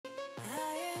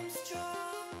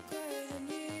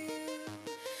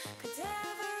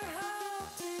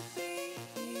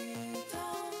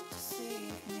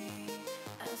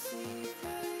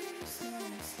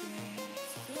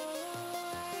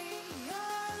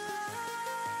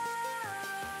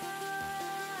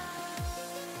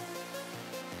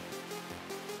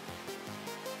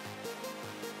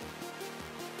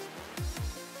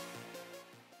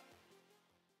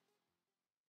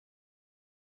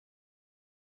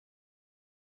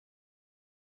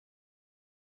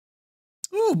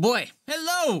Oh boy,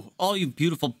 hello, all you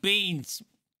beautiful beings.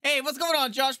 Hey, what's going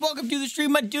on, Josh? Welcome to the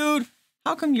stream, my dude.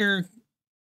 How come your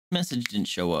message didn't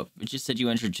show up? It just said you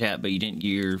entered chat, but you didn't get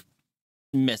your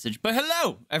message. But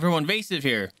hello, everyone, Vaesive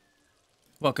here.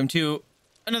 Welcome to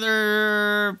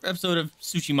another episode of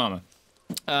Tsushima.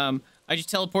 I just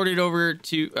teleported over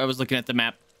to, I was looking at the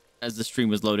map as the stream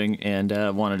was loading and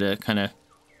wanted to kind of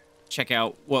check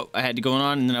out what I had going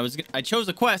on. And then I chose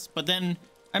a quest, but then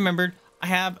I remembered I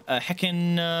have a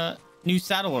heckin' new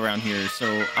saddle around here,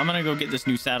 so I'm gonna go get this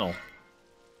new saddle.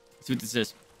 See what this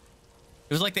is.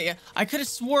 It was like that. I could have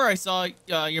swore I saw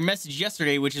your message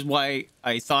yesterday, which is why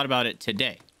I thought about it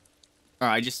today. Or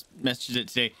I just messaged it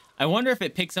today. I wonder if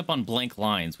it picks up on blank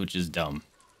lines, which is dumb.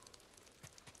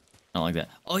 I don't like that.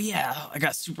 Oh yeah, I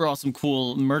got super awesome,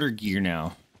 cool murder gear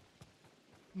now.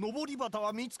 What's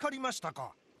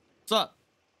up?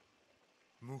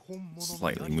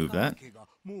 Slightly move that.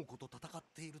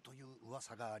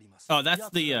 Oh, that's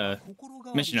the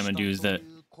mission I'm gonna do, is the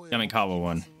Yamikawa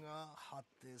one.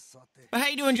 But how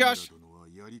you doing, Josh?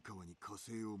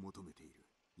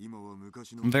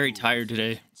 I'm very tired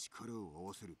today.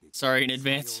 Sorry in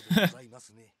advance.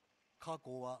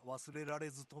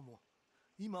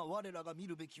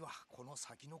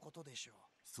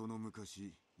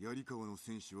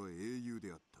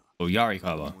 Oh,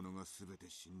 Yarikawa.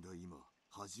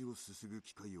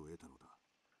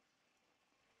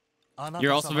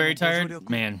 You're also very tired?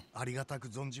 Man.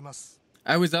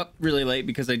 I was up really late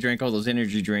because I drank all those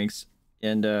energy drinks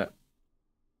and I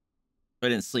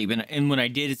didn't sleep. And when I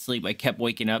did sleep, I kept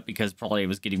waking up because probably I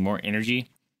was getting more energy.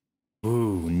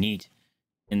 Ooh, neat.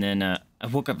 And then I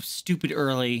woke up stupid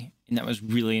early and that was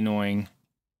really annoying.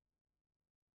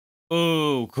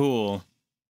 Oh, cool.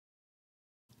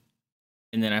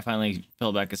 And then I finally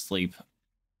fell back asleep.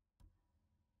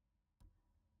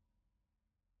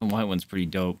 The white one's pretty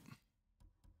dope.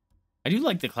 I do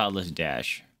like the cloudless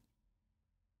dash.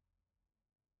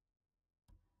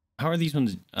 How are these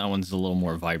ones? That one's a little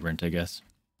more vibrant, I guess.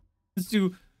 Let's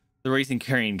do the racing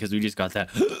carrying because we just got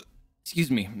that. Excuse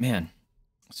me, man.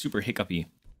 Super hiccupy.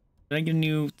 Did I get a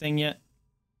new thing yet?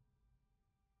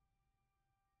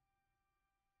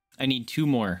 I need 2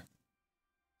 more.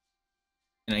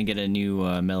 And I get a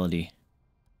new melody.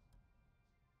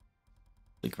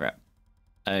 Holy crap.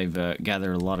 I've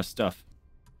gathered a lot of stuff.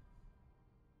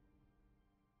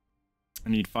 I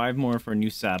need 5 more for a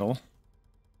new saddle.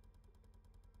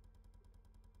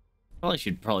 Probably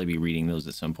should be reading those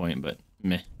at some point, but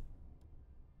meh.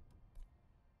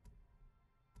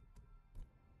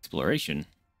 Exploration.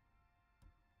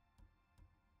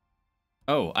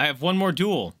 Oh, I have 1 more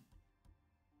duel.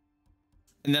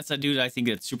 And that's that dude I think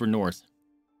that's super north.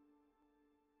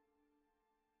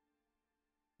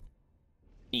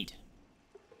 Neat.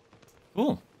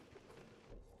 Cool.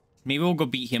 Maybe we'll go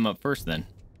beat him up first then.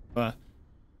 Yeah,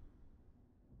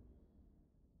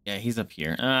 he's up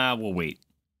here. We'll wait.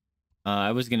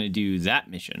 I was gonna do that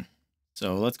mission.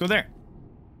 So let's go there.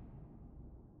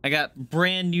 I got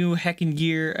brand new heckin'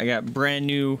 gear. I got brand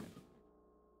new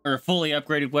or fully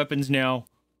upgraded weapons now.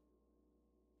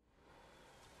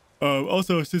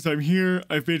 Also, since I'm here,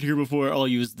 I've been here before. I'll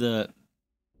use the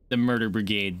murder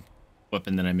brigade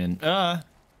weapon that I'm in.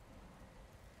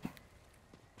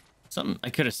 Something I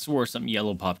could have swore something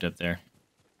yellow popped up there.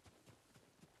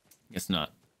 Guess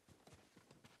not.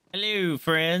 Hello,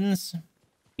 friends.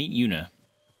 Meet Yuna.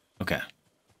 Okay.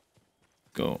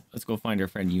 Let's go find our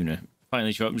friend Yuna.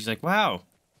 Finally show up and she's like, wow,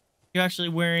 you're actually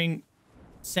wearing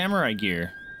samurai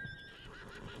gear.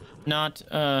 Not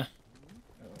the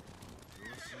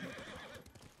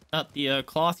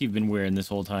cloth you've been wearing this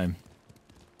whole time.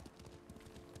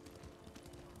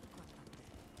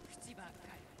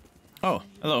 Oh,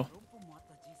 hello.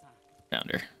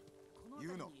 Found her.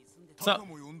 What's up?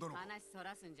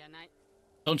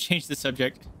 Don't change the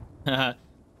subject.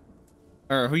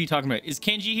 Or who are you talking about? Is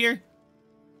Kenji here?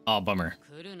 Oh, bummer.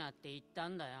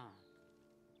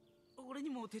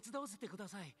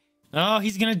 Oh,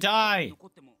 he's gonna die.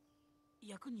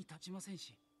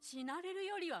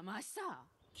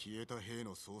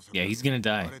 Yeah, he's gonna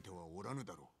die.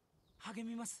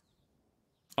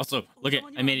 Also, look at,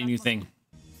 I made a new thing.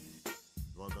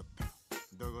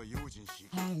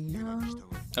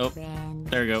 Oh,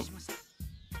 there we go.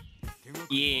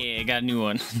 Yeah, got a new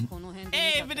one.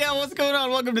 Hey, Fidel, what's going on?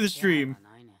 Welcome to the stream.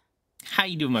 How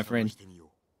you doing, my friend?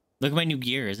 Look at my new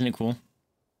gear. Isn't it cool?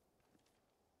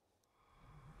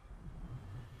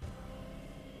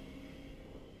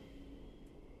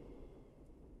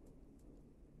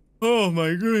 Oh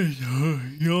my goodness.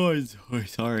 Yawns. Oh,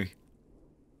 sorry.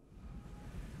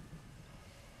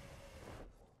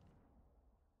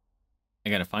 I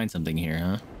gotta find something here,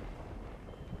 huh?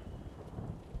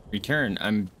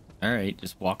 Return. Alright,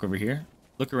 just walk over here.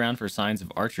 Look around for signs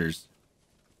of archers.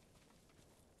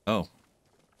 Oh.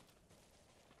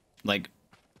 Like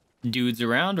dudes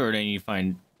around, or do you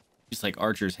find just like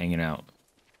archers hanging out?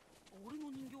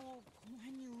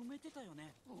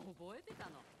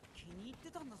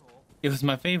 It was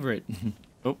my favorite.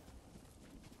 Oh.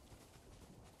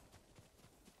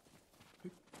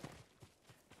 Can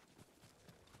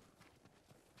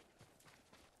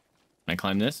I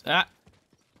climb this? Ah!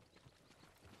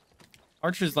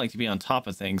 Archers like to be on top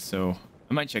of things, so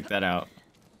I might check that out.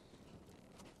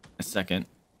 A second.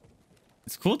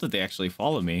 It's cool that they actually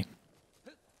follow me.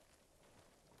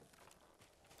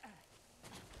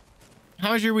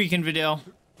 How was your weekend, Vidal?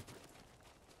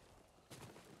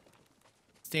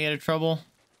 Stay out of trouble?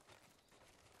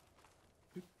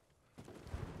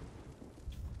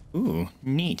 Ooh,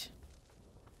 neat.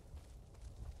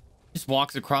 Just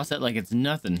walks across that like it's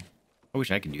nothing. I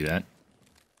wish I could do that.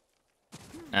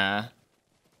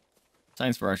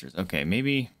 Signs for archers. Okay,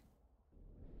 maybe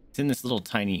it's in this little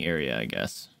tiny area, I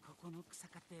guess.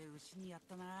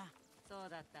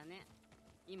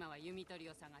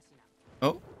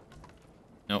 Oh.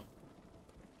 Nope.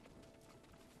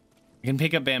 I can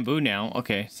pick up bamboo now.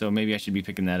 Okay, so maybe I should be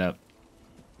picking that up.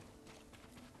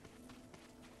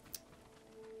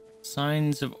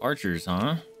 Signs of archers,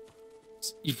 huh?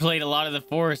 You played a lot of the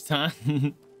forest, huh?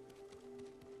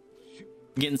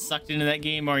 Getting sucked into that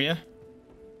game, are you?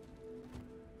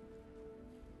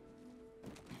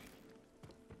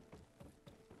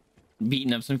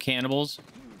 Beating up some cannibals.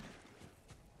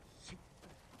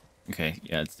 Okay,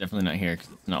 yeah, it's definitely not here. 'Cause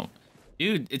it's not...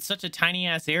 Dude, it's such a tiny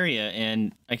ass area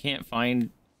and I can't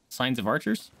find signs of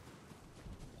archers.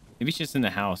 Maybe it's just in the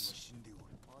house.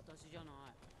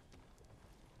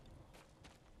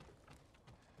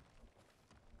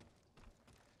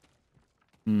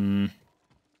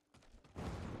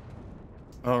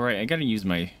 All right, I gotta use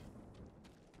my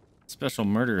special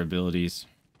murder abilities.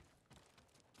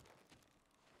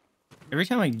 Every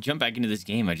time I jump back into this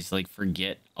game, I just like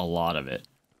forget a lot of it.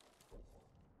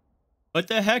 What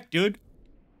the heck, dude?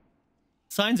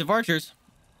 Signs of archers.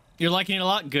 You're liking it a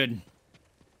lot. Good.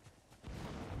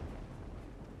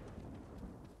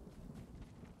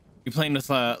 You're playing with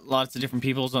lots of different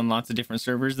peoples on lots of different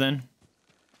servers then?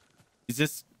 Is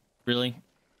this really?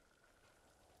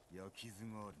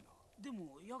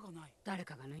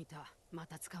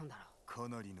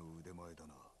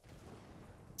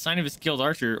 Sign of a skilled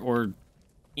archer or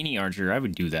any archer. I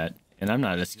would do that. And I'm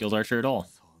not a skilled archer at all.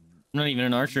 I'm not even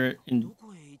an archer.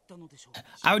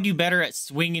 I would do better at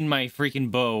swinging my freaking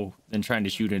bow than trying to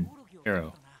shoot an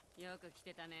arrow.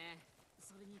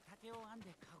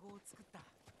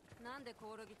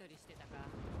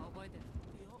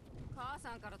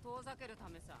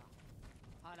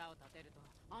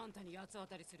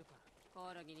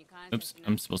 Oops,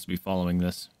 I'm supposed to be following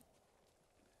this.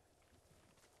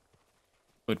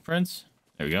 Footprints?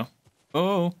 There we go.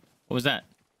 Oh, what was that?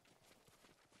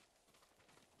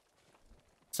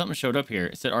 Something showed up here.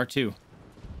 It said R2.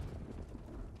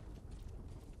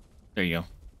 There you go.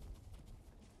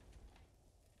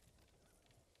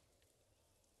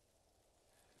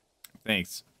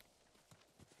 Thanks.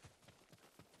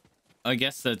 I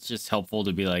guess that's just helpful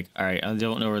to be like, all right, I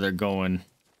don't know where they're going.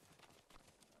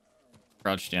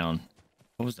 Crouch down.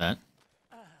 What was that?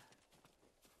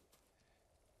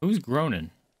 Who's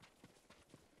groaning?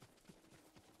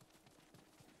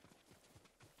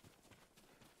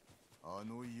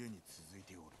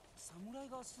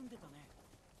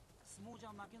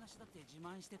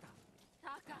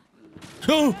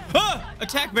 Oh! Ah!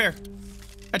 Attack bear!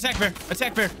 Attack bear!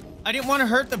 Attack bear! I didn't want to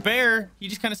hurt the bear. He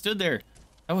just kind of stood there.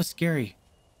 That was scary.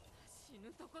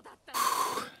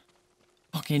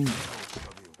 Fucking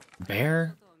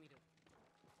bear.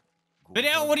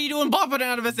 Vidal, what are you doing bopping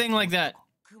out of a thing like that?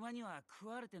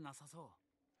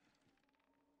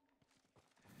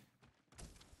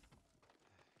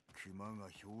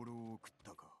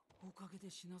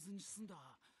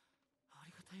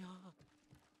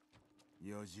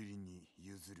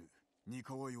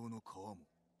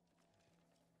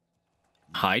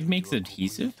 Hide makes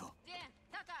adhesive?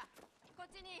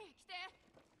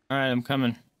 Alright, I'm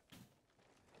coming.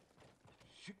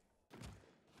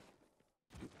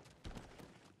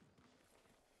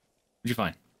 you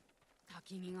find?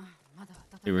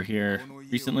 They were here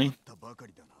recently.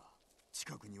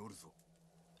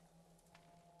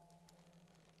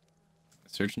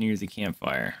 Search near the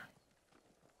campfire.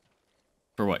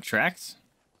 For what, tracks?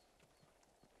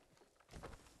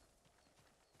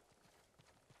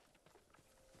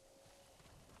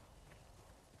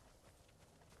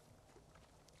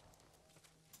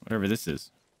 Whatever this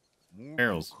is.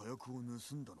 Barrels.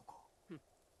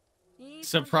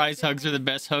 Surprise hugs are the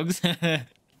best hugs.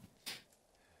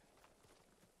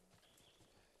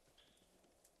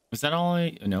 Was that all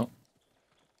no.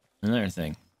 Another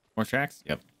thing. More tracks?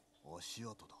 Yep.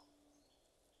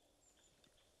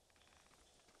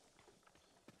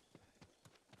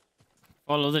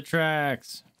 Follow the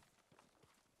tracks.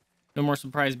 No more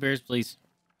surprise bears, please.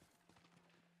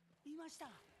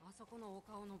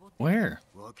 Where?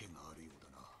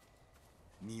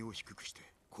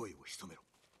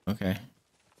 Okay.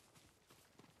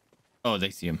 Oh, they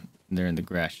see him. They're in the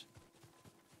grass.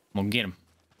 I'm gonna get him.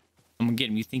 I'm gonna get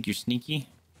him. You think you're sneaky?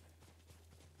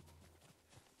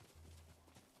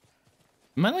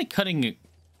 Am I like cutting it?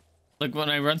 Like when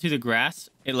I run through the grass,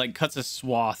 it like cuts a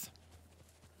swath.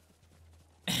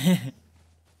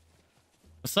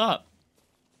 What's up?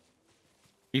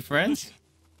 We friends?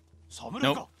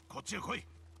 Nope.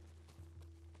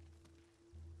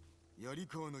 槍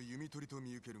川の弓取りと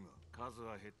見受けるが数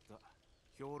は減った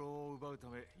兵糧を奪うた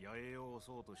め野営を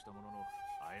襲おうとしたものの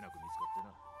あえなく見つかって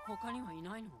な他にはい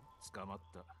ないの捕まっ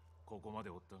たここま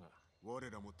でおったが我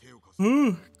らも手を貸す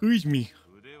Oh, squeeze me.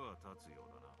 腕は立つよ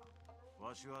うだな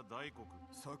わしは大国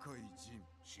堺陣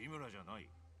志村じゃない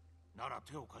なら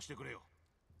手を貸してくれよ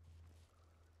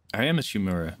I am a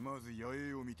Shimura. まず野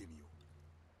営を見てみよ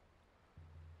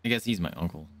う I guess he's my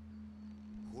uncle.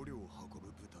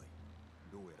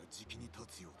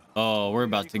 Oh, we're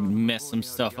about to mess some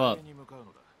stuff up.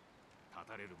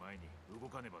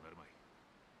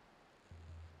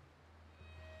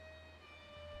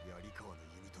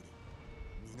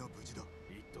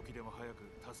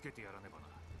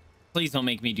 Please don't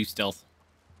make me do stealth.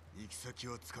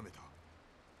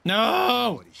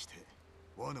 No!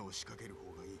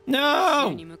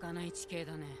 No!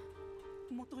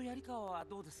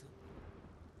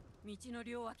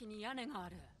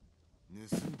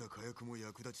 盗んだ火薬も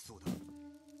役立ちそうだ。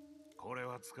これ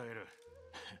は使える。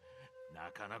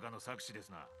なかなかの策士です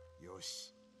な。よ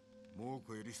し、猛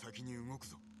虎より先に動く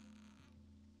ぞ。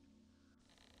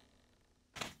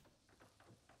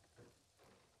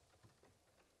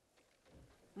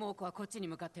猛虎はこっちに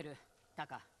向かってる。タ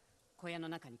カ、小屋の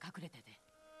中に隠れてて。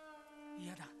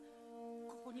嫌だ。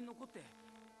ここに残って、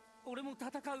俺も戦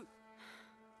う。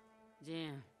ジ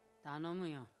ン、頼む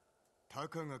よ。タ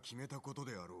カが決めたこと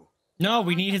であろう。 No,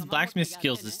 we need his blacksmith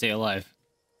skills to stay alive.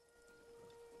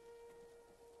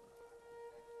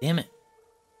 Damn it.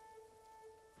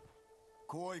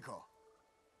 怖いか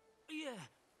いえ、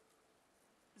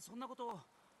そんなこと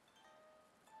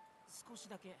少し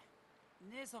だけ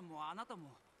姉さんもあなた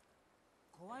も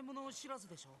怖いものを知らず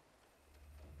でしょ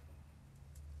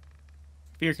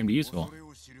Fear can be useful. それ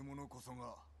を知る者こそ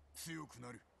が強く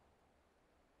なる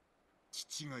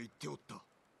父が言っておった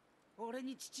俺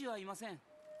に父はいません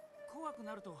怖く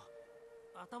なると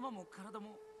頭も体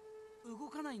も動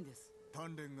かないんです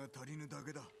鍛錬が足りぬだ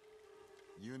けだ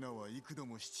ユナは幾度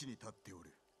も七に立ってお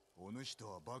るお主と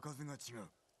は場数が違う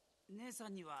姉さ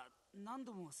んには何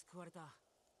度も救われた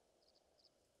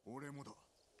俺もだ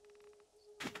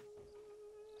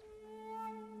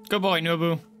Good boy,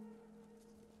 Nobu.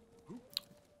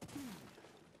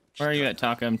 Where are you at,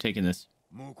 Taka? I'm taking this.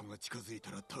 猛虎が近づいた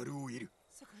ら樽を入る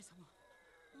酒井様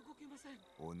動けません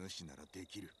お主ならで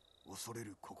きる 恐れ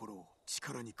る心を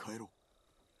力に変えろ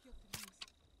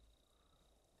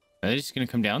Are they just gonna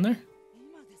come down there?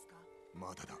 今ですか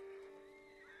まだだ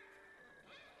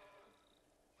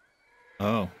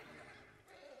Oh.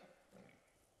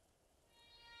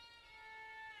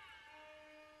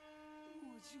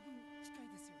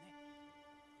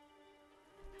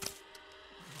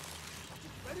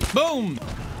 Boom!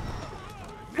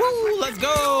 Woo! Let's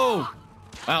go!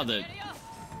 Wow, the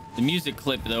music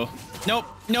clip though. Nope,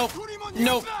 nope,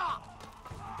 nope.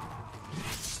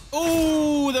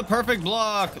 Oh, the perfect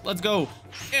block. Let's go.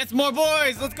 It's more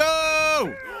boys. Let's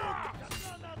go.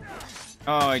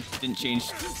 Oh, I didn't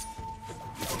change.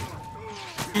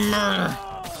 Murder.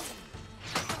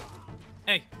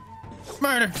 Hey,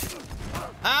 murder.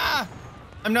 Ah,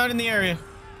 I'm not in the area.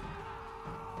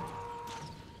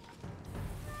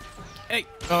 Hey,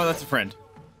 oh, that's a friend.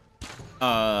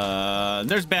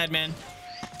 There's Badman.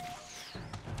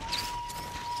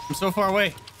 I'm so far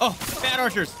away. Oh, bad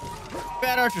archers.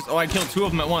 Bad archers. Oh, I killed two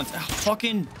of them at once. Oh,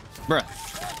 fucking bruh.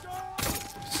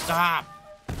 Stop.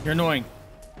 You're annoying.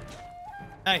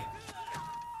 Hey.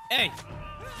 Hey.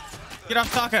 Get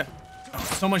off Taka. Oh,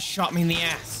 someone shot me in the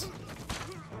ass.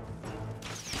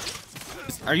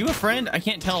 Are you a friend? I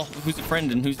can't tell who's a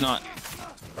friend and who's not.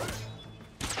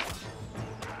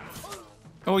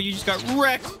 Oh, you just got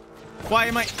wrecked. Why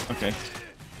am I... Okay.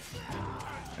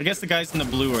 I guess the guys in the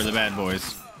blue are the bad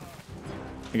boys.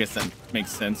 I guess that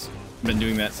makes sense. I've been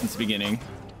doing that since the beginning.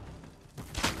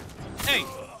 Hey!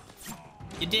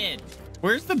 You did.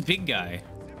 Where's the big guy?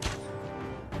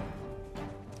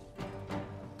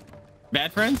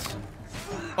 Bad friends?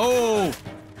 Oh!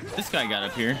 This guy got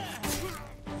up here.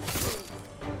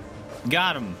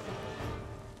 Got him.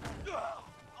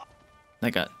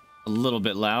 That got a little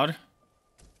bit loud.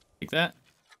 Take that.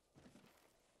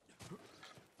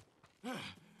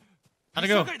 How'd it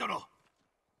go?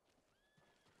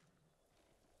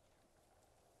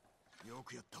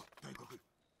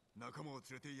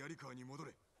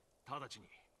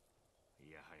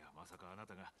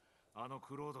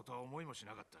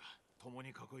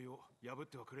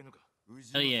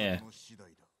 Oh yeah.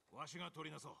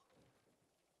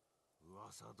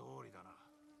 噂通りだな。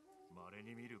稀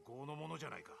に見る豪のものじゃ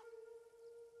ないか。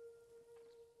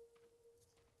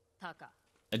タカ。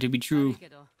That to be true.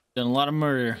 Done a lot of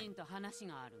murder.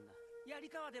 やり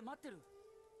川で待ってる。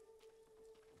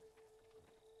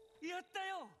やった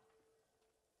よ。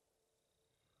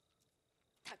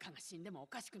タカが死んでもお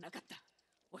かしくなかった。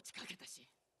落ちかけたし。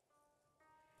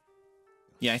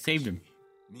Yeah, I saved him.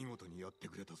 見事にやって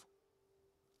くれたぞ。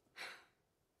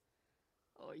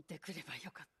置いてくればよ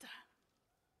かった。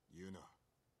言うな。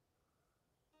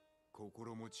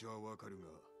心持ちはわかるが、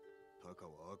タカ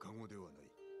は赤子ではない。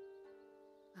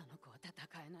あの子は戦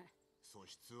えない。素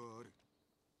質はある。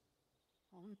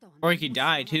 Or he could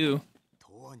die too.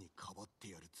 永遠にかばって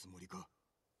やるつもりか。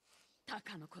タ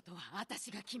カのことは私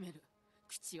が決める。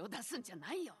口を出すんじゃ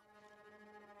ないよ。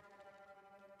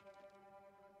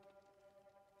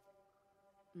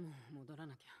もう戻ら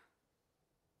なきゃ。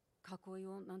囲い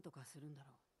をなんとかするんだ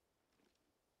ろう。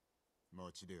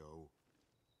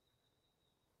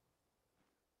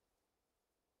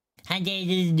 How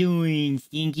you doing,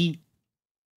 Stinky?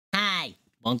 Hi,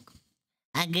 Bunk.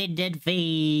 I get that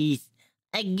face.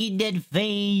 I get that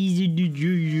face in the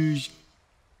juice.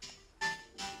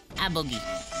 Ah, Boogie.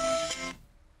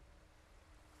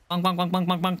 Bunk, bunk, bunk, bunk,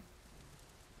 bunk, bunk.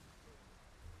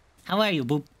 How are you,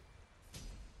 Boop?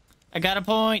 I got a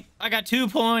point. I got 2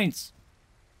 points.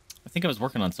 I think I was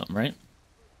working on something, right?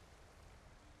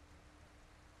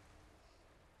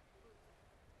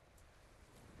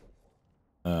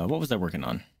 What was I working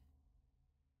on?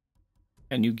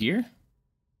 Got new gear?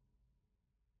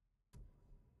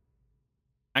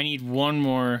 I need one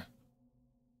more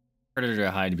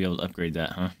predator hide to be able to upgrade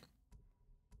that, huh? I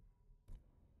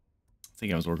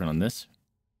think I was working on this.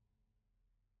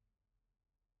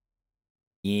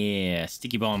 Yeah,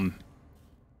 sticky bomb.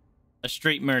 A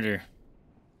straight murder.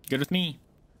 Good with me.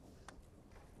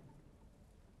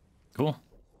 Cool.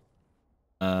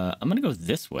 I'm gonna go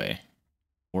this way.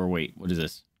 Or wait, what is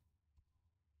this?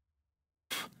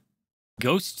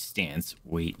 Ghost stance.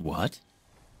 Wait, what?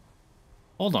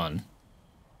 Hold on.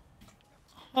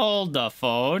 Hold the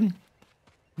phone.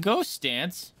 Ghost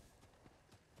stance.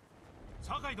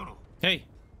 Hey.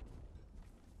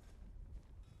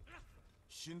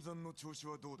 心臓の調子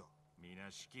はどうだ。皆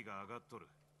士気が上がっとる。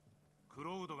ク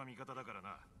ロウドが味方だから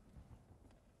な。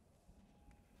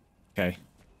Okay.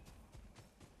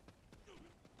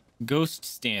 Ghost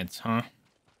stance, huh?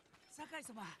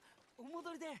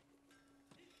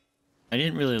 I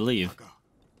didn't really leave.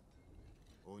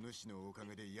 お主のおか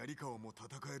げでやり川も戦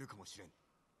えるかもしれん。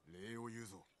礼を言う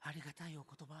ぞ。ありがたいお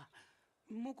言葉。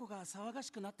モコが騒が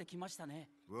しくなってきましたね。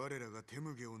我らが手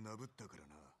麦をなぶったから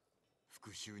な。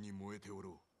復讐に燃えてお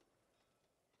ろう。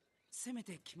攻め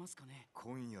てきますかね。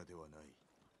今夜ではない。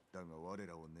だが我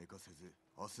らを寝かせず、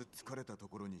明日疲れたと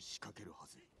ころに仕掛けるは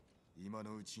ず。今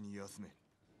のうちに休め。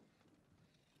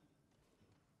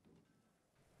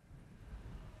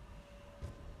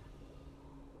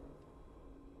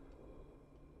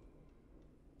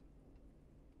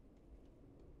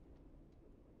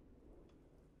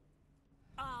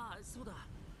ああ、そうだ。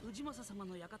氏政様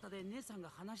の館で姉さんが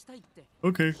話したいって。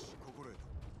Okay.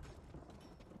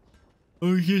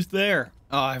 Oh, he's there.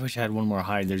 Oh, I wish I had one more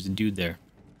hide. There's a dude there.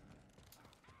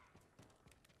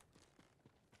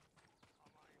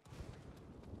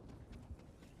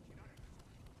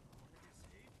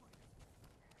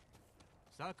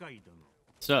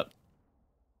 What's up?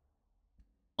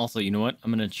 Also, you know what?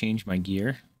 I'm gonna change my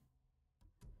gear.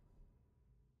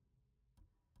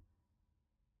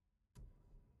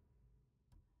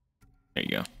 There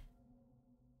you go.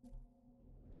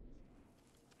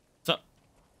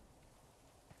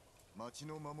 町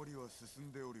の守りは進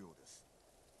んでおるようです。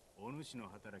お主の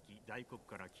働き、大黒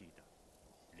から聞いた。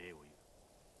礼を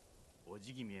言う。お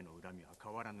じぎみへの恨みは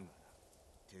変わらぬがな。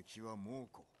敵は猛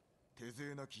虎。手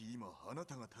勢なき今、あな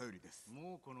たが頼りです。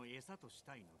猛虎の餌とし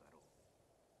たいのだろ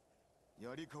う。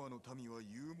槍川の民は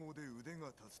勇猛で腕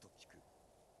が立つと聞く。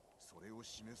それを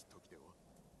示す時では。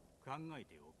考え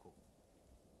ておこ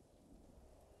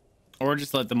う。 Or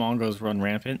just let the Mongols run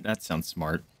rampant. That sounds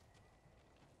smart.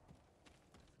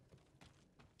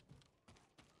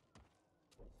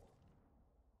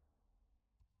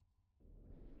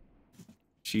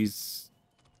 She's...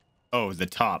 Oh, the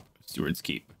top. Steward's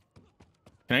Keep.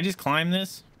 Can I just climb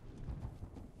this?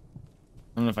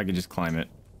 I don't know if I could just climb it.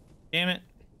 Damn it.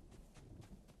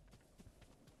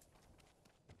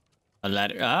 A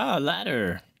ladder. Ah, a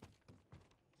ladder.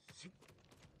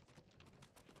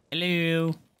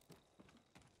 Hello.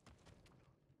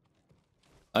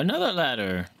 Another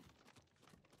ladder.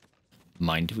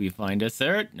 Mind we find a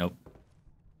third? Nope.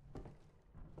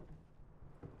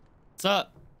 What's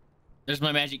up? There's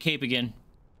my magic cape again.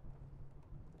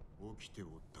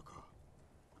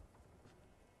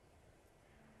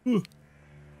 Ooh.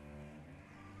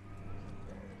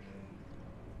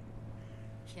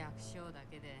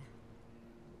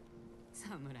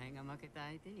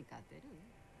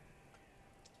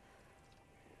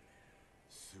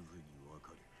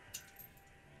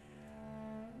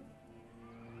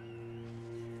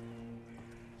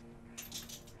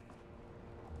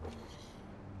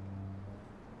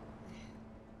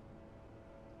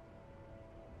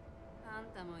 あん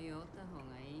たも酔った方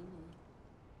がいいね。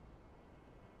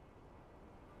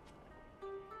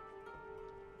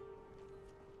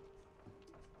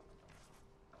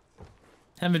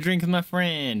 Have a drink with my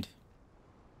friend.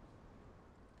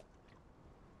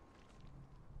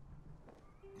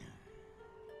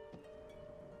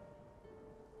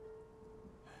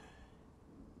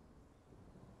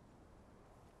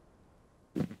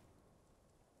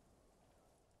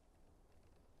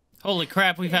 Holy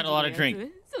crap, we've had a lot of drink.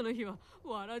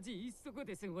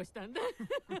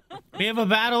 We have a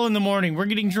battle in the morning. We're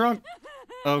getting drunk.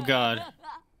 Oh god.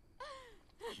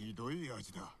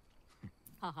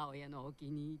 母親のお気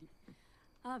に入り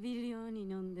浴びるように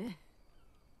飲んで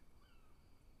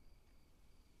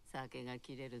酒が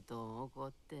切れると怒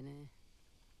ってね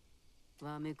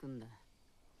わめくんだ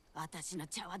私の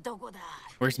茶はどこだ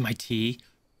Where's my tea?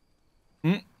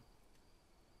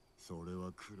 それ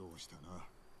は苦労したな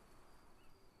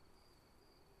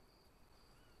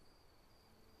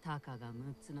タカが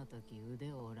6つの時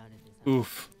腕を折られてさ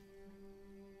Oof.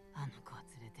 あの子を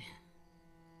連れて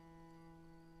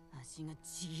足が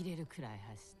ちぎれるくらい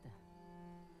走っ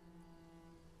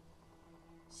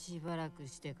たしばらく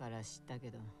してから知ったけ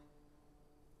ど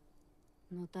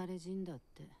のたれ死んだっ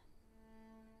て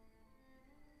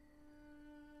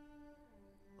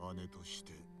姉とし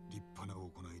て立派な行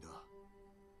いだ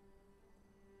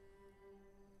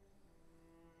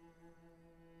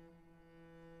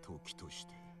時とし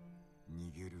て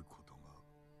逃げることが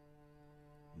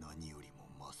何よりも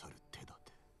勝る手だ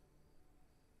て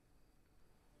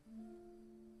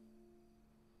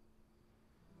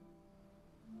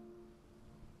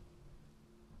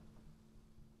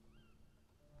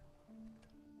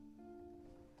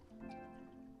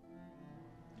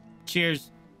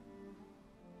Cheers.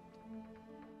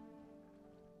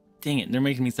 Dang it, they're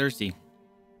making me thirsty.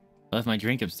 I left my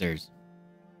drink upstairs.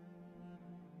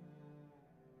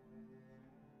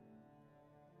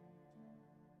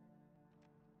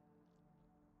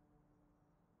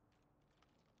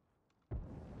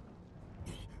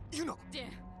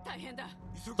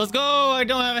 Let's go! I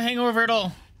don't have a hangover at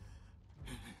all.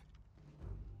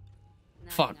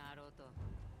 Fuck.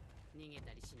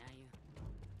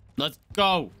 Let's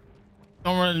go.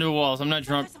 Don't run into walls. I'm not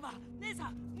drunk.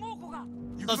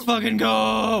 Let's fucking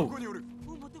go.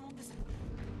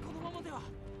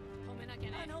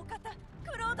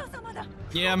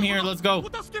 Yeah, I'm here. Let's go.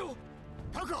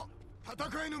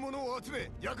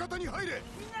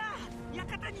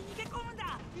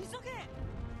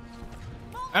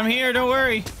 I'm here. Don't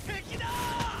worry.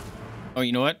 Oh,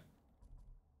 you know what?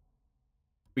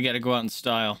 We gotta go out in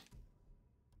style.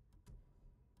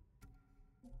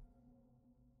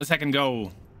 Let's heck and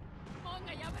go.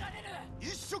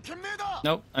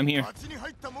 Nope, I'm here.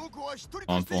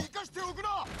 Oh, I'm full.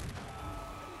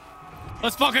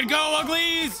 Let's fucking go,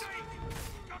 uglies!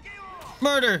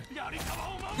 Murder!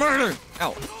 Murder!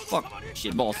 Ow, fuck.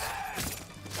 Shit balls.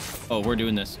 Oh, we're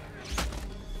doing this.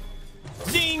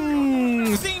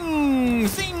 Zing! Zing!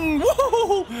 Zing!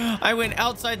 Woohoo! I went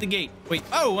outside the gate. Wait,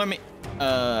 oh,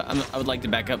 I would like to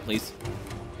back up, please.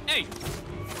 Hey!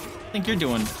 I think you're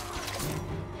doing...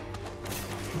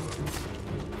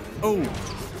 Oh.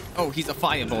 Oh, he's a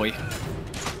fire boy.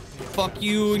 Fuck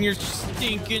you and your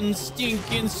stinking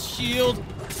shield.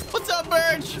 What's up,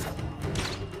 Birch?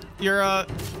 Your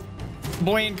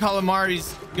buoyant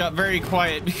calamari's got very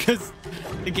quiet because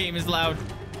the game is loud.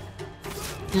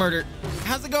 Murder.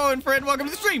 How's it going, friend? Welcome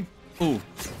to the stream. Ooh.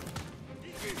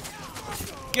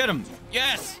 Get him.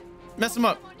 Yes. Mess him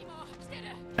up.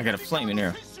 I got a flaming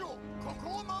arrow.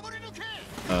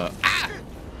 Ah!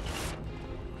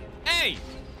 Hey!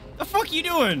 The fuck you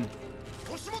doing?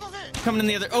 Coming in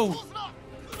the other. Oh,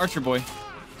 archer boy.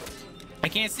 I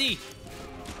can't see.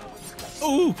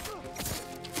 Ooh.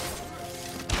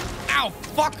 Ow!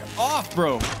 Fuck off,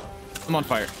 bro. I'm on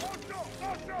fire.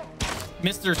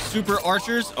 Mr. Super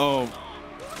Archers. Oh.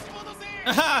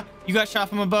 Aha! You got shot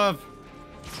from above.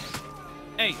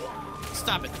 Hey!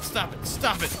 Stop it! Stop it!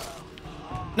 Stop it!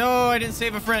 No, I didn't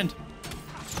save a friend.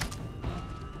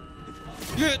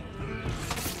 Good.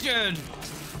 Good.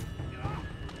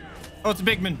 Oh, it's a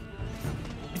big man.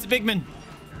 It's a big man.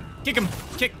 Kick him.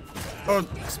 Kick. Oh,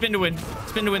 spin to win.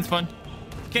 Spin to win's fun.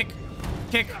 Kick.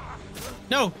 Kick.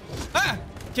 No. Ah!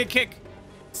 Kick, kick.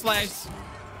 Slice.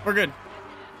 We're good.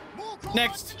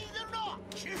 Next.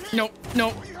 No.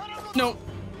 No. No.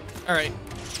 All right.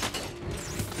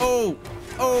 Oh.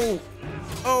 Oh.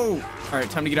 Oh. All right,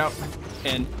 time to get out.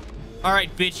 And all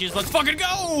right, bitches, let's fucking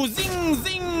go. Zing,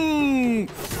 zing,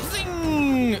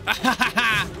 zing.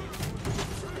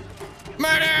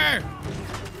 Murder.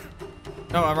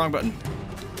 Oh, wrong button.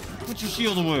 Put your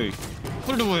shield away.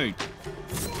 Put it away.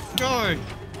 Go.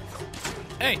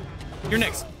 Hey, you're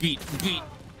next. Beat, beat,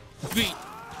 beat.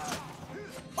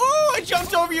 Oh, I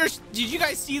jumped over your... Did you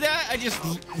guys see that? I just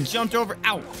jumped over...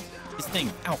 Ow. This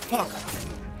thing. Ow, fuck.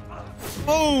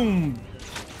 Boom.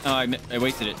 Oh, I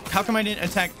wasted it. How come I didn't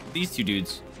attack these two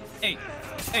dudes? Hey.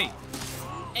 Hey.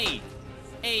 Hey.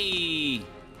 Hey.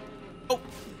 Oh.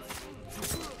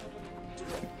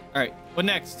 All right. What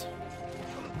next?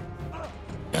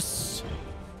 Yes.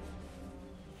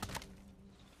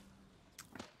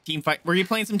 Team fight. Were you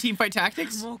playing some team fight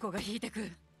tactics?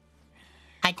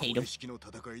 Hi, Tatum.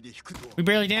 We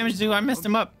barely damaged you. I messed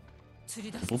him up.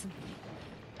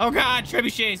 Oh God,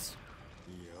 trebuchets.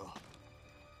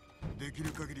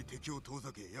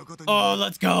 Oh,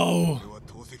 let's go.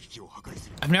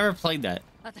 I've never played that.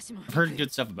 I've heard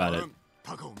good stuff about it.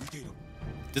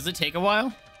 Does it take a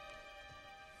while?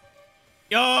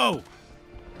 Yo!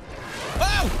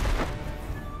 Oh!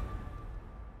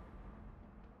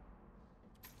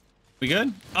 We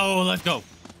good? Oh, let's go.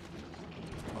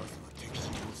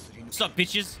 What's up,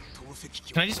 bitches?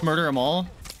 Can I just murder them all?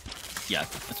 Yeah,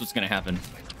 that's what's gonna happen.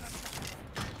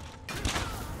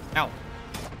 Ow.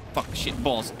 Fuck, shit,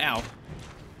 balls. Ow.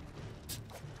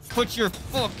 Put your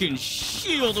fucking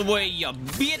shield away, you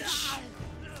bitch.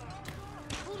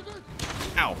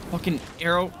 Ow. Fucking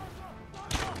arrow.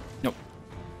 Nope.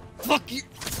 Fuck you.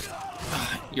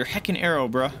 Your heckin' arrow,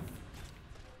 bruh.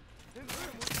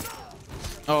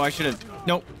 Oh, I should have.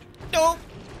 Nope. Nope.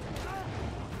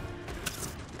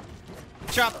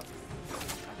 Chop.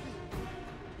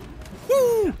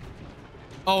 Woo.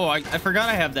 Oh, I forgot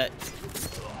I have that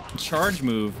charge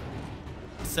move.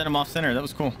 Set him off center. That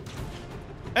was cool.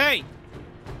 Hey!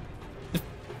 The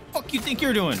fuck you think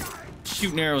you're doing?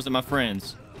 Shooting arrows at my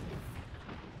friends.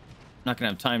 Not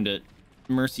gonna have time to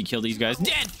mercy kill these guys.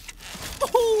 Dead!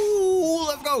 Ooh,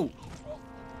 let's go!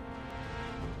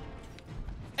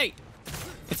 Hey!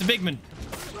 It's a big man.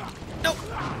 Nope!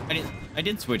 I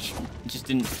didn't switch. It just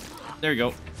didn't. There you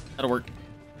go. That'll work.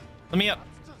 Let me up.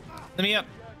 Let me up.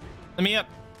 Let me up.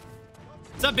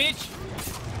 What's up, bitch?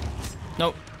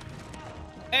 Nope.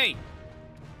 Hey!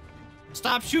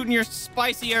 Stop shooting your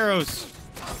spicy arrows.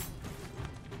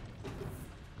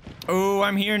 Oh,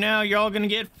 I'm here now. You're all gonna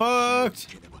get fucked.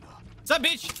 What's up,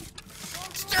 bitch?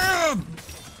 Stab!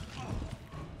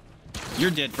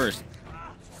 You're dead first.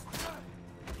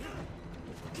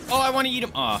 Oh, I want to eat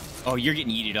him. Oh, you're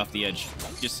getting yeeted off the edge.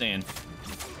 Just saying.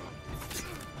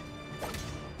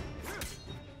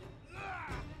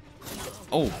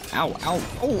 Oh, ow, ow.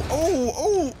 Oh, oh,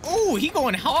 oh, oh, he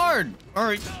going hard. All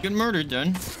right, get murdered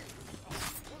then.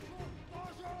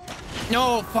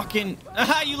 No, fucking.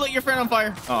 Aha, you lit your friend on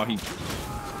fire. Oh,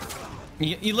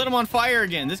 you lit him on fire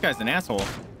again. This guy's an asshole.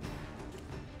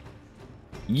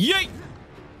 Yeet.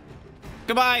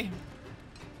 Goodbye.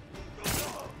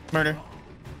 Murder.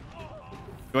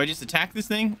 Do I just attack this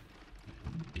thing?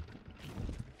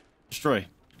 Destroy.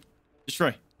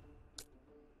 Destroy.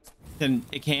 Then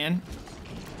it can.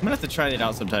 I'm gonna have to try that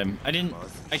out sometime.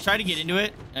 I tried to get into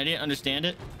it. I didn't understand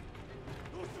it.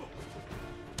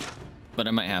 But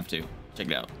I might have to. Check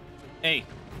it out. Hey.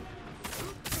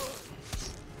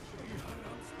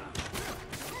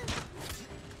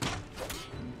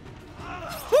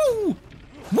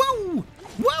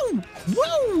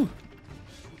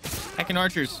 fucking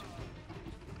archers.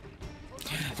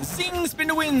 Zing! Spin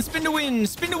to win! Spin to win!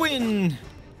 Spin to win!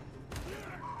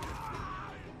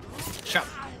 Shot.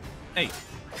 Hey.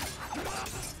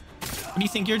 What do you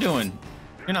think you're doing?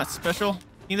 You're not special.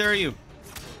 Neither are you.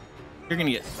 You're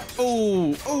gonna get...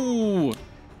 Oh! Oh!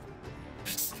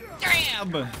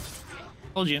 Stab!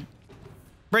 Told you.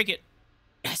 Break it.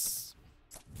 Yes!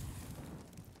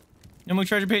 No more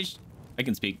treasure page. I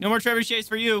can speak. No more treasure chase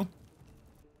for you.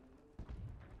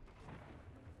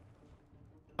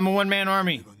 I'm a one-man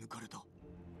army.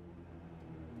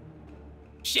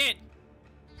 Shit!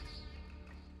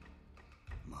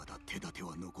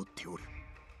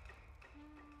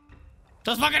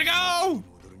 Let's fucking go!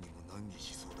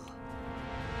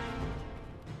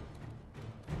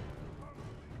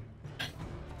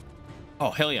 Oh,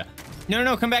 hell yeah. No, no,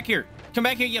 no, come back here. Come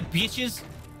back here, you bitches.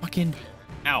 Fucking...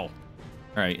 Ow.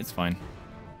 Alright, it's fine.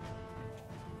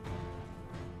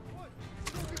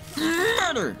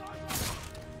 Murder!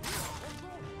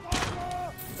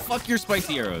 Fuck your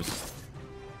spicy arrows.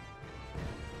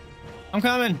 I'm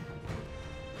coming.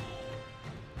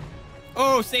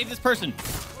 Oh, save this person.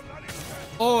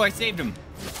 Oh, I saved him.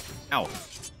 Ow.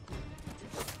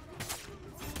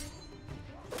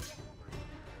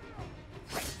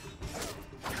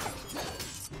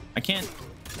 I can't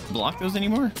block those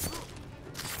anymore.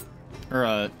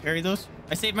 Or, parry those.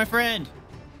 I saved my friend.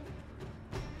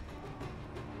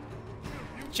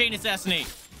 Chain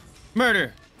assassinate.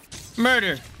 Murder.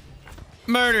 Murder.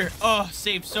 Murder. Oh,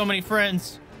 saved so many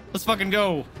friends. Let's fucking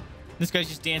go. This guy's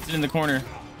just dancing in the corner.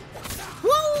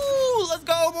 Woo! Let's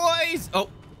go, boys. Oh.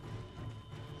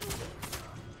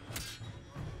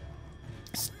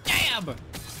 Stab.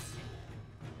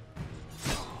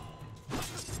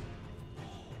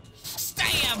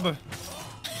 Stab.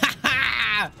 Ha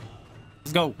ha.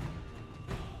 Let's go.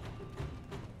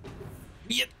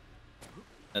 Yep.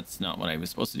 That's not what I was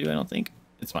supposed to do, I don't think.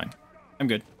 It's fine. I'm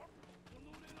good.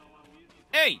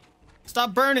 Hey!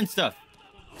 Stop burning stuff.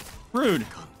 Rude.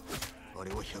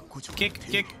 Kick,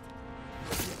 kick.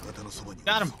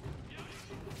 Got him.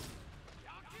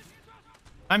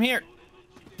 I'm here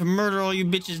to murder all you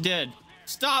bitches dead.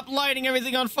 Stop lighting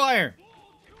everything on fire.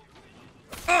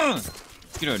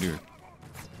 Get out of here.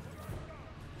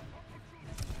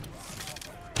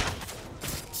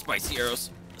 Spicy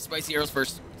arrows. Spicy arrows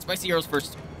first. Spicy arrows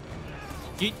first.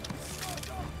 Yeet.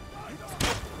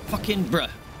 Fucking bruh.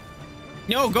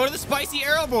 No, go to the spicy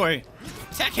arrow boy.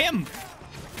 Attack him.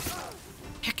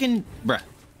 Heckin' bruh.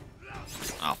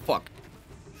 Oh, fuck.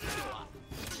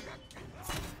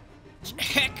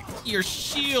 Heck your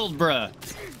shield, bruh.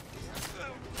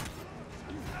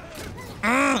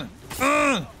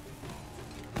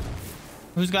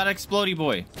 Who's got explodey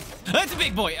boy? That's a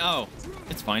big boy. Oh,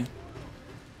 it's fine.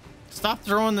 Stop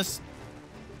throwing this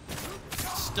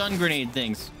stun grenade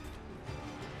things.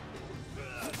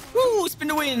 Woo! Spin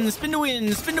to win! Spin to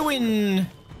win! Spin to win!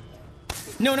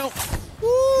 No, no.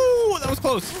 Woo! That was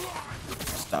close.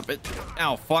 Stop it.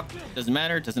 Ow, fuck. Doesn't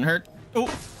matter. It doesn't hurt.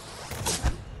 Oh.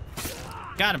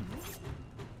 Got him.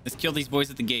 Let's kill these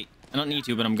boys at the gate. I don't need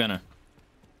to, but I'm gonna.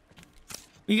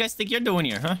 What do you guys think you're doing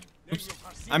here, huh? Oops.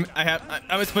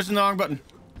 I was pushing the wrong button.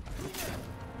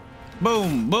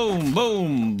 Boom, boom,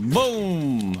 boom,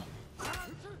 boom.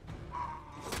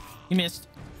 He missed.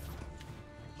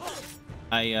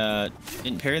 I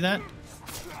didn't parry that.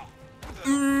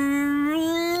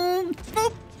 Boop.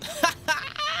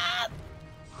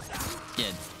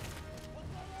 Dead.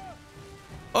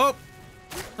 Oh,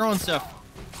 throwing stuff.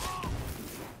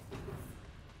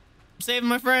 I'm saving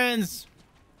my friends.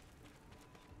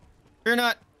 Fear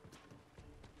not,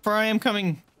 for I am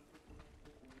coming.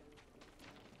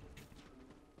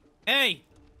 Hey,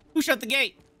 who shut the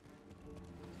gate?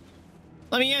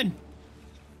 Let me in.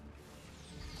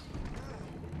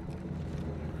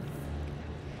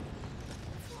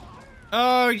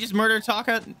 Oh, he just murdered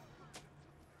Taka.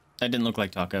 That didn't look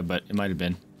like Taka, but it might have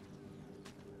been.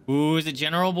 Ooh, is it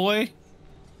General Boy?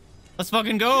 Let's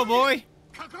fucking go, boy.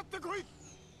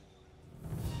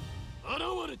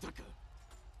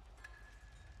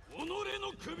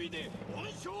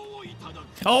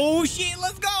 Oh shit,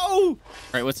 let's go. All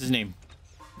right, what's his name?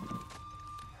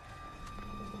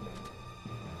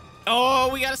 Oh,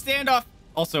 we got a standoff.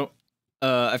 Also,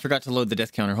 I forgot to load the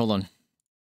death counter. Hold on.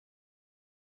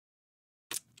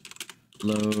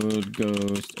 Load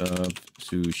Ghost of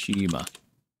Tsushima.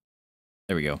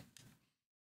 There we go.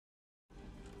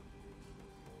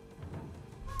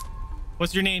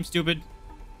 What's your name, stupid?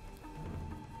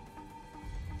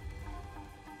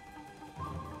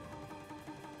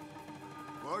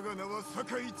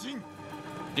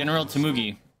 General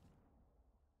Tamugi.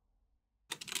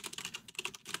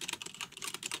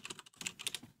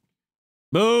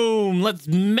 Boom! Let's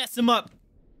mess him up.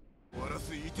 Boom! Boom!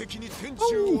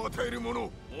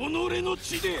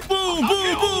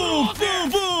 Boom!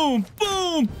 Boom! Boom!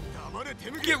 Boom!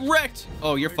 Get wrecked!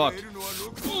 Oh, you're fucked.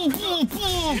 Boom! Boom!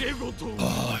 Boom!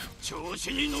 Oh.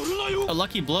 A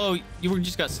lucky blow. You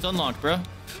just got stun locked, bro.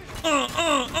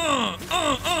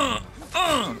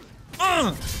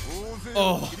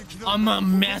 Oh, I'm gonna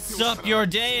mess up your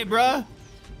day, bruh.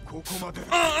 Do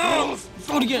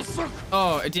it again.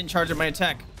 Oh, it didn't charge up my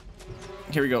attack.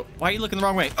 Here we go. Why are you looking the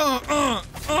wrong way? I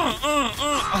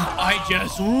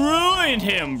just ruined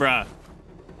him, bruh.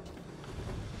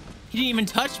 He didn't even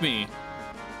touch me.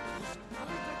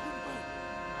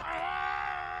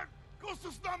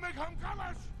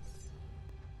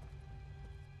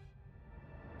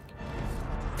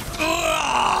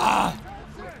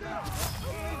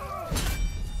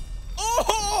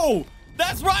 Oh,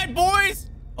 that's right, boys.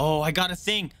 Oh, I got a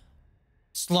thing.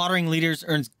 Slaughtering leaders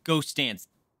earns ghost stance.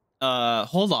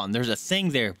 Hold on. There's a thing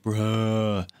there,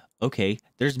 bruh. Okay,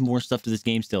 there's more stuff to this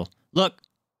game still. Look,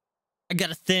 I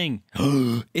got a thing.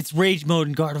 It's rage mode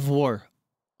in God of War.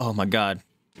 Oh my god.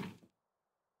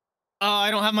 Oh,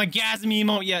 I don't have my gasm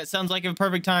emote yet. Sounds like a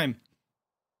perfect time.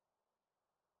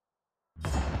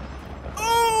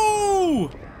 Oh!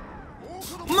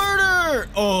 Murder!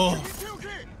 Oh.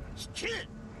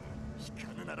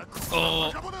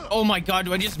 Oh my god,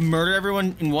 do I just murder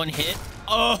everyone in one hit?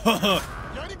 Oh!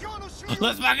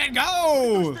 Let's fucking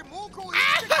go!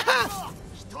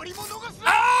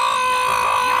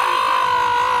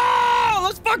 Ah!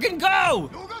 Let's fucking go!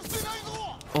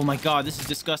 Oh my god, this is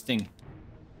disgusting.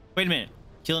 Wait a minute.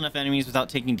 Kill enough enemies without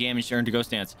taking damage to earn to ghost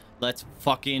stance. Let's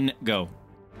fucking go.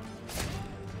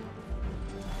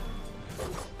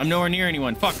 I'm nowhere near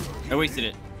anyone. Fuck. I wasted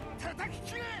it.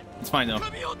 It's fine though.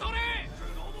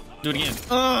 Do it again.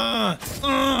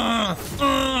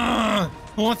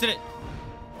 Who wants it?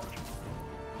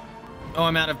 Oh,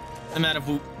 I'm out of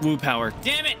woo power.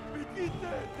 Damn it!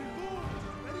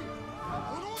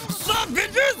 Sup,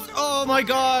 bitches! Oh my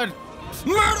god!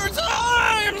 Murder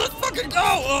time! Let's fucking go!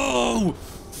 Oh!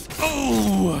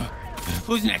 Oh!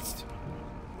 Who's next?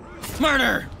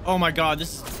 Murder! Oh my god,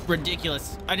 this is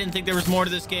ridiculous. I didn't think there was more to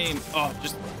this game. Oh,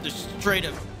 just straight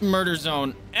up murder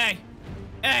zone. Hey!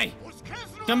 Hey!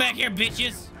 Come back here,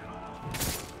 bitches!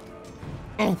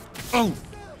 Oh! Oh!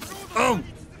 Oh!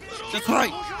 That's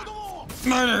right!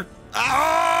 Murder!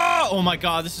 Ah! Oh my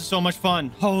god, this is so much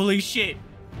fun. Holy shit.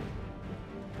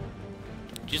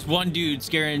 Just one dude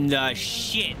scaring the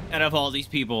shit out of all these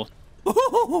people.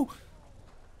 Woo!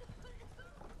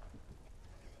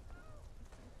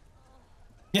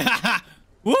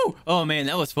 Oh man,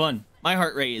 that was fun. My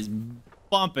heart rate is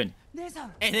bumping. Hey,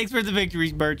 thanks for the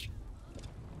victories, Birch.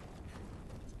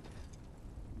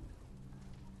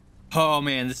 Oh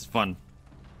man, this is fun.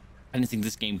 I didn't think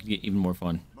this game could get even more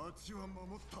fun.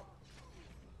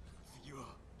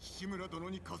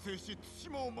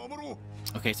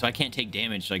 Okay, so I can't take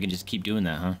damage, so I can just keep doing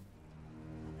that, huh?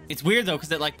 It's weird though,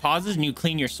 because it like pauses and you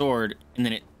clean your sword, and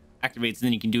then it activates, and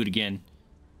then you can do it again.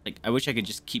 Like, I wish I could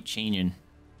just keep changing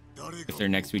if they're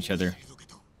next to each other.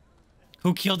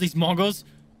 Who killed these Mongols?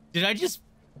 Did I just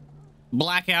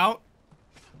black out?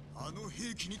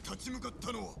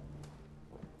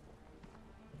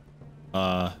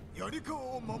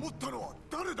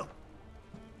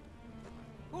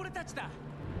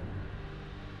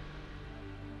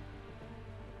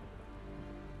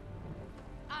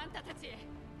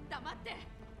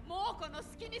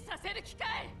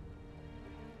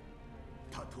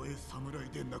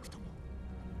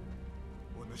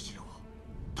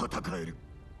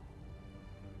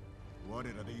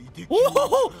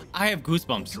 Ooh, I have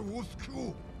goosebumps.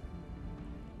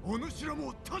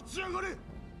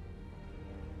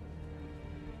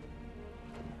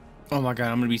 Oh my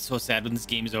god, I'm gonna be so sad when this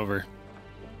game is over.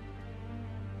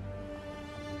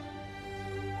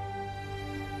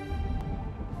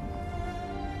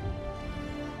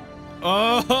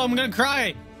 Oh, I'm gonna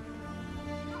cry.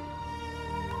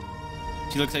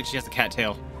 She looks like she has a cat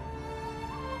tail.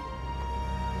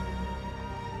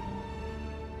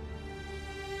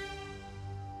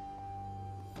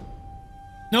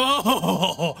 No!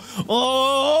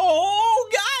 Oh,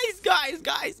 guys!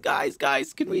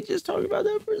 Can we just talk about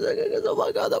that for a second? Oh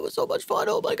my god, that was so much fun.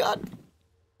 Oh my god.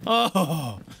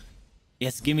 Oh,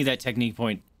 yes, give me that technique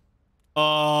point.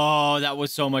 Oh, that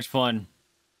was so much fun.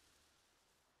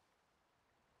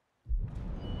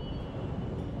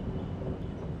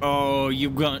 Oh,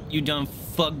 you done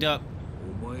fucked up.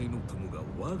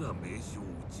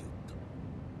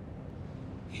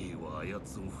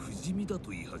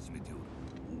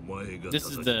 This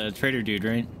is the traitor dude,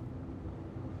 right?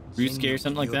 Ryusuke or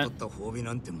something like that.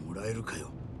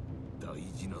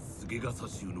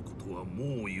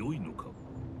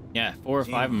 Yeah, 4 or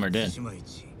 5 of them are dead.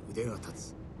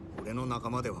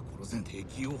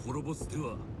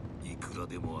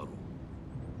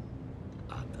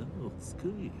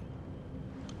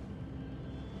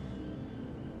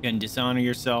 You can dishonor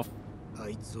yourself.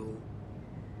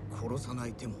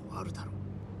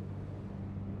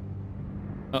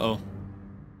 Uh-oh.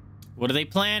 What are they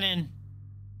planning?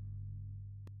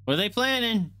 What are they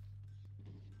planning?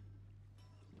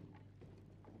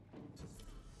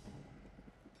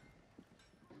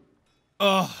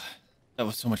 Oh, that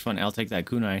was so much fun. I'll take that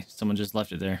kunai. Someone just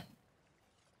left it there.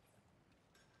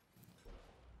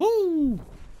 Woo!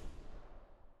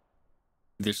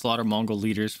 Either slaughter Mongol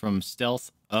leaders from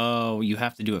stealth. Oh, you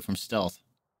have to do it from stealth.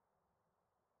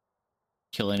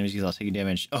 Kill enemies without taking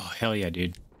damage. Oh, hell yeah,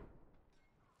 dude.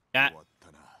 That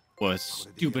was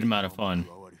stupid amount of fun.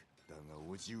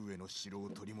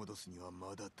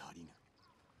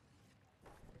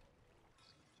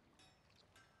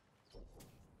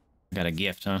 Got a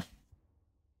gift, huh?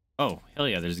 Oh, hell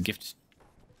yeah, there's a gift.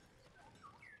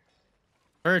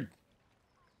 Bird.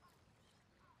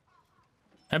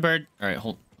 Hi, bird. All right,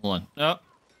 hold on. Oh.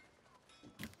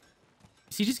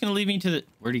 Is he just going to leave me to the...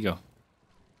 Where'd he go?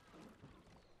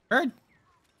 Bird.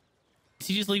 Is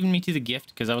he just leaving me to the gift?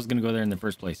 Because I was going to go there in the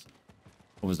first place.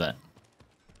 What was that?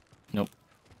 Nope.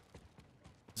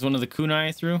 Is one of the kunai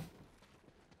I threw?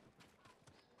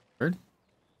 Bird?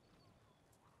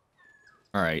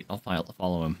 All right, I'll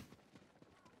follow him.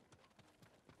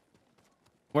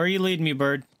 Where are you leading me,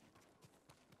 bird?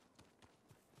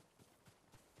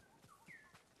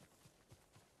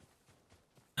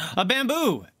 A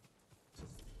bamboo!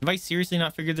 Have I seriously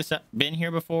not figured this out? Been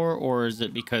here before, or is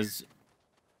it because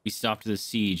we stopped the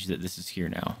siege that this is here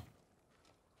now?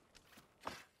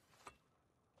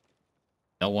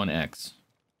 L1X.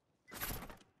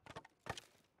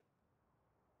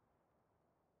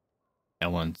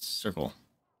 L1 circle.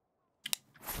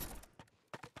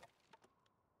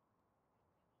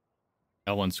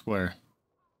 L1 square.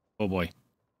 Oh boy.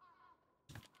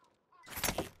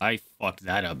 I fucked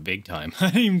that up big time. I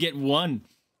didn't even get one.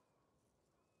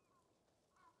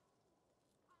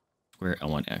 Square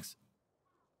L1X.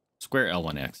 Square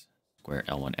L1X. Square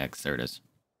L1X. There it is.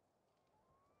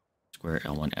 Square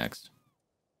L1X.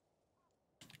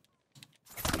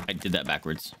 I did that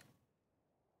backwards.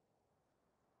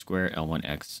 Square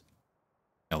L1X.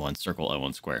 L1 circle,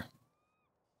 L1 square.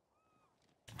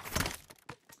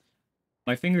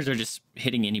 My fingers are just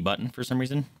hitting any button for some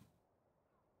reason.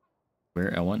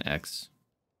 Square L1X.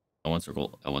 L1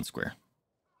 circle, L1 square.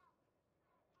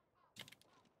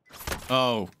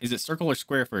 Oh, is it circle or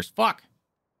square first? Fuck!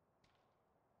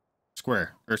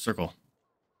 Square or circle.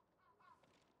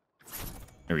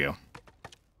 There we go.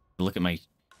 Look at my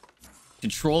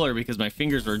controller because my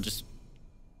fingers were just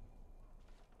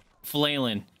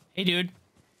flailing. Hey, dude.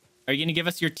 Are you gonna give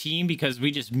us your team because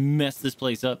we just messed this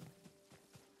place up?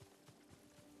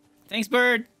 Thanks,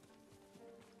 bird.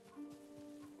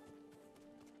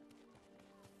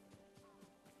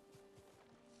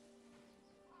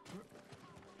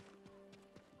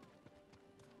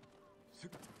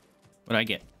 What'd I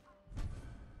get?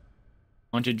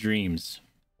 Haunted dreams.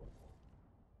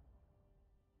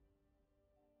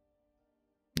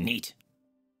 Neat.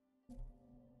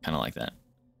 Kind of like that.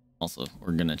 Also,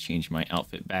 we're gonna change my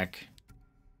outfit back.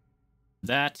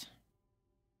 That.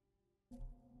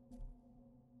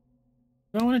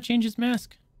 Do I want to change his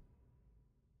mask?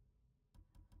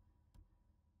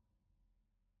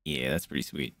 Yeah, that's pretty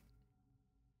sweet.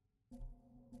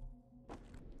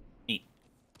 Neat.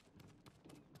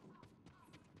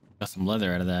 Got some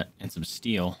leather out of that and some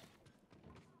steel.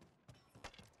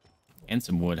 And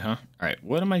some wood, huh? All right,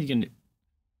 what am I gonna do?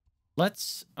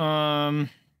 Let's, I'm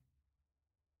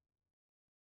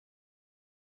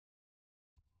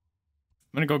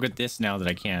gonna go get this now that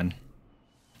I can.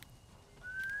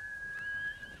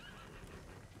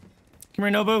 Come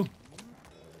here, Nobu.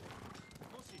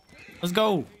 Let's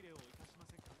go.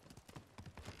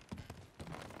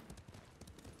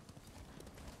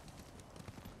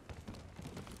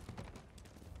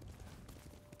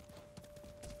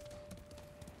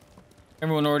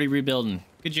 Everyone already rebuilding.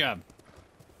 Good job.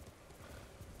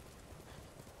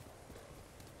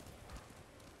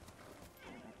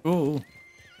 Oh,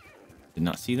 did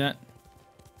not see that.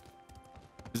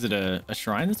 Is it a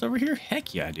shrine that's over here?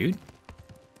 Heck yeah, dude.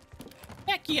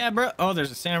 Heck yeah, bro. Oh,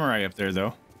 there's a samurai up there,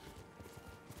 though.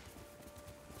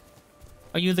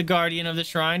 Are you the guardian of the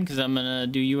shrine? Because I'm gonna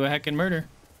do you a heckin' murder.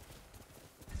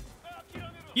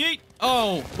 Yeet!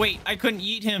 Oh, wait, I couldn't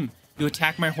yeet him. You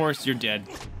attack my horse, you're dead.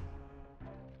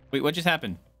 Wait, what just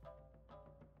happened?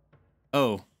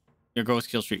 Oh, your ghost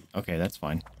kill streak. Okay, that's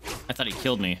fine. I thought he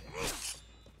killed me.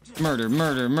 Murder,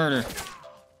 murder, murder.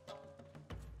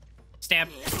 Stab.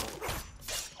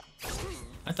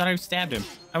 I thought I stabbed him.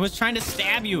 I was trying to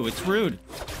stab you. It's rude.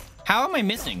 How am I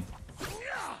missing?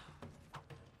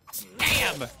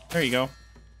 Stab. There you go.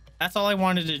 That's all I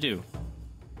wanted to do.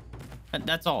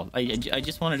 That's all. I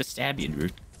just wanted to stab you,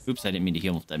 dude. Oops, I didn't mean to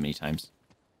heal that many times.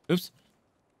 Oops.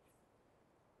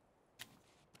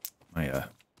 My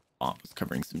bot was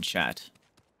covering some chat.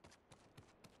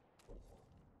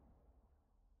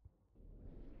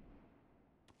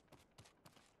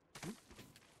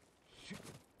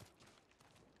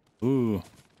 Ooh.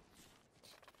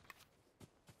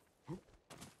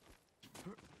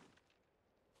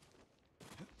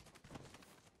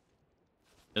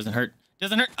 Doesn't hurt.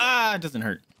 Doesn't hurt. Ah, it doesn't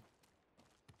hurt.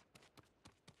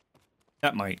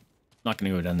 That might. Not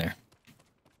gonna go down there.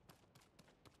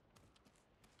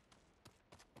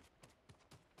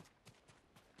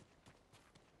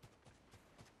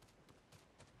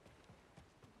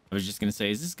 I was just gonna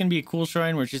say, is this gonna be a cool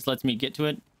shrine where it just lets me get to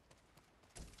it?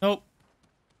 Nope.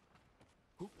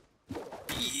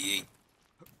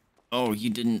 Oh, you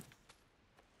didn't.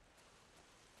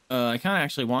 I kind of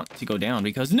actually want to go down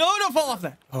because no, don't fall off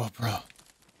that. Oh, bro.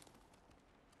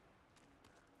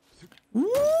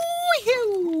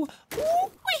 Woo-hoo!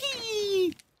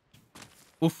 Woo-wee!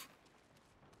 Oof.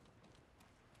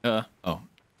 Oh.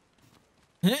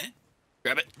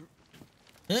 Grab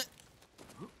it.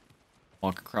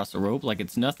 Walk across the rope like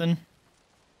it's nothing.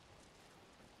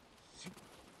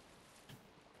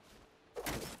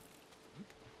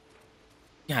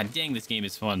 God dang, this game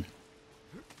is fun.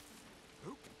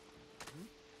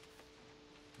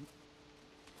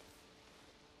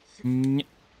 I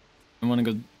want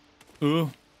to go. Ooh.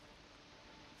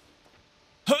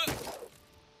 Huh.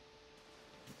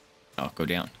 Oh, go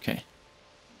down. Okay.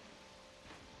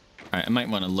 All right, I might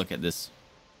want to look at this.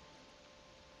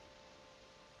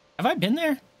 Have I been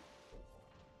there?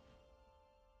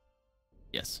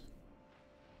 Yes.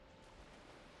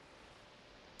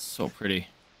 So pretty.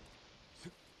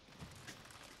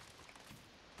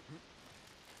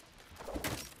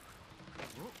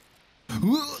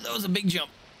 Ooh, that was a big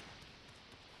jump.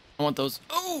 I want those.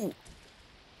 Oh!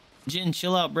 Jin,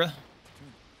 chill out, bruh.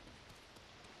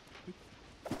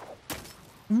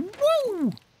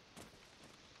 Woo!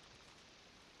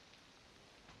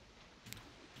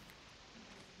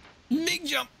 Big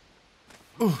jump.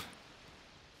 Ooh.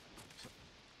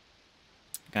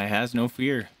 Guy has no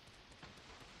fear.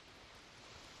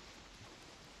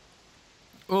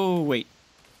 Oh, wait.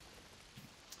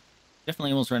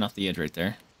 Definitely almost ran off the edge right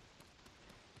there.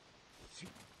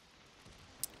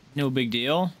 No big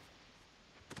deal.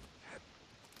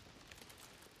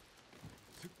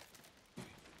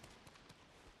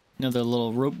 Another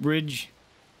little rope bridge.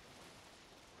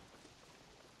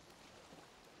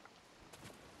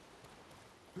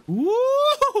 Woo!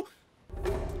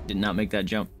 Did not make that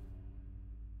jump.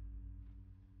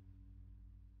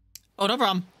 Oh, no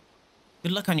problem.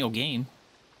 Good luck on your game.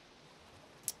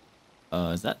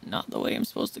 Is that not the way I'm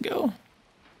supposed to go?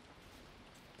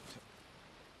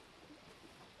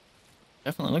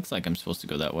 Definitely looks like I'm supposed to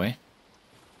go that way.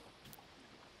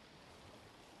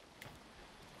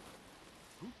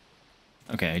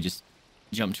 Okay, I just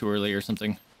jumped too early or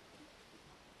something.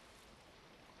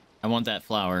 I want that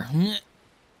flower.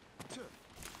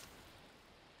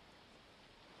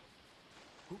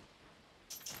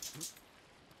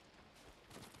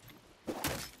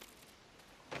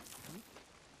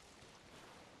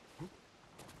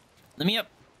 Let me up.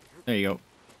 There you go.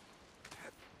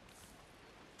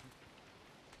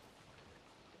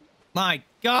 My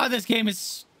God, this game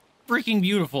is freaking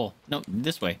beautiful. No,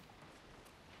 this way.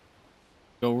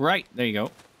 Go right. There you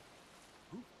go.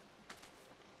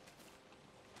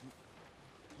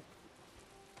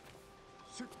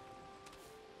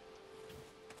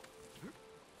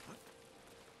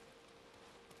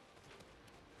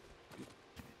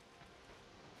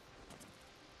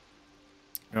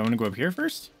 I want to go up here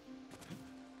first.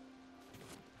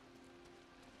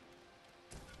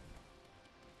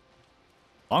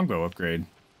 Longbow upgrade.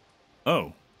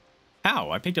 Oh.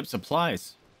 How? I picked up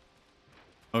supplies.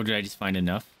 Oh, did I just find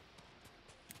enough?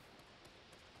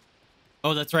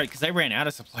 Oh, that's right, because I ran out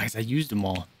of supplies. I used them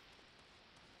all.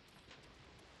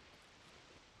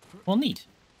 Well, neat.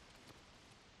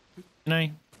 Can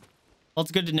I? Well,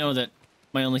 it's good to know that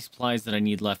my only supplies that I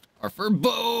need left are for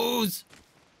bows.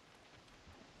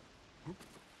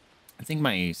 I think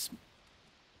my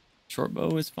short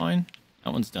bow is fine.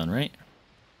 That one's done, right?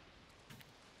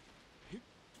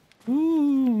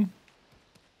 Ooh.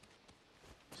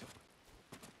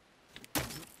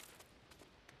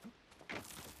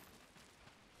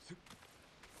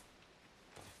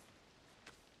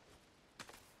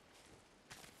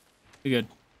 We good.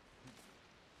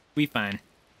 We fine.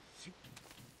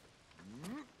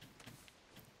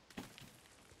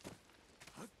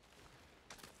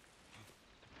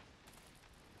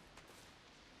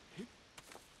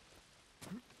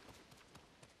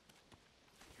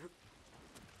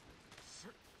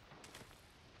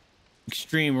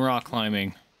 Extreme rock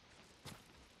climbing.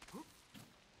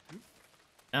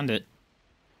 Found it.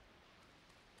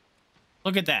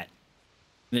 Look at that.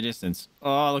 In the distance.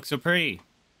 Oh, it looks so pretty.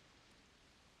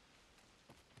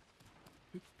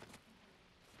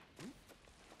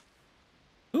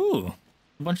 Ooh.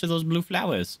 A bunch of those blue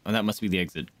flowers. Oh, that must be the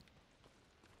exit.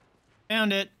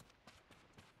 Found it.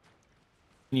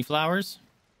 Any flowers?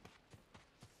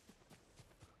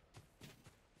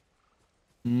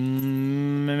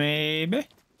 Maybe.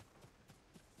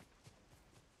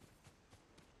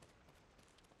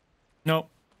 Nope.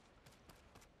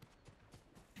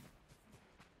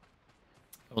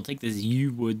 I'll take this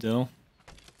yew wood though.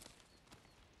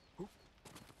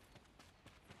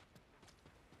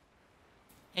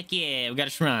 Heck yeah, we got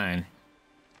a shrine.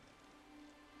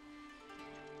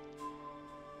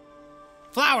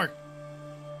 Flower!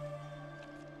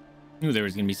 Knew there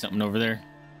was gonna be something over there.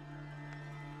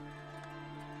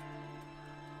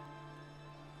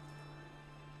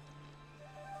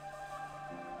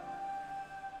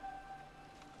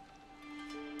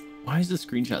 Why does the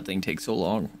screenshot thing take so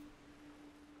long?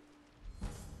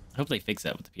 I hope they fix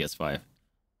that with the PS5.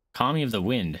 Kami of the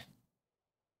Wind.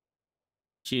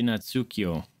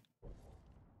 Chinatsukyo.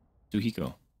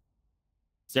 Suhiko.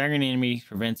 Staggering enemy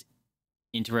prevents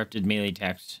interrupted melee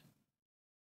attacks.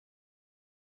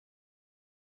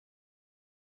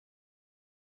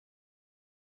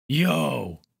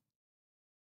 Yo!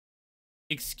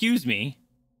 Excuse me?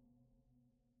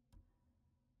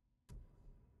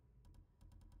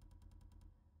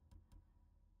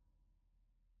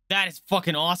 That is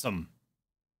fucking awesome.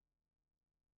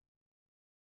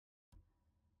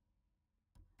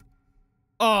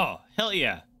 Oh, hell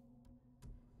yeah.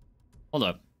 Hold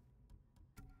up.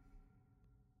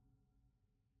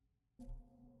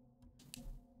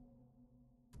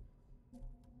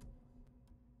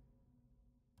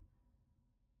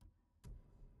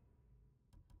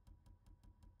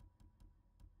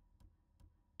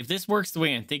 If this works the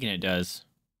way I'm thinking it does.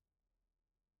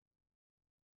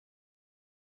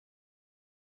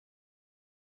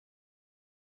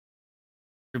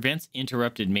 Prevents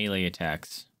interrupted melee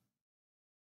attacks.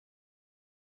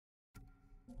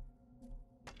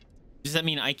 Does that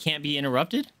mean I can't be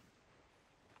interrupted?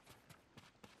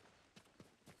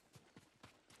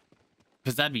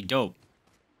 Because that'd be dope.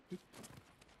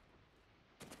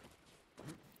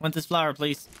 Want this flower,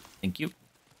 please? Thank you.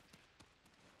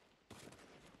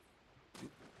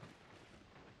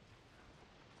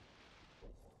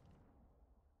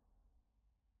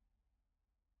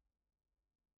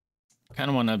 Kind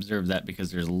of want to observe that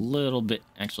because there's a little bit...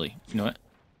 Actually, you know what?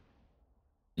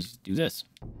 Let's just do this.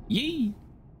 Yee!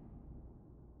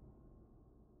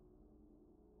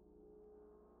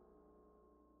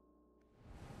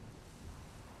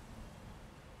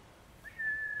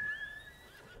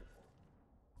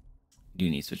 Do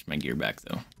need to switch my gear back,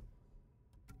 though.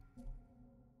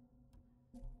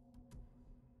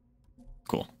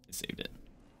 Cool. I saved it.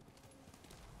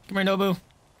 Come here, Nobu.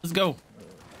 Let's go.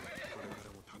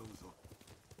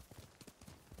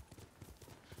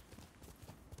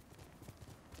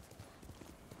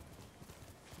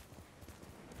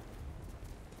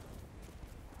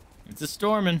 It's a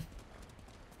storming.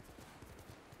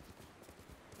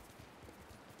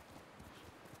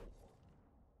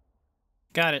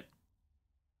 Got it.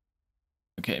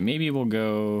 Okay, maybe we'll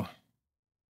go...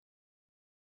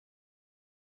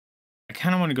 I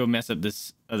kind of want to go mess up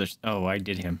this other... Oh, I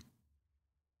did him.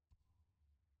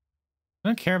 I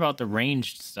don't care about the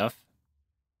ranged stuff.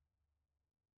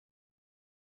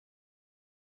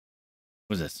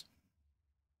 What's this?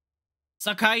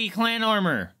 Sakai clan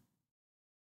armor.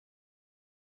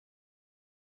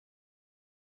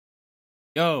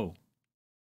 Yo.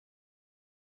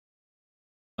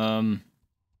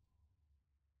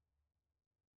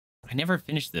 I never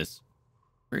finished this.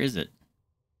 Where is it?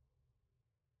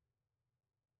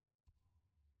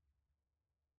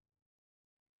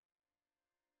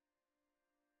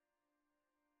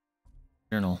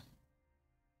 Journal.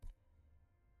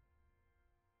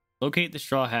 Locate the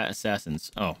Straw Hat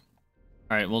Assassins. Oh.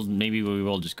 Alright, well, maybe we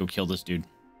will just go kill this dude.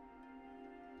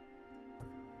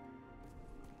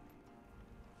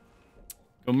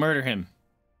 Go murder him.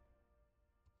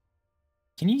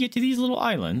 Can you get to these little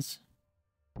islands?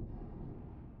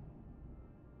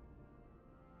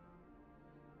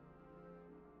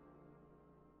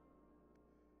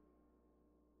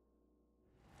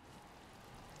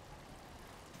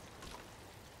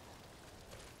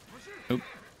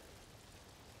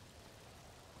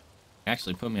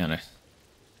 Actually put me on a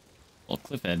little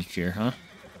cliff edge here, huh?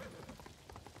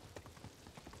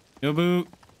 Nobu,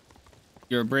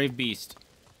 you're a brave beast.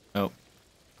 Oh.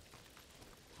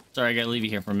 Sorry, I gotta leave you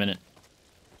here for a minute.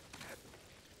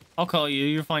 I'll call you.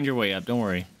 You'll find your way up. Don't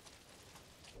worry.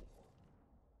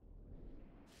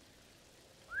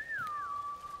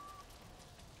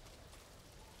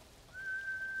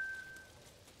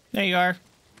 There you are.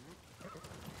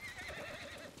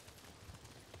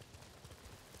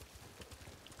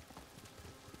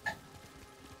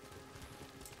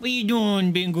 What you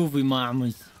doing, being goofy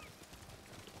mamas?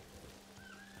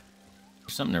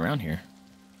 There's something around here.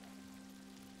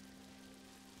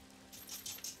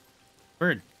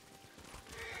 Bird.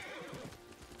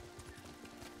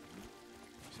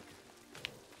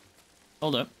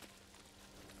 Hold up.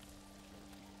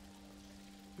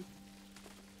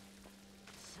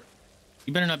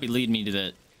 You better not be leading me to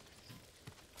that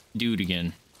dude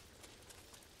again.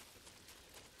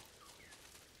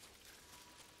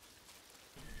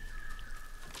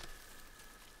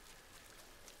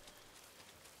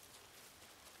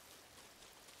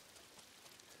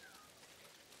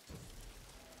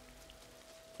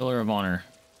 Pillar of Honor.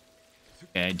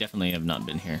 Okay, I definitely have not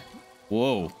been here.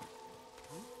 Whoa.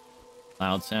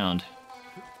 Loud sound.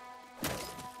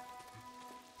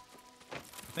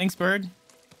 Thanks, bird.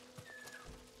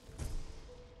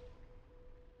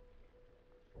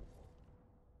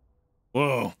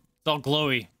 Whoa. It's all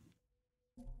glowy.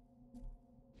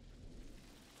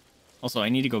 Also, I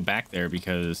need to go back there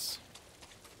because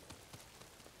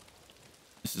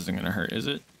this isn't going to hurt, is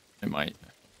it? It might.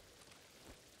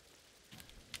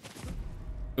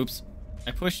 Oops.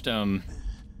 I pushed R2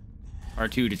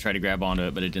 to try to grab onto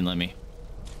it, but it didn't let me.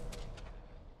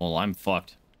 Well, I'm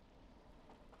fucked.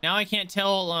 Now I can't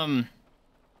tell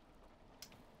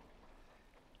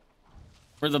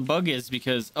where the bug is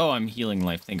because oh, I'm healing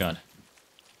life, thank God.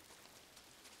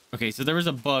 Okay, so there was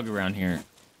a bug around here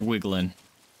wiggling.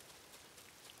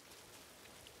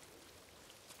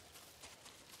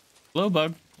 Hello,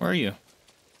 bug. Where are you?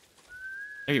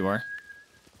 There you are.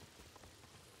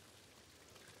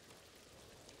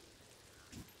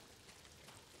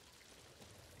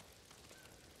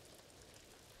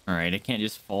 All right, I can't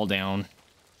just fall down.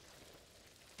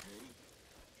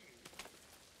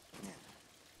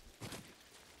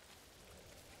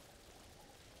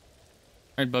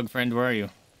 All right, bug friend, where are you?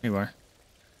 There you are.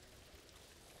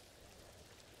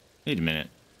 Wait a minute.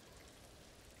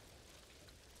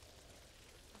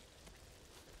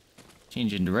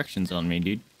 Changing directions on me,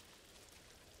 dude.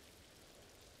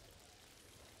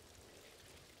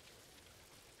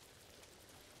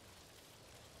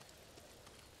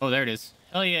 Oh, there it is.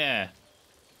 Hell yeah.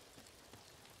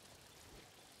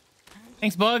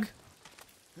 Thanks, bug.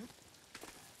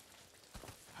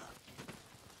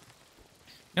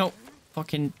 No.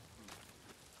 Fucking.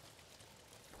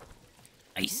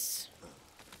 Nice.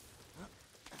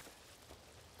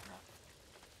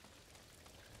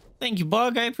 Thank you,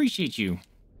 bug. I appreciate you.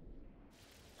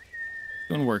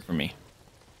 Doing work for me.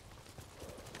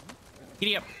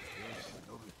 Giddy up.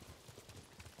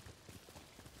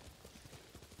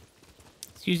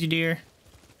 Excuse you, dear.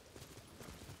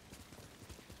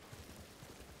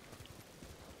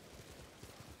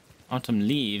 Autumn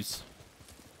leaves.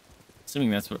 Assuming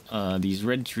that's what these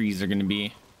red trees are going to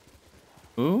be.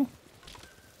 Ooh.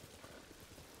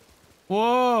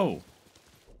 Whoa.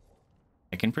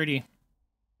 Looking pretty.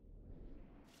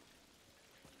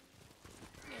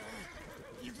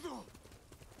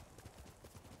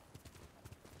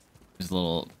 There's a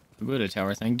little Buddha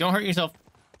tower thing. Don't hurt yourself.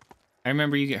 I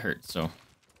remember you get hurt, so.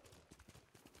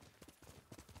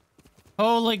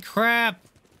 Holy crap.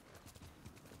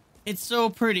 It's so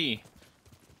pretty.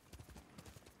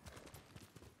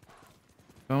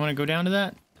 Do I want to go down to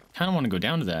that? Kind of want to go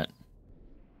down to that.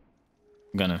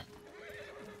 I'm gonna.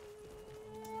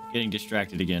 Getting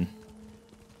distracted again.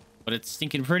 But it's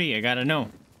stinking pretty, I gotta know.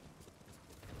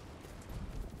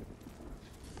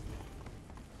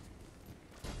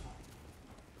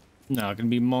 Not gonna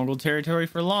be Mongol territory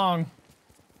for long.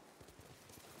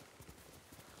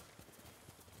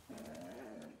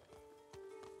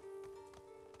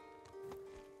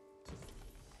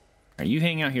 Alright, you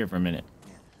hang out here for a minute.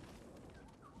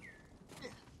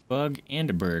 Bug and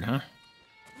a bird, huh?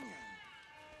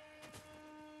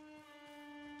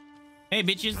 Hey,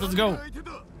 bitches, let's go.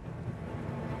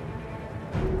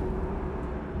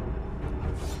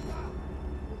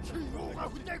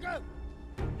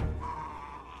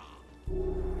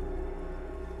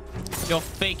 Your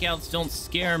fake outs don't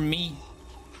scare me.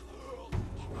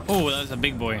 Oh, that's a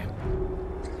big boy.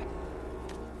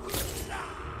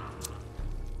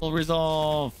 Full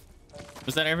resolve.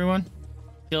 Was that everyone?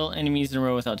 Kill enemies in a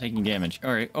row without taking damage.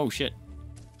 All right. Oh, shit.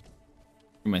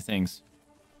 My things.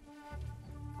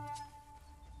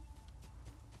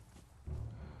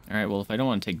 All right. Well, if I don't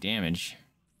want to take damage,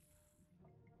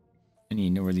 I need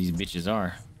to know where these bitches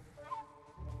are.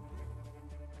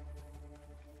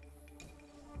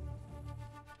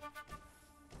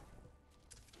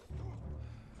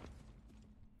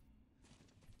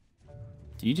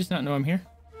 Do you just not know I'm here?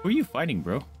 Who are you fighting,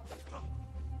 bro?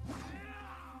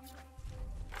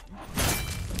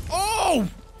 Oh!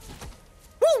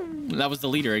 Woo! That was the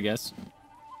leader, I guess.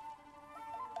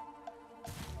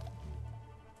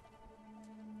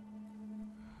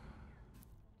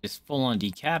 Just full on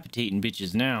decapitating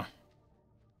bitches now.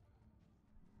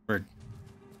 Bird.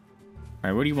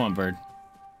 Alright, what do you want, bird?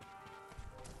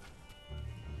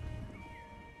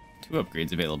 2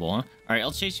 upgrades available, huh? Alright,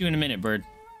 I'll chase you in a minute, bird.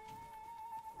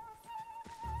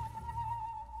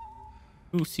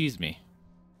 Who sees me?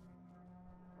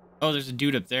 Oh, there's a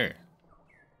dude up there.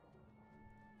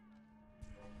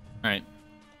 Alright.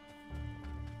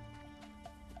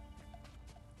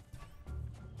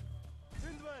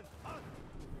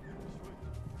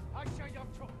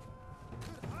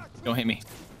 Don't hit me.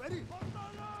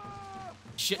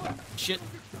 Shit. Shit.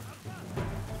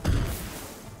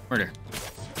 Murder.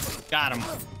 Got him.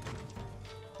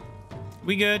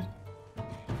 We good?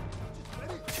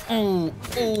 Oh,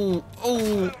 oh,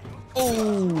 oh,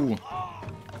 oh.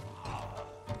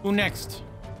 Who next?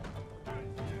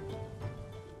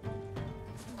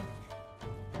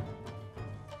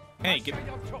 Hey, get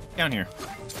down here.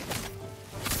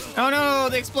 Oh no,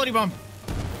 the exploding bomb.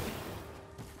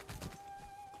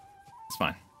 It's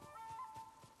fine.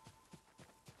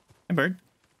 Hey, bird.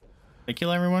 Did I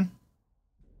kill everyone?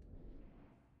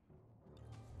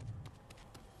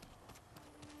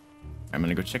 I'm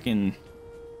gonna go check in.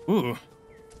 Ooh.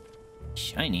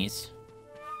 Shinies.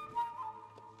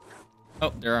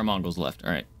 Oh, there are Mongols left.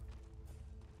 All right.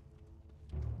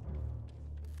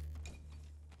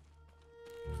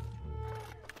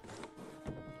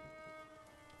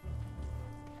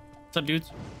 What's up,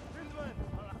 dudes?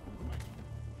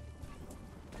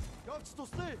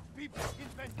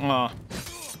 Aw.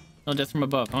 No death from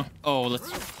above, huh? Oh,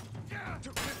 let's...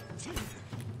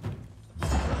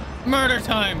 Murder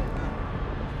time!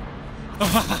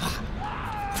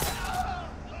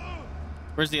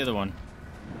 Where's the other one?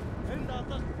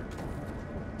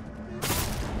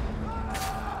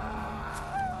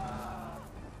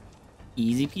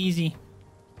 Easy peasy.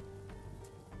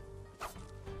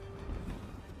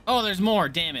 Oh, there's more.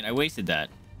 Damn it. I wasted that.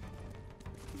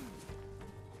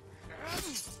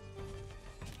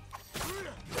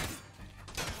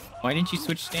 Why didn't you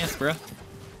switch stance, bro?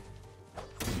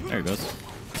 There it goes.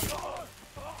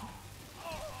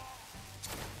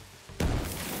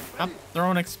 Stop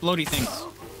throwing explodey things.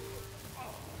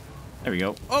 There we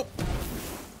go. Oh!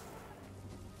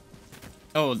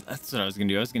 Oh, that's what I was gonna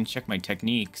do. I was gonna check my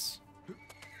techniques.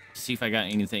 See if I got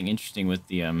anything interesting with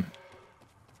the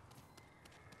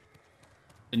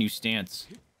new stance.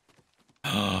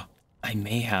 Oh, I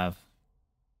may have.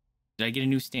 Did I get a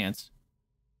new stance?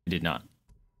 I did not.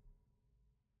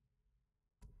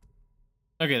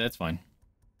 Okay, that's fine.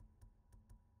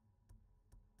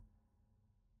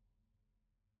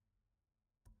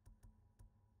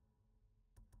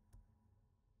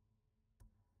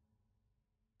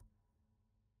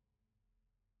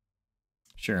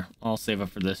 Sure, I'll save up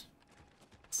for this.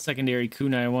 Secondary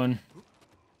kunai one.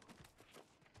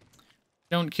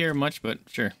 Don't care much, but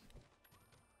sure.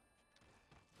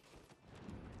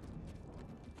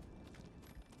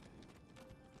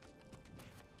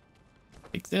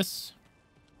 Take this.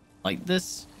 Like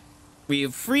this. We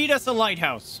have freed us a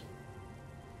lighthouse.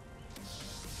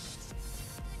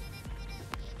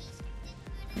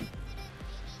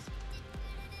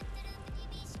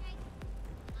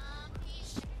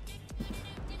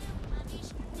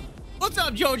 What's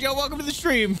up, Jojo? Welcome to the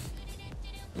stream.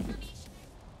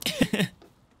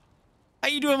 How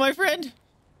you doing, my friend?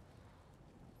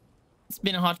 It's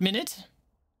been a hot minute.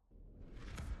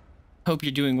 Hope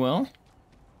you're doing well.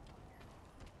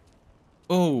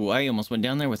 Oh, I almost went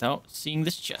down there without seeing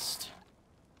this chest.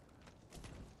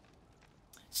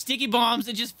 Sticky bombs,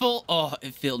 it just full. Oh,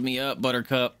 it filled me up,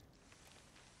 Buttercup.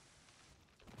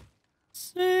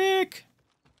 Sick.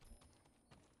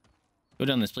 Go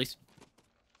down this, please.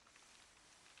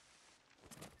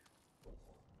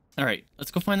 All right,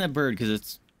 let's go find that bird because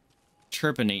it's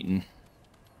chirpinating.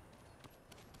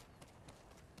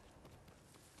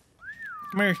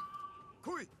 Come here.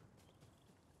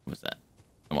 What's that?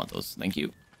 I want those. Thank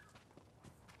you.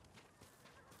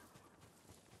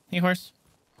 Hey, horse.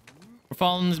 We're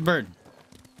following this bird.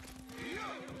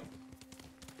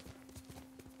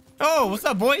 Oh, what's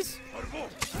up, boys?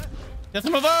 Get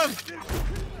from above.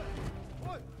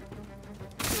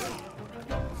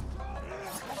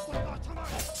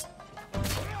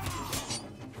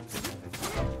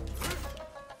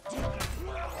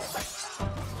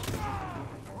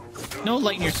 No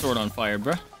lighting your sword on fire,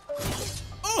 bruh.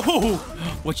 Oh,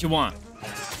 what you want?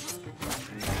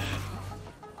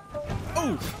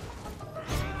 Oh.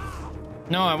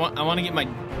 No, I want to get my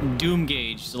doom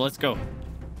gauge, so let's go.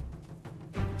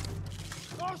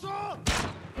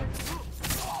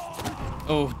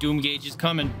 Oh, doom gauge is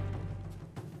coming.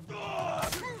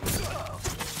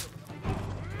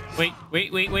 Wait.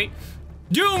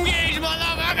 Doom gauge,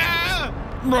 motherfucker!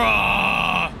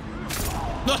 Bruh!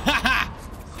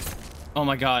 Oh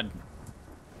my god.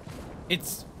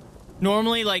 It's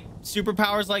normally like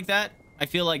superpowers like that. I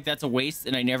feel like that's a waste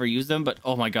and I never use them, but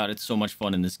oh my god, it's so much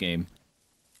fun in this game.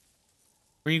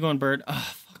 Where are you going, bird?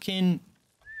 Oh, fucking...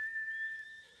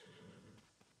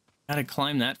 Gotta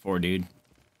climb that for, dude.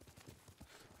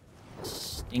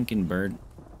 Stinking bird.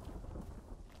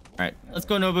 Alright, let's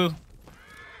go, Nobu.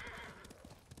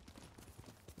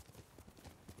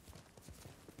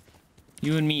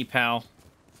 You and me, pal.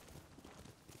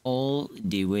 All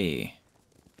the way.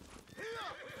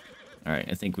 Alright,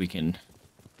 I think we can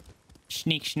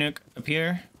sneak schnook up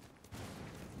here.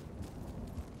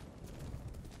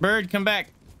 Bird, come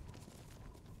back.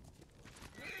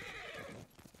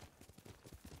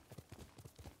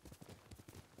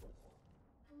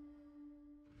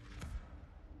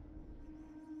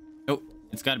 Oh,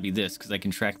 it's got to be this because I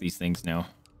can track these things now.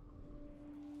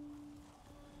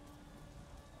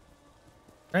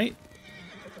 Right?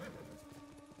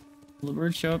 Will the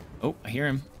bird show up? Oh, I hear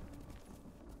him.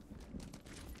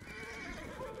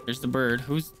 There's the bird.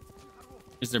 Who's...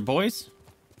 Is there boys?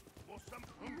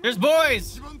 There's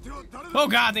boys! Oh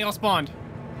god, they all spawned.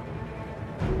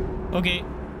 Okay.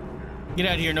 Get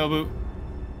out of here, Nobu.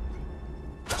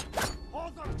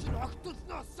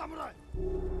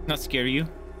 Not scared of you.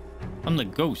 I'm the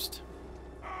ghost.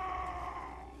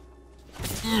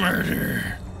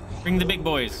 Murder. Bring the big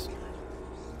boys.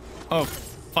 Oh,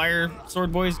 fire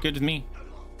sword boys? Good with me.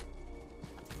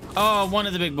 Oh, one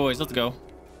of the big boys. Let's go.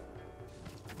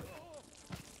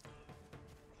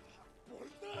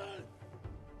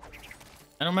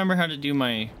 I don't remember how to do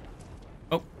my...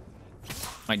 Oh.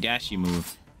 My dashy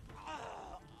move.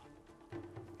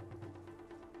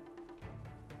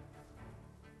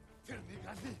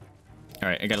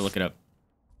 Alright, I gotta look it up.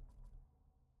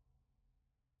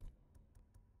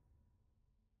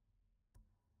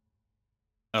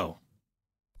 Oh.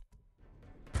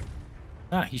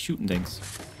 Ah, he's shooting things.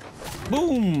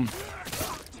 Boom!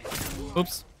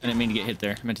 Oops, I didn't mean to get hit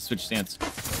there. I meant to switch stance.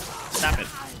 Stop it.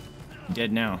 I'm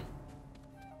dead now.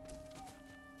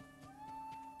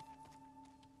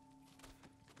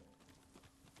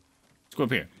 Let's go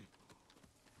up here.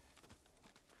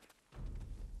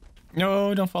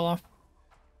 No, don't fall off.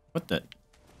 What the?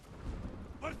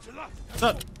 What's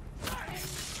up?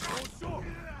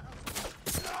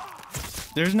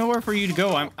 There's nowhere for you to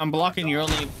go. I'm blocking your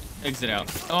only exit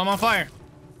out. Oh, I'm on fire.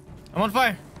 I'm on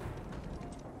fire.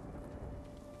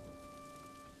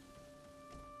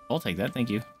 I'll take that, thank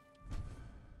you.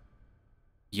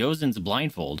 Yozen's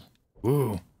blindfold.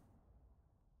 Ooh.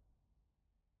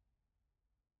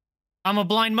 I'm a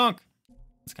blind monk.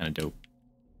 That's kind of dope.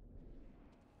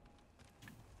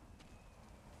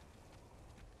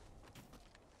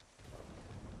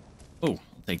 Oh, I'll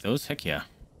take those. Heck yeah.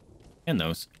 And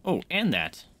those. Oh, and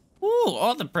that. Ooh,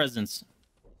 all the presents.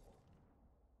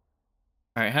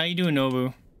 All right, how you doing,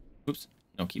 Nobu? Oops.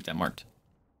 No, keep that marked.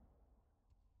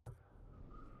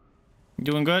 You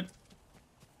doing good?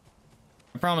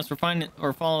 I promise we're finding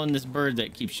or following this bird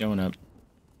that keeps showing up.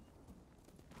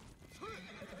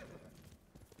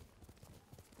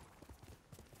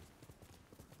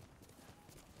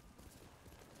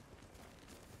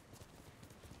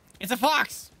 It's a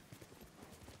fox!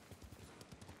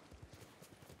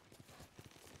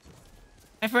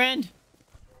 Hi, friend.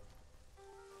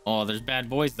 Oh, there's bad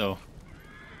boys, though.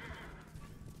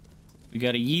 We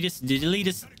gotta yeet us, delete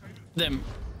us, them.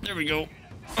 There we go.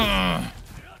 Oh,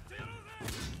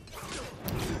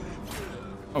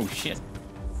 shit.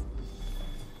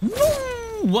 Woo!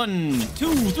 1,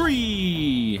 2,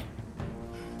 3.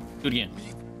 Do it again.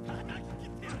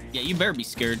 Yeah, you better be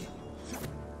scared.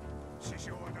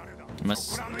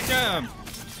 Must.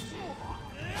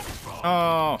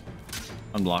 Oh.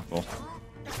 Unblockable.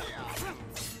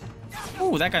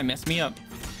 Oh, that guy messed me up.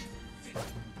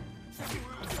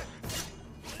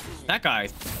 That guy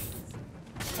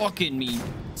fucking me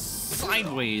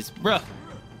sideways, bruh.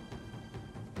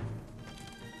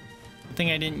 I think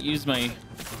I didn't use my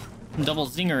Double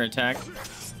zinger attack.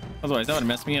 Otherwise, that would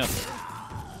mess me up.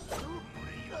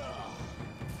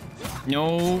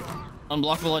 No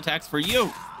unblockable attacks for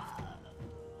you.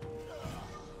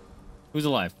 Who's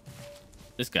alive?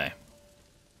 This guy.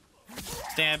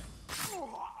 Stab.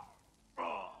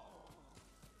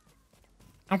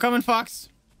 I'm coming, Fox.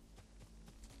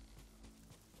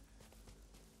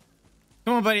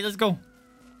 Come on, buddy. Let's go. Wait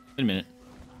a minute.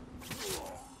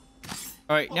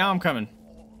 All right, now I'm coming.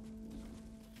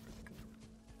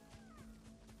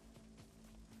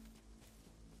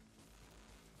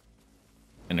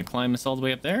 Gonna climb us all the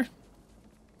way up there?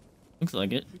 Looks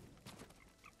like it.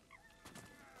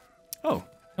 Oh,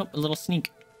 nope, a little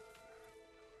sneak.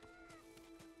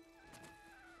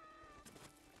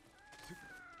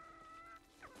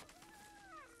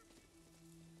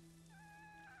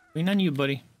 Waiting on you,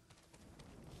 buddy.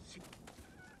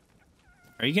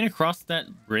 Are you gonna cross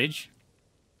that bridge?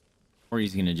 Or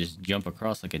he's gonna just jump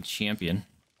across like a champion?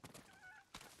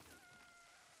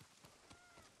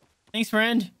 Thanks,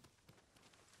 friend.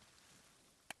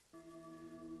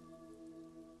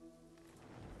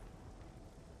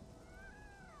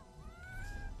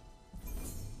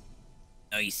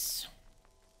 Nice.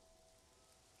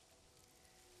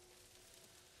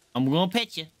 I'm gonna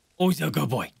pet you. Oh, he's a good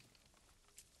boy.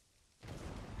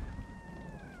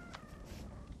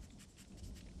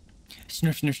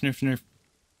 Snurf, snurf, snurf, snurf.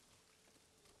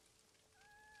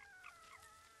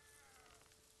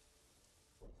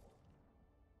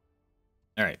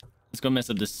 All right, let's go mess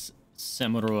up this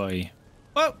samurai.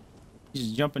 Oh,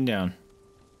 he's jumping down.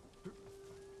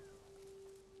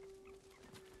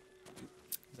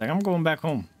 He's like, I'm going back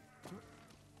home.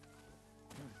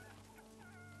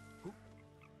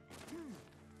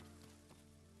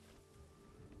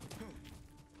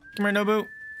 Come here, Nobu.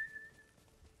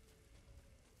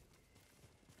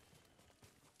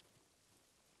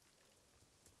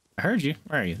 I heard you.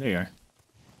 Where are you? There you are.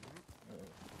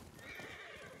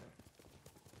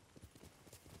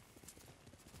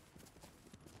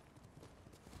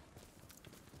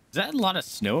 Is that a lot of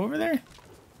snow over there?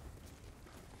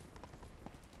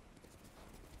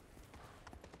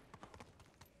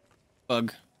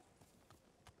 Bug.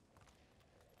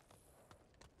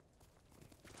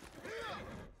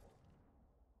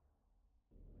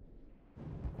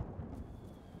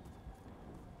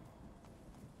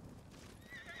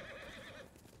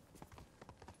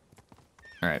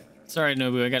 All right. Sorry,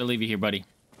 Nobu. I gotta leave you here, buddy.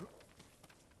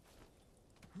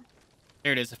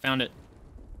 There it is. I found it.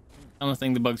 Only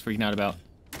thing the bug's freaking out about.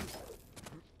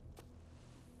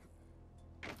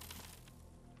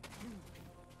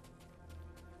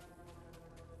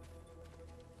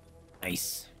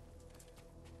 Nice.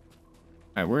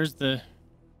 All right, where's the...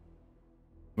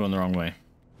 I'm going the wrong way.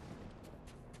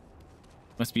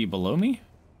 Must be below me?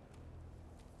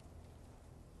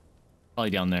 Probably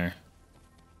down there.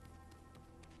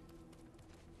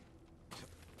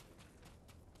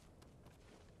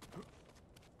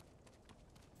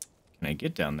 Can I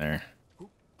get down there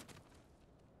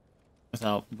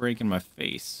without breaking my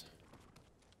face?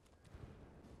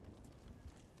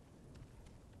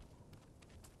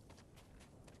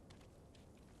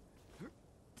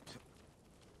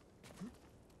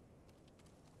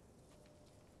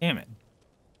 Damn it.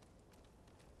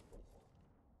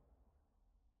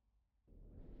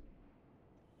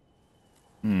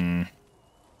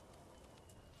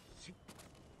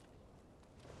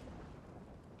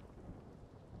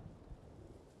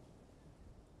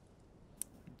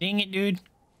 Dang it, dude.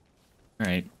 All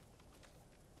right.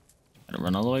 Gotta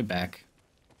run all the way back.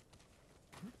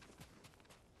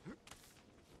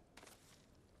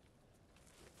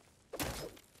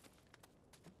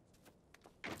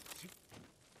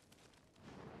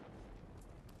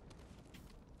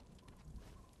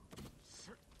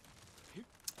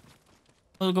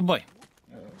 Oh, good boy.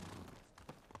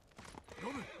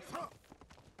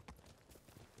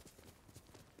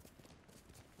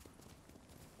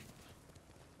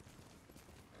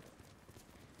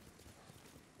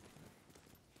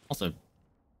 Also, did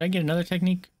I get another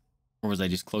technique? Or was I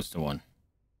just close to one?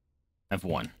 I have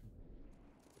one.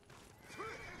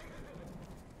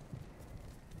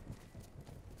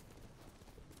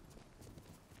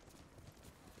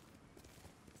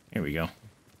 Here we go.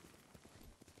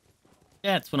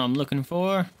 That's what I'm looking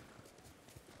for.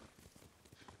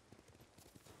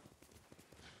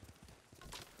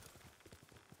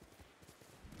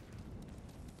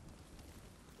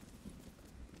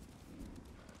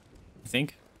 I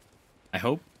think. I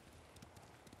hope.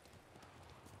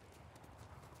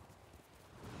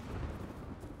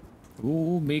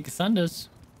 Ooh, big thunders.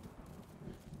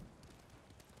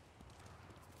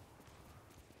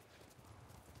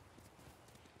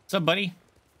 What's up, buddy?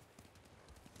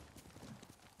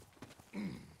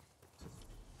 I'm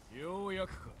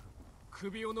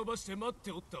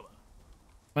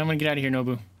gonna get out of here,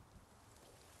 Nobu.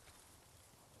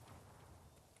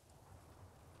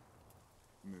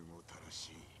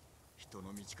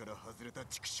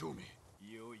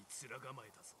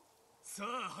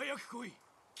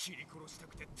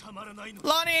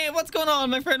 Lonnie, what's going on,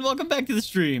 my friend? Welcome back to the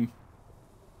stream.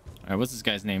 Alright, what's this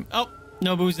guy's name? Oh,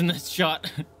 Nobu's in this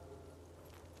shot.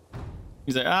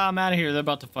 He's like, I'm out of here. They're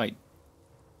about to fight.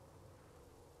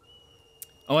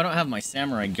 Oh, I don't have my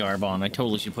samurai garb on. I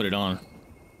totally should put it on.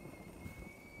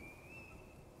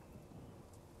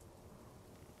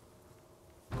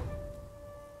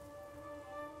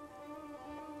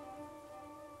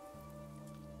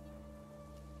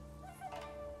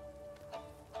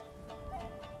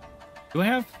 Do I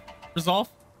have resolve?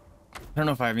 I don't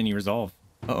know if I have any resolve.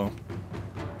 Uh-oh.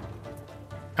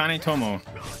 Kane Tomo.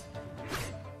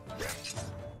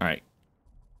 Alright.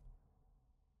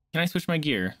 Can I switch my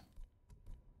gear?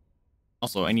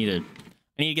 Also, I need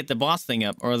to get the boss thing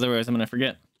up, or otherwise I'm gonna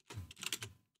forget.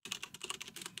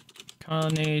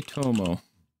 Kane Tomo.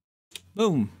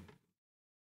 Boom.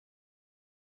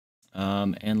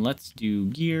 And let's do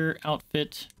gear,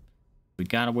 outfit. We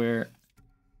gotta wear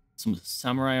some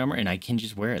samurai armor, and I can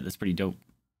just wear it. That's pretty dope.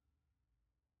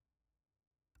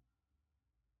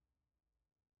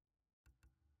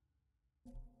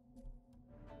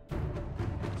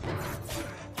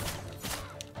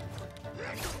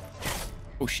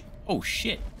 Oh shit! Oh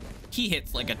shit! He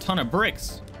hits like a ton of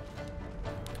bricks.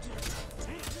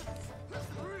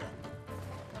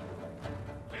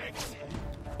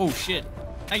 Oh shit!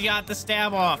 I got the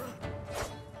stab off.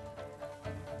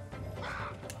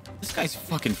 This guy's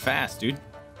fucking fast, dude.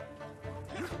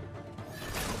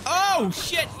 Oh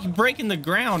shit! He's breaking the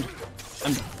ground.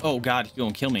 Oh god, he's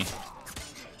gonna kill me.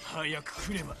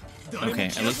 Okay,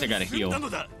 at least I got a heal.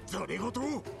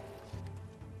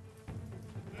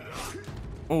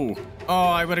 Oh,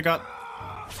 I would have got.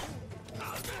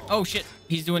 Oh shit,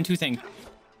 he's doing two things.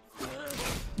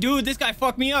 Dude, this guy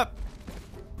fucked me up.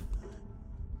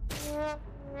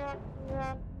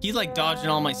 He's like dodging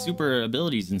all my super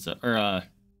abilities and stuff, or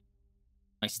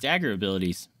my stagger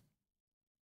abilities.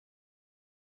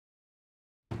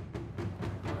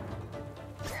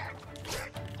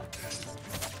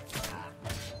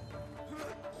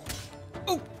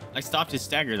 Oh, I stopped his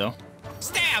stagger though.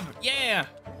 Stab! Yeah!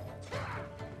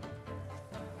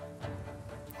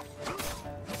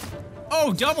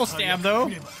 Oh, double stab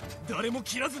though.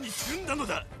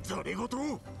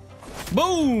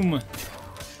 Boom!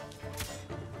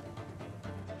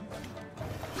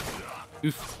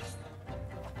 Oof.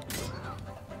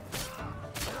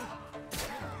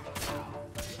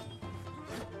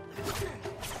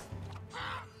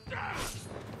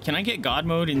 Can I get God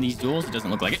mode in these duels? It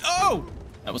doesn't look like it. Oh!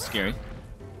 That was scary.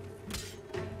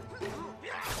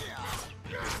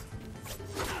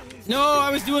 No, I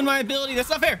was doing my ability. That's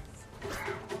not fair.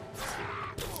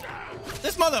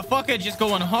 This motherfucker just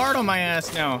going hard on my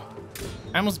ass now.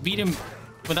 I almost beat him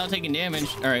without taking damage.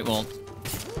 All right, well,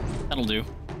 that'll do.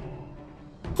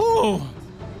 Whew.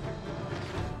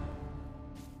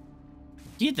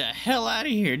 Get the hell out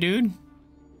of here, dude.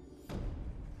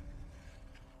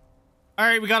 All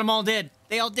right, we got them all dead.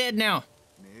 They all dead now.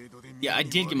 Yeah, I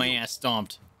did get my ass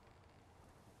stomped.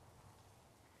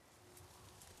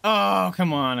 Oh,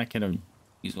 come on. I could have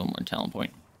used one more talent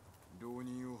point.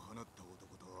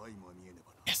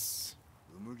 Yes.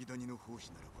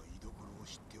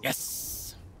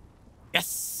 Yes.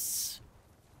 Yes.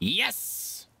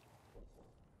 Yes.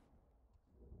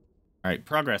 All right,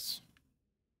 progress.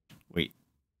 Wait.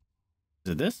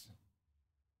 Is it this?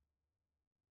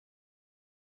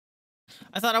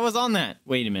 I thought I was on that.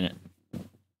 Wait a minute.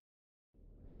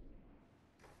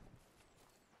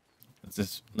 Let's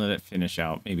just let it finish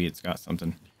out. Maybe it's got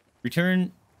something.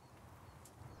 Return.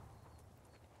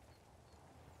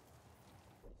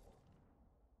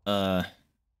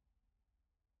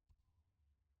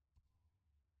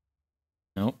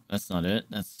 Nope, that's not it.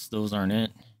 Those aren't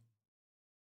it.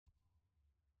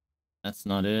 That's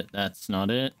not it. That's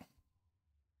not it.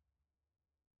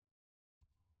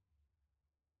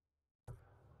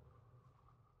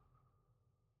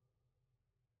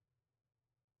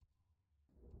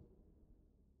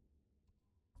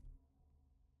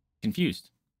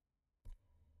 Confused.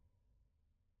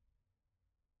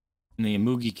 In the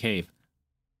Amugi cave.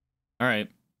 All right.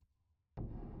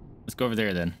 Let's go over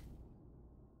there then.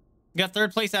 Got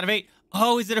third place out of 8.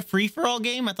 Oh, is it a free-for-all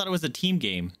game? I thought it was a team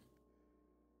game.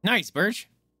 Nice, Birch.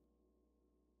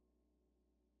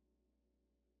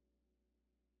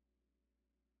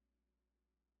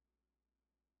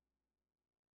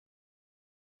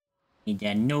 Need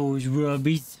that nose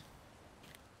rubbies.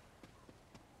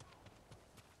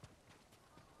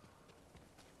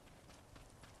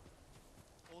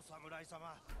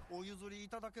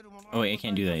 Oh wait, I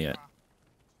can't do that yet.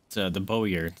 It's the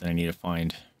bowyer that I need to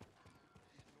find.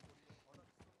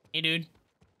 Hey dude.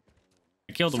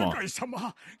 I killed them all. It's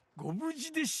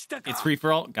free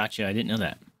for all? Gotcha, I didn't know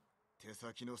that. 手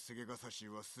先の菅笠氏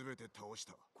はすべて倒し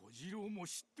た。小次郎も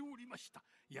知っておりました。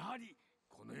やはり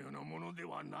このようなもので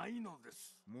はないので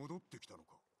す。戻ってきたの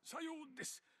か。さようで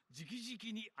す。直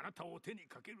々にあなたを手に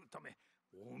かけるため、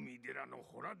近江寺の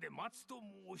洞で待つと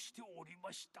申しており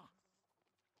ました。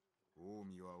近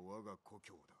江は我が故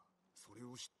郷だ。それ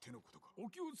を知ってのことか。お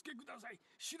気をつけください。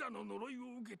シダの呪い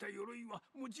を受けた鎧は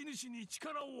持ち主に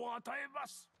力を与えま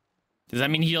す。Does that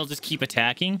mean he'll just keep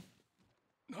attacking?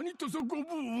 何とぞご武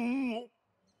運を。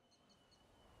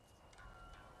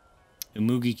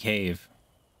Umugi Cave.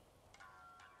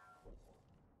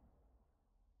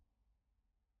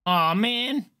 Aw,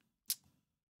 man.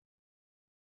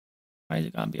 Why is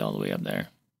it gotta be all the way up there?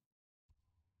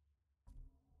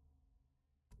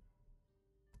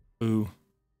 Ooh.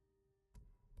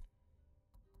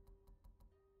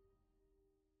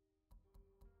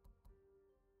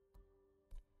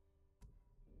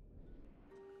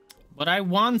 But I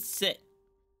want it.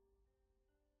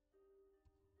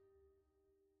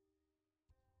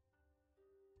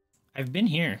 I've been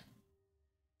here.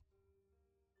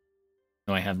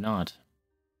 No, I have not.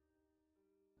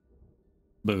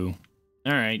 Boo.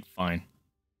 All right, fine.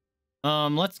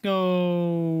 Let's go.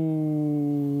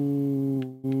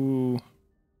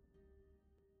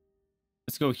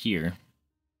 Let's go here.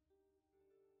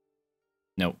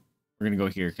 Nope. We're gonna go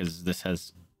here because this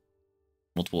has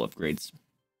multiple upgrades.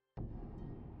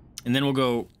 And then we'll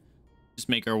go just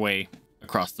make our way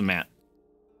across the map.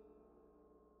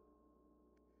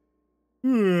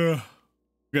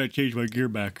 Gotta change my gear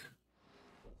back.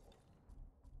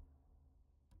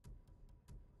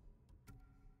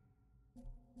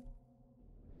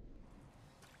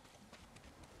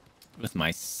 With my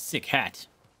sick hat.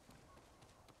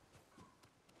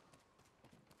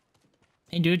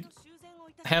 Hey, dude.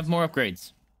 I have more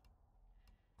upgrades.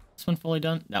 This one fully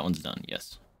done? That one's done,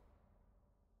 yes.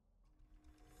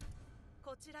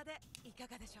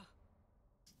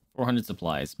 400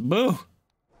 supplies. Boo!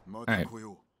 Alright.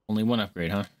 Only one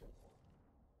upgrade, huh?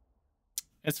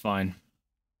 It's fine.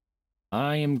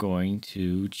 I am going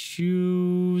to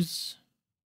choose...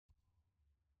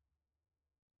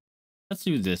 Let's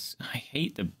do this. I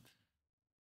hate the...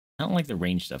 I don't like the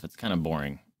range stuff. It's kind of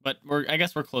boring. But I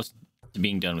guess we're close to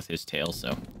being done with his tail,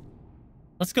 so...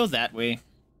 Let's go that way.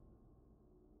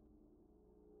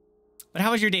 But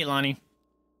how was your day, Lonnie?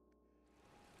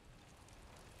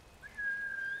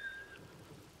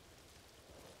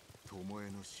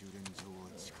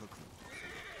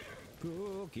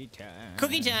 Cookie time.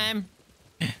 Cookie time.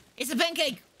 It's a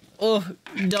pancake. Oh,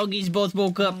 doggies both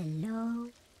woke up. Hello,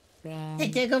 friend. They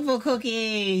take up for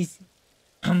cookies.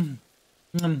 With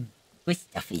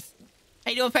stuffies.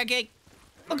 How you doing, pancake?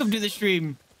 Welcome to the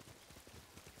stream.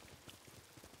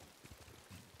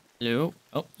 Hello.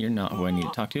 Oh, you're not who I need to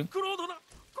talk to.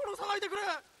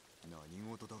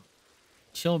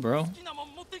 Chill, bro.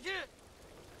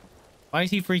 Why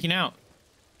is he freaking out?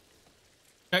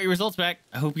 Got your results back.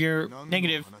 I hope you're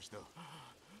negative.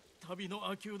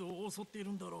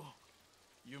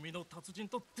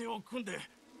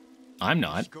 I'm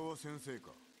not.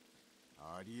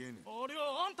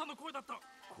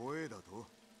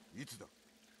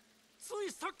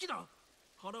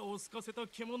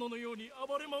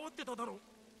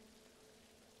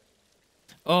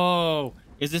 Oh,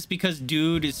 is this because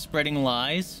dude is spreading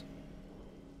lies?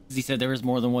 Because he said there was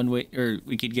more than one way, or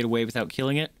we could get away without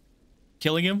killing him?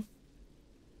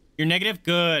 You're negative?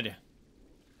 Good.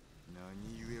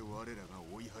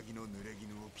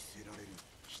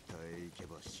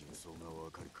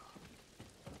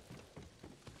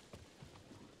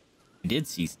 I did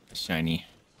see shiny.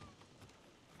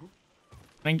 Can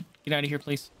I get out of here,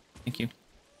 please? Thank you.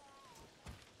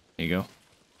 There you go.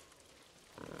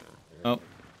 Oh,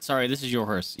 sorry, this is your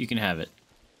horse. You can have it.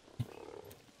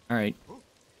 Alright.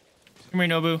 Come here,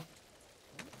 Nobu.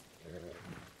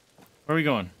 Where are we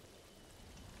going?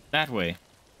 That way.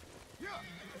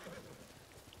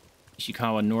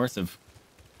 Ishikawa north of...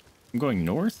 I'm going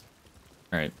north?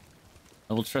 Alright.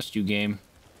 I will trust you, game.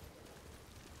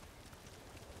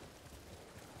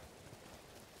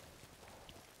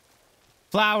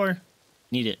 Flower!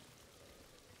 Need it.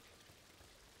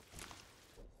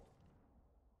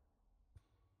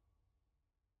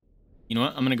 You know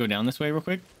what? I'm gonna go down this way real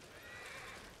quick.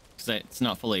 Because it's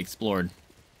not fully explored.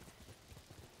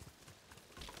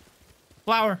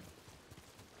 flower.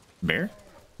 Bear?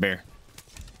 Bear.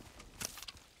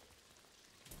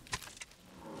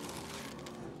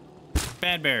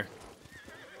 Bad bear.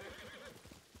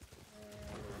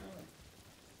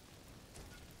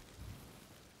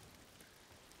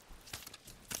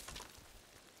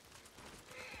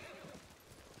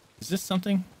 Is this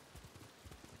something?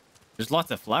 There's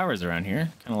lots of flowers around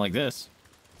here, kind of like this.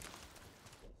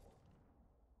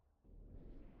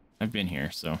 I've been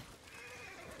here, so.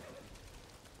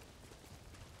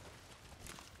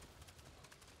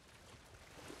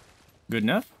 Good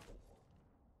enough?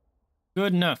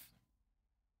 Good enough.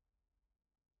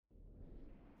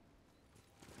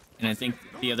 And I think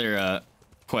the other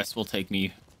quest will take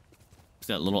me to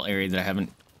that little area that I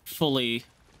haven't fully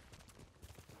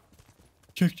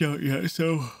checked out yet,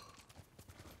 so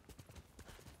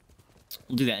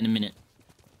we'll do that in a minute.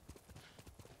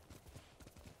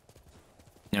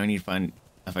 Now I need to find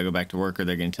if I go back to work or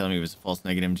they're going to tell me it was a false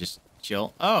negative, just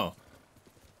chill. Oh.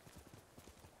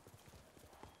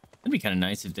 That'd be kind of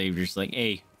nice if they were just like,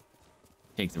 hey,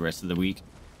 take the rest of the week.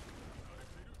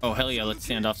 Oh, hell yeah, let's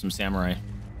stand off some samurai.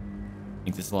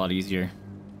 Make this a lot easier.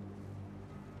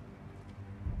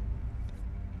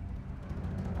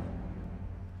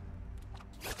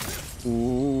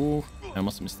 Ooh, I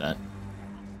almost missed that.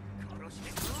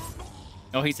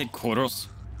 Oh, he said Koros.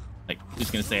 Like,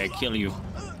 he's gonna say I kill you.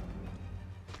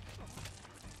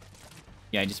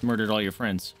 Yeah, I just murdered all your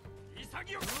friends.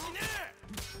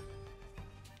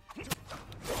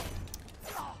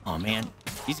 Oh man,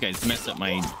 these guys messed up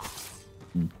my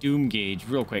doom gauge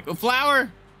real quick. Oh, flower!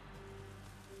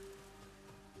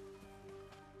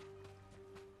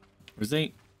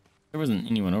 There wasn't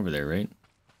anyone over there, right?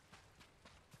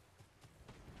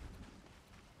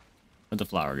 Where'd the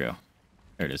flower go?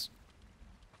 There it is.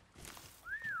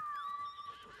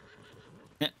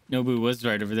 Yeah, Nobu was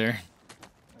right over there.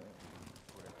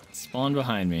 Spawned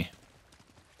behind me.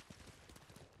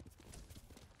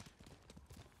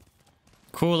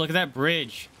 Cool, look at that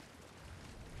bridge.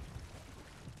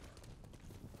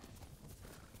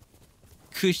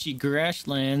 Cushy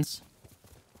grasslands.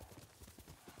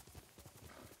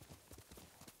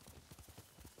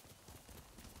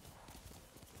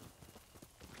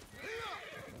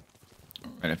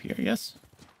 Right up here, yes.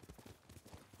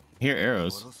 Here,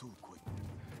 arrows.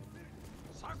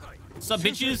 What's up,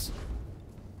 bitches?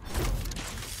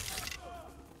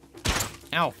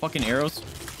 Ow, fucking arrows.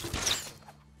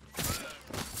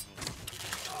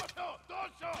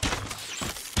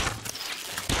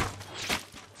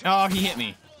 Oh, he hit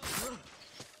me.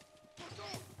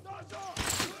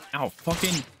 Ow,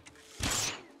 fucking.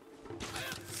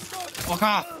 Fuck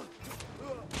off.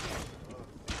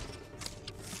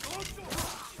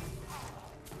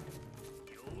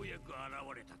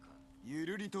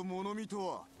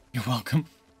 You're welcome.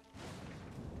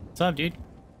 What's up, dude?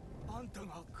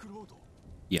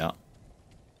 Yeah.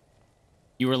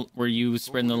 Were you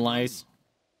spreading the lies?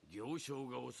 行商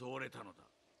が襲われたのだ。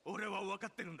俺は分か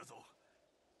ってるんだぞ。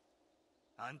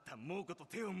あんた猛虎と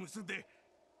手を結んで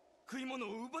食い物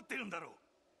を奪ってるんだろ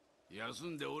う。休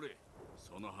んでおれ。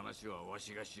その話はわ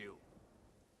しがしよ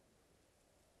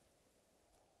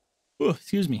う。 Oh,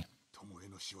 excuse me. 巴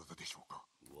の仕業でしょうか。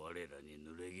我らに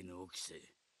濡れ衣を着せ、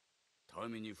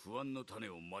民に不安の種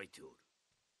をまいておる。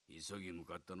急ぎ向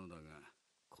かったのだが、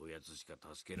こやつしか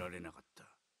助けられなかった。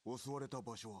襲われた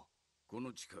場所はこ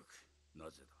の近く。な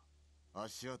ぜだ。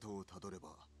足跡をたどれば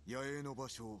野営の場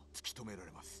所を突き止めら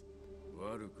れます。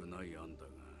悪くない案だが。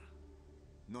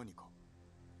何か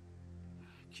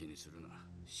気にするな。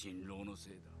辛労の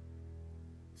せいだ。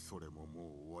それも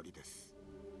もう終わりです。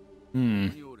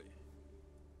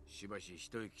しばし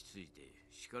一息ついて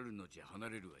叱るのち離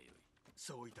れるがよい。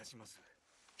そういたします。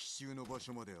奇襲の場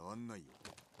所まで案内を。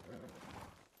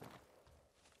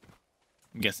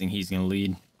 I'm guessing he's gonna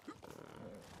lead.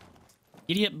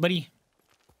 Idiot, buddy.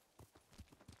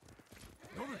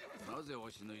 なぜわ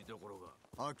しのいところが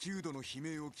アキュードの悲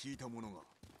鳴を聞いた者が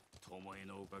巴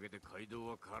のおかげで街道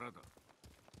は空だ。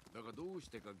だがどうし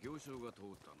てか行商が通っ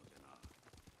たので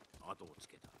な。後をつ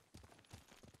けた。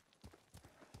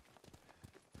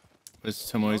 What's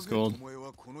Tomoe's gold? 巴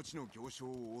はこの地の行商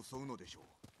を襲うのでしょう。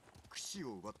櫛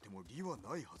を奪っても利は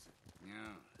ないはず。いや。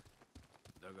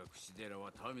 だが櫛寺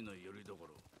は民の拠り所。道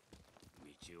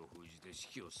を封じて士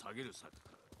気を下げる策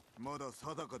か。まだ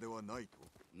定かではないと。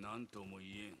何とも言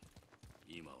えん。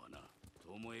今はな、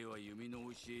巴は弓の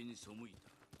教えに背い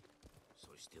た。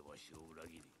そしてわしを裏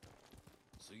切り、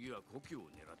次は故郷を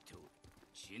狙っておる。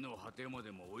地の果てまで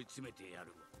も追い詰めてや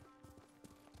るわ。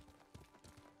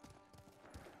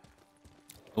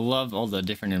 I love all the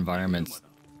different environments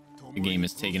the game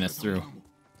is taking us through.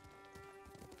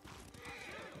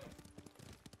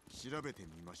 調べて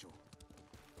みましょう。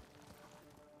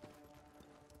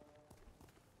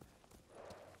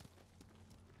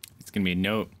 It's gonna be a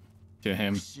note to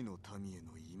him. 死の民へ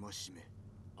の戒め。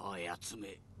あやつ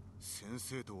め。先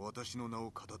生と私の名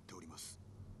を語っております。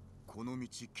この道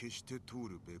決して通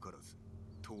るべからず、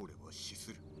通れば死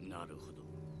する。なるほど。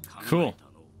Cool.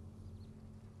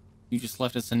 You just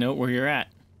left us a note where you're at.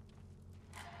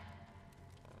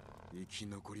 生き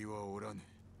残りはおらぬ。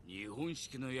日本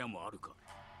式の矢もあるか。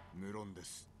無論で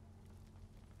す。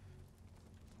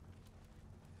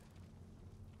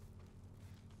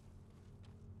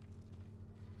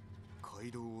街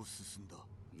道を進んだ。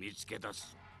見つけ出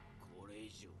す。これ以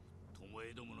上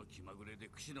巴どもの気まぐれで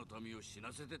櫛の民を死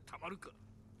なせてたまるか。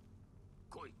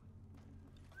来い。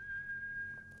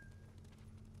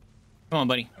 Come on,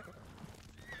 buddy.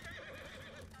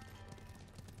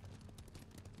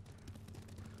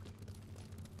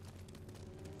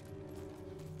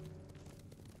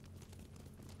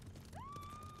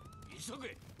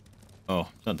 Oh,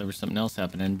 thought there was something else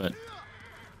happening, but...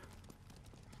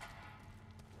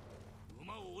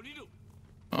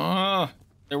 Oh,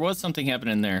 there was something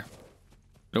happening there.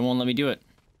 But it won't let me do it.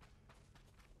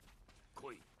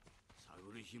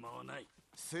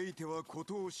 せいてはこ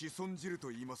とをしそんじると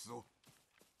言いますぞ。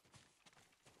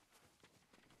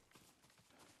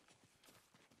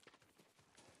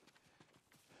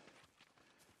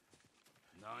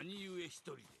何故一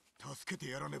人で助け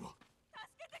てやらねば。助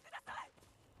けてください。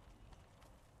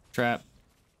 Trap.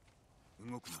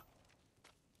 動くな。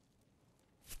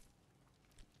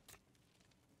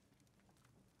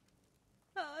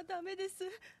ああ、ダメです。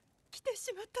来て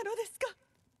しまったのですか。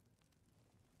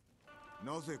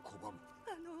なぜ拒む。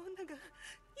あの女が言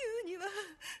うには。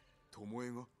巴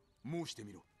が申して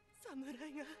みろ。侍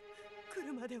が来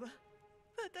るまでは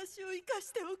私を生か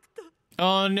しておくと。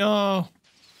 Oh no!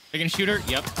 They gonna shoot her?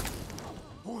 Yep.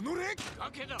 おのれ。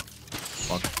崖だ。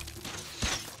Fuck.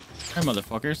 Hi,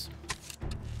 motherfuckers.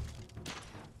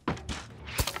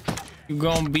 You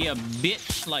gonna be a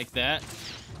bitch like that.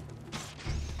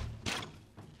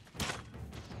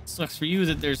 Sucks for you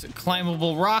that there's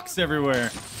climbable rocks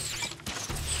everywhere.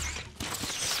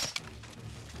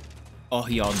 Oh,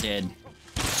 y'all dead.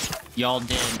 Y'all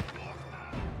dead.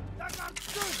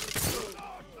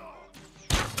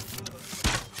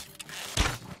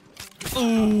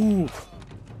 Ooh.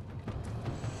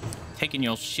 Taking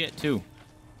your shit too.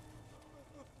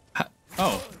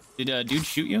 Oh, did dude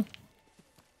shoot you?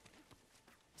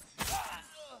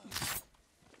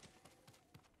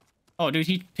 Oh, dude,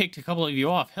 he picked a couple of you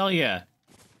off. Hell yeah.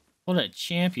 What a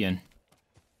champion.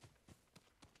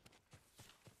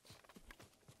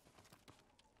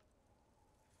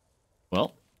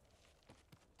 Well,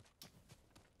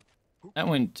 that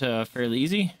went fairly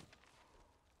easy.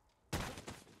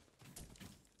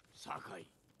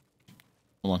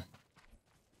 Hold on.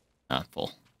 Ah, full.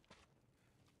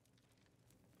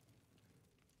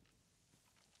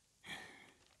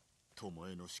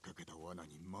 巴の仕掛けた罠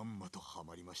にまんまとは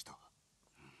まりました。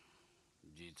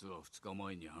実は2日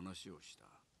前に話をした。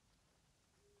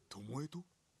巴と？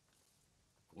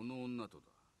この女とだ。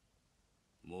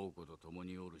猛虎と共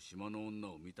におる島の女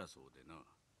を見たそうで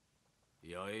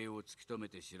な。野営を突き止め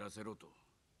て知らせろと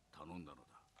頼んだの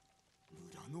だ。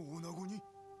村の女子に？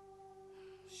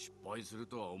失敗する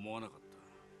とは思わなかった。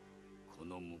こ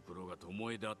のムクロが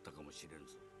巴であったかもしれん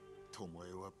ぞ。巴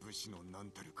は武士の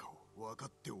何たるかを分か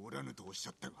っておらぬとおっし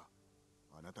ゃったが、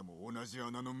あなたも同じ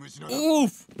穴の虫なだ。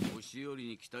年寄り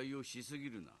に期待をしすぎ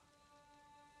るな。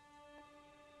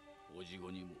おじご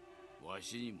にもわ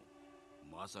しにも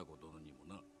政子殿にも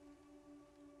な。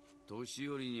年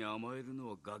寄りに甘えるの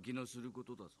はガキのするこ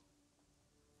とだぞ。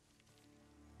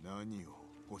何を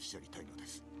おっしゃりたいので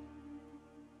す。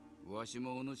わし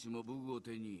もお主も武具を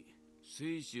手に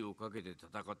生死をかけて戦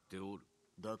っておる。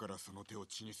だからその手を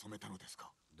血に染めたのです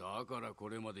か。だからこ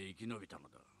れまで生き延びたの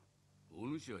だ。お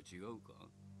主は違うか、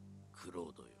クロ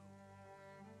ードよ。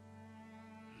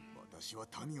私は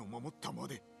民を守ったま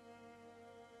で。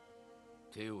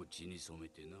手を血に染め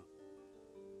てな。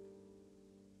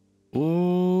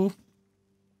おー。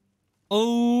お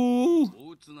ー。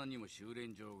大綱にも修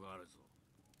練場があるぞ。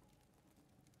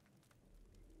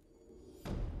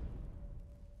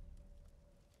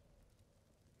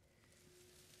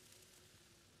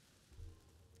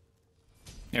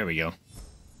There we go.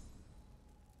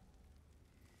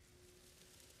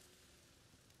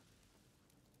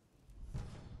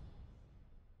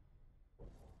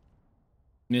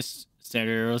 Miss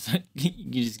standard arrows.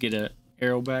 You just get a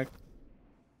arrow back.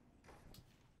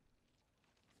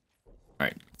 All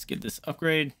right, let's get this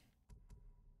upgrade.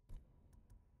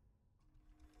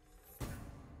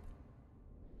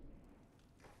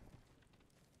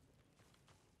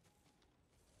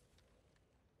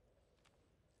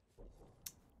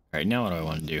 All right, now what do I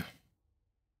want to do? I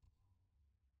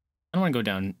don't want to go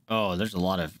down. Oh, there's a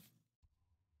lot of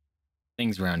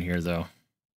things around here, though.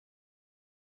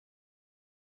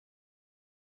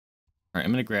 All right,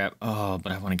 I'm going to grab... Oh,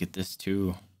 but I want to get this,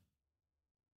 too.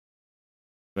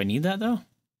 Do I need that, though?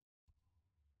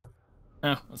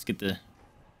 Oh, let's get the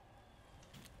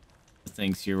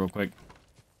things here real quick.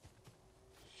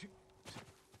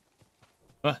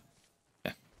 Oh,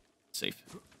 yeah, safe.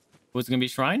 What's it going to be a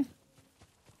shrine?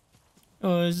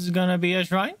 Oh, this is going to be a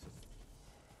shrine?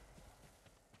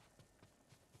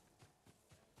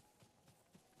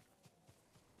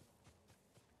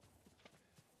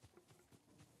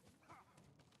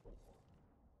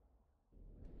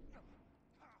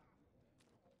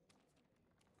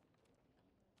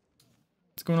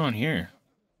 What's going on here?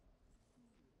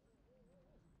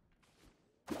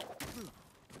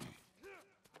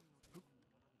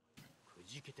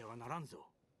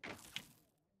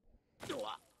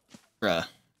 Bruh.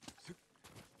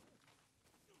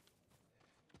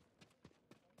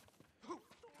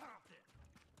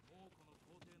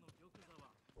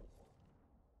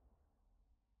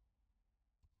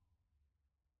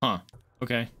 Huh.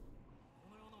 Okay.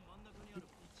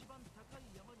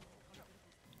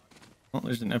 Well,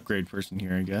 there's an upgrade person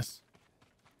here, I guess.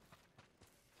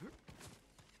 I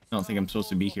don't think I'm supposed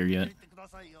to be here yet.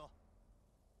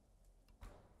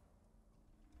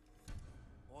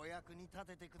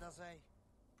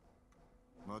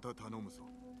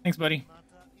 Thanks, buddy.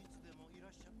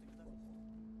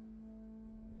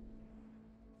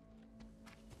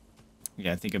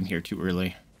 Yeah, I think I'm here too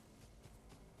early.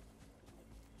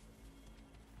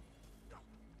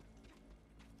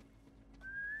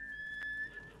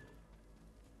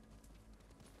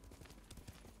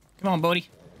 Come on, buddy.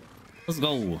 Let's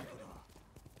go.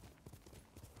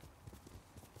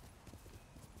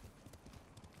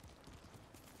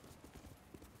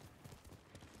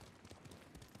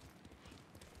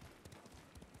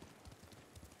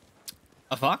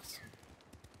 A fox?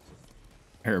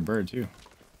 I hear a bird, too.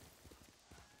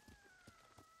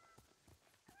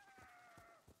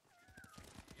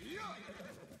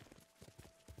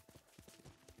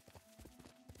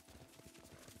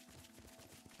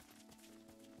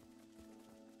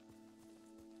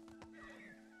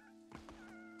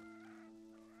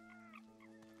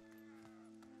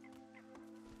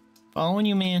 Following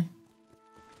you, man.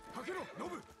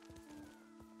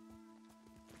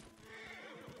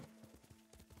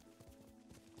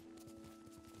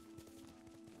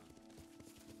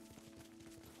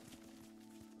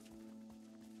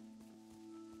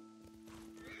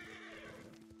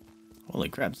 Holy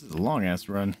crap, this is a long ass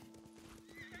run.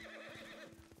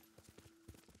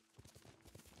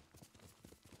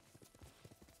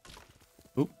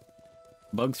 Oop.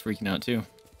 Bug's freaking out too.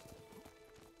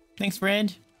 Thanks,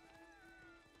 friend.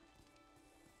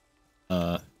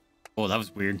 Oh, that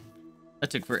was weird. That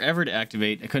took forever to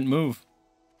activate. I couldn't move.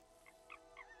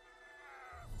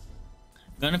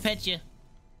 Gonna pet you.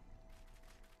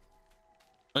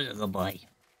 Look at the boy.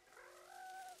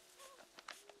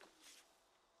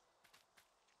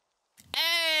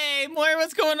 Hey, Moira,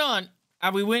 what's going on?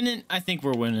 Are we winning? I think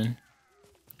we're winning.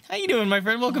 How you doing, my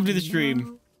friend? Welcome to the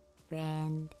stream.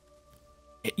 Friend.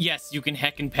 Yes, you can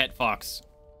heck and pet Fox.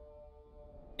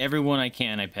 Everyone I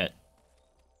can, I pet.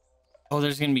 Oh,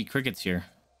 there's gonna be crickets here.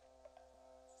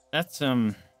 That's,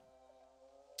 I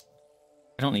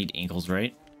don't need ankles,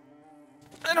 right?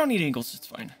 I don't need ankles, it's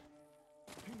fine.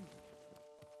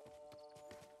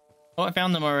 Oh, I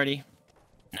found them already.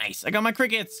 Nice, I got my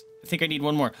crickets. I think I need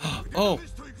one more. Oh.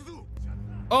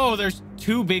 Oh, there's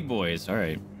two big boys. All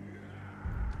right.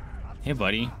 Hey,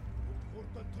 buddy.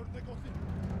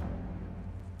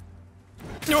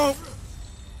 No.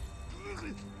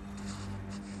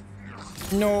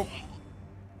 No.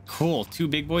 Cool. Two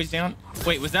big boys down.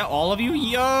 Wait, was that all of you?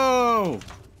 Yo.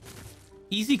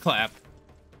 Easy clap.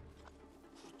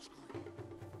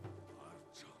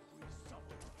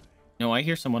 No, I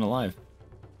hear someone alive.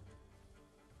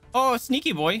 Oh,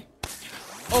 sneaky boy.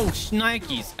 Oh,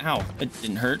 shnikes. Ow, it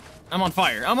didn't hurt. I'm on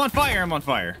fire. I'm on fire. I'm on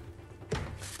fire.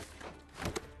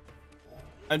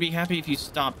 I'd be happy if you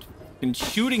stopped fucking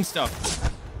shooting stuff.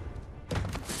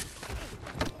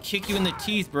 Kick you in the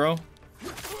teeth, bro.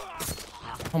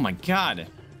 Oh my god.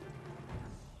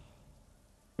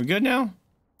 We're good now?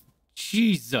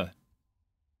 Jeez. All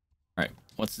right.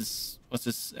 What's this? What's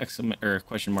this exclamation or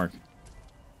question mark?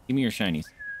 Give me your shinies.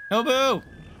 Hobo!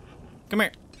 Come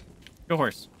here. Go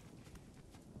horse.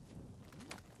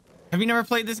 Have you never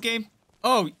played this game?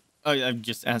 Oh, I'm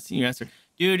just asking you answer.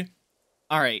 Dude,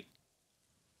 all right.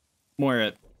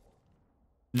 Moira,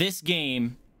 this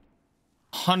game,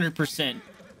 100%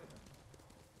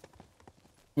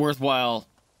 worthwhile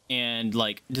and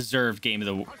like deserved game of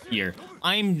the year.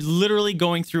 I'm literally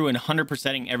going through and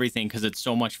 100%ing everything because it's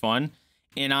so much fun,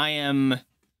 and I'm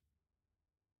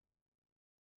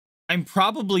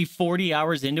probably 40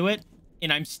 hours into it,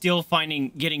 and I'm still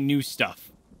getting new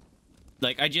stuff.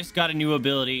 Like, I just got a new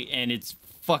ability, and it's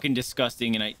fucking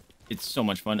disgusting, and it's so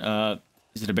much fun.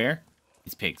 Is it a bear?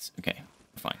 It's pigs. Okay,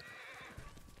 fine.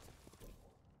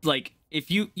 Like,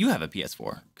 if you have a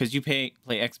PS4 because you play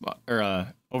Xbox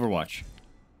or Overwatch,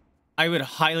 I would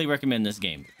highly recommend this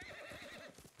game.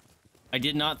 I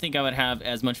did not think I would have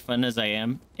as much fun as I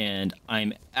am, and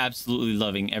I'm absolutely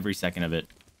loving every second of it.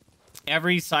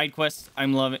 Every side quest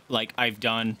I'm loving, like, I've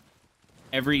done.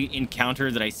 Every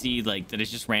encounter that I see, like, that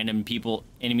is just random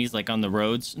enemies, like, on the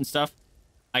roads and stuff,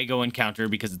 I go encounter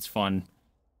because it's fun.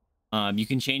 You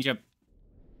can change up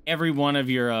every one of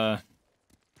your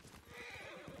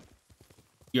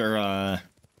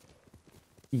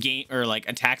game or like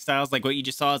attack styles. Like what you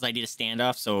just saw is I did a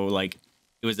standoff, so like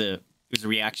it was a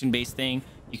reaction based thing.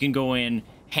 You can go in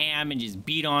ham and just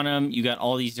beat on them. You got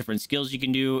all these different skills you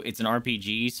can do. It's an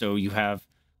RPG, so you have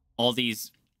all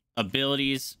these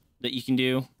abilities that you can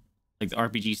do, like the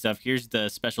RPG stuff. Here's the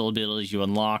special abilities you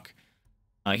unlock.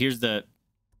 Here's the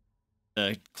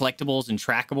collectibles and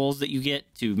trackables that you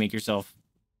get to make yourself,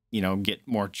 you know, get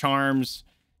more charms.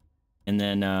 And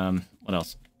then what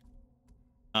else?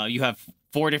 You have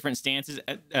 4 different stances,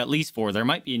 at least 4. There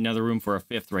might be another room for a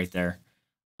 5th right there.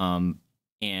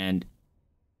 And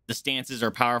the stances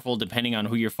are powerful depending on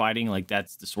who you're fighting. Like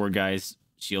that's the sword guys,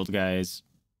 shield guys,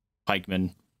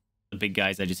 pikemen, the big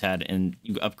guys I just had, and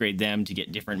you upgrade them to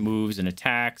get different moves and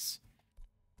attacks.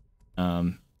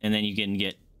 And then you can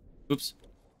get, oops,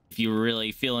 if you're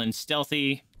really feeling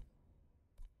stealthy,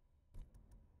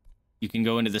 you can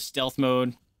go into the stealth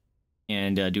mode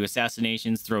and do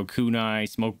assassinations, throw kunai,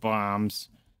 smoke bombs,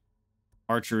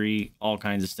 archery, all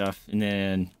kinds of stuff. And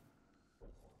then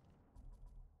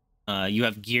you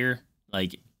have gear,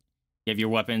 like you have your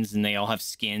weapons, and they all have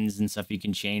skins and stuff. You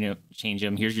can change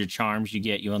them. Here's your charms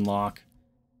you unlock.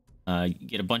 You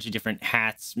get a bunch of different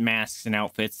hats, masks, and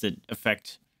outfits that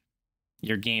affect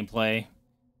your gameplay.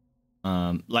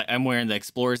 Like I'm wearing the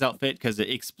explorer's outfit because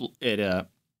it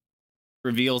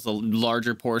reveals a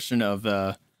larger portion of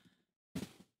the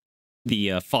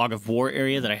fog of war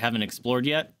area that I haven't explored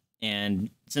yet. And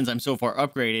since I'm so far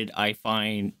upgraded, I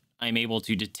find I'm able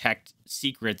to detect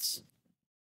secrets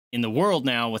in the world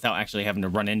now without actually having to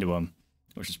run into them,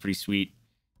 which is pretty sweet.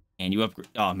 And you upgrade,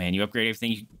 oh man, you upgrade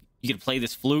everything. You get to play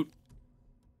this flute,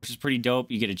 which is pretty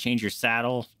dope. You get to change your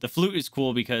saddle. The flute is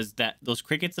cool because those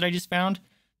crickets that I just found,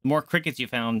 the more crickets you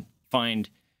find,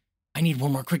 I need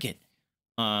one more cricket.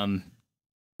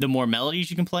 The more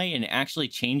melodies you can play, and it actually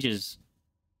changes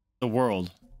the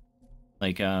world.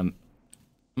 Like,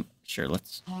 sure,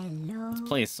 let's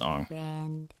play a song.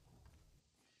 Friend.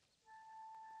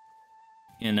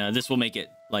 And this will make it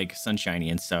like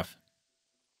sunshiny and stuff.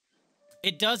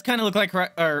 It does kind of look like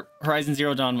Horizon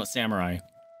Zero Dawn with Samurai.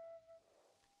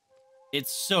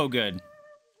 It's so good.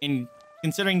 And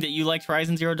considering that you liked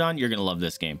Horizon Zero Dawn, you're gonna love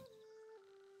this game.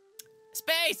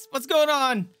 Space! What's going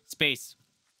on? Space.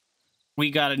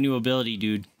 We got a new ability,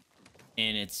 dude.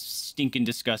 And it's stinking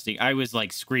disgusting. I was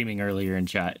like screaming earlier in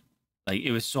chat. Like,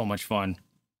 it was so much fun.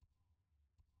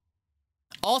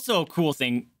 Also, a cool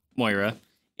thing, Moira,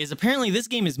 is apparently this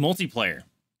game is multiplayer.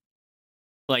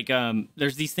 Like,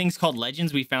 there's these things called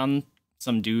legends. We found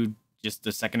some dude just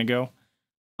a second ago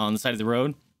on the side of the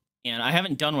road. And I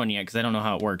haven't done one yet because I don't know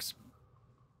how it works.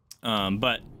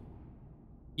 But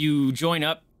you join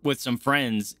up with some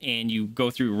friends and you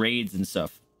go through raids and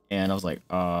stuff. And I was like,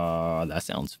 that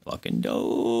sounds fucking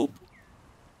dope.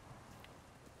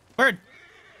 Bird!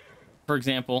 For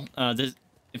example,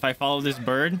 if I follow this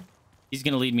bird, he's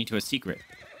going to lead me to a secret.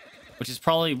 Which is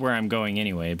probably where I'm going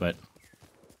anyway, but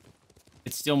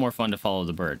it's still more fun to follow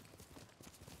the bird.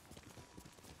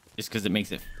 Just because it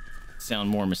makes it sound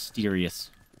more mysterious.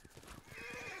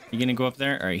 You going to go up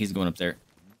there? Alright, he's going up there.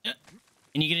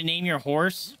 And you get to name your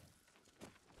horse.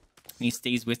 And he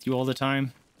stays with you all the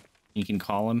time. You can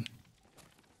call him.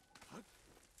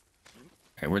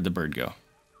 Okay, where'd the bird go?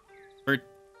 Bird.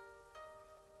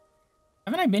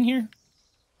 Haven't I been here?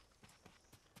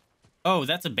 Oh,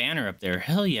 that's a banner up there.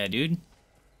 Hell yeah, dude.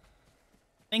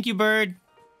 Thank you, bird.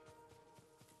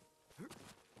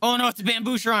 Oh no, it's a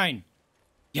bamboo shrine.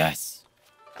 Yes.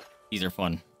 These are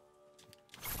fun.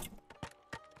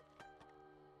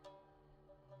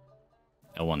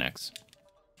 L1X.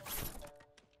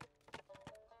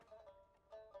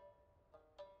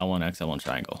 L1X, L1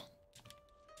 triangle.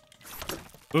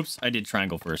 Oops, I did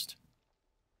triangle first.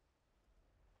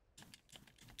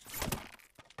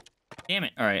 Damn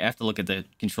it. All right, I have to look at the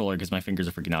controller because my fingers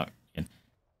are freaking out again.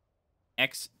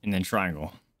 X and then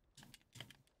triangle.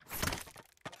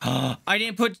 I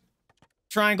didn't put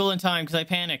triangle in time because I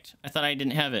panicked. I thought I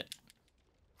didn't have it.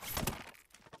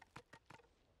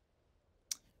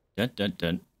 Dun, dun,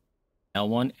 dun.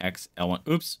 L1, X, L1.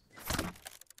 Oops.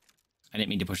 I didn't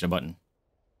mean to push a button.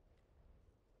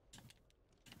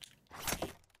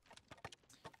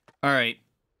 All right.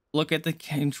 Look at the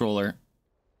controller.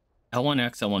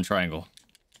 L1X, L1 triangle.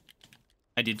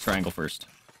 I did triangle first.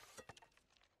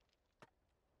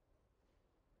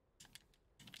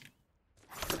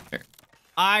 There.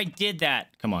 I did that.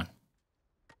 Come on.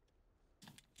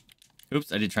 Oops,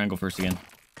 I did triangle first again.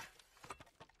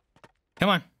 Come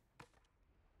on.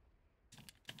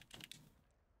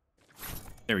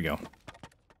 There we go.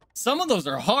 Some of those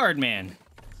are hard, man.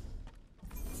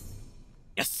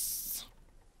 Yes.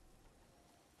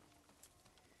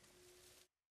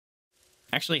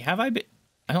 Actually, have I been?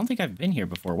 I don't think I've been here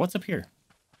before. What's up here?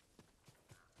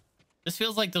 This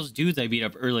feels like those dudes I beat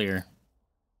up earlier.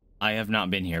 I have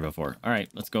not been here before. All right,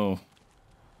 let's go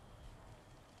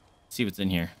see what's in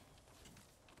here.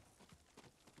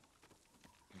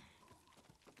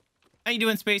 How you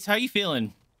doing, Space? How you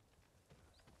feeling?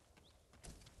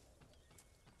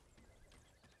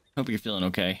 Hope you're feeling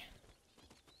okay.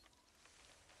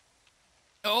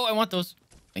 Oh, I want those.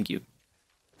 Thank you.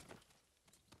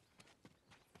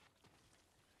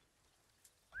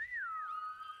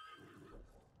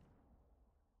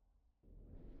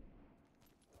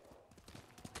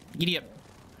 Giddy up.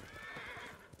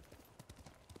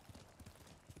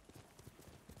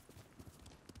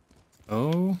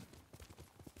 Oh.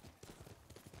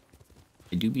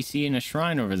 I do be seeing a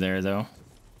shrine over there, though.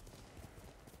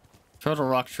 Turtle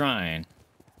Rock Shrine.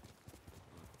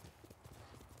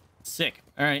 Sick.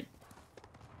 All right.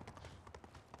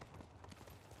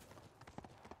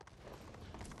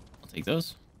 I'll take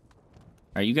those.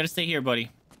 All right, you got to stay here,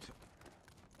 buddy.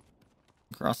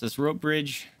 Across this rope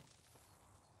bridge.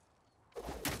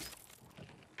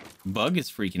 Bug is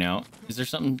freaking out. Is there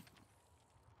something?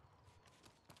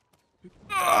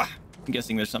 Ugh! I'm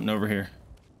guessing there's something over here.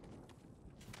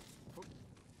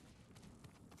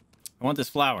 I want this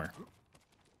flower.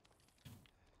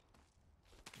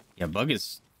 Yeah, Bug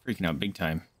is freaking out big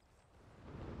time.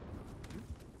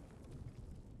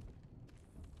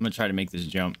 I'm gonna try to make this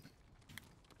jump.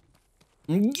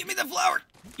 Give me the flower!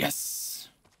 Yes!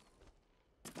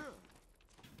 You're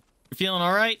feeling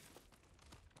alright?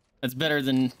 That's better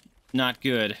than not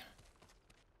good.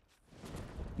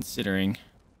 Considering.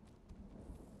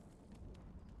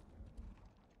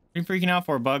 What are you freaking out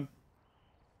for, Bug?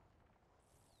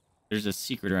 There's a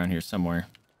secret around here somewhere.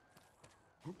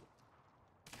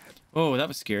 Oh, that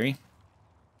was scary.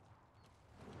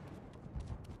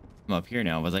 I'm up here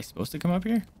now. Was I supposed to come up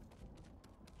here?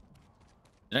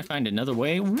 Did I find another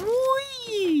way?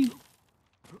 Whee!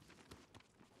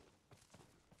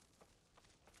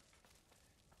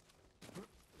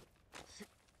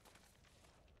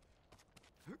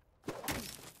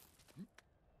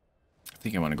 I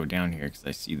think I want to go down here because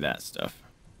I see that stuff.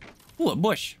 Ooh, a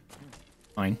bush.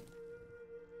 Fine.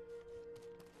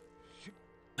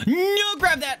 No,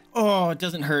 grab that! Oh, it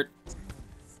doesn't hurt.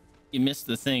 You missed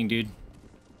the thing, dude.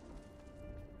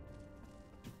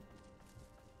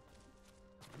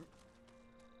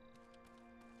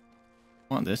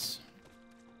 Want this.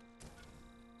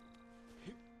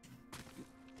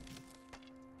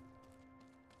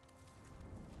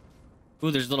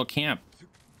 Ooh, there's a little camp.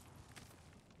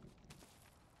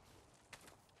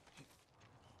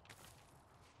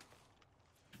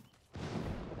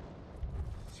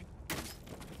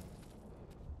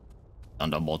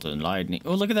 Thunderbolt and lightning.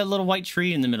 Oh, look at that little white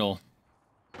tree in the middle.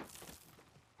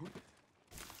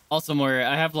 Also, more,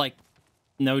 I have, like,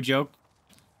 no joke,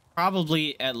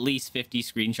 probably at least 50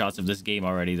 screenshots of this game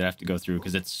already that I have to go through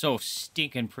because it's so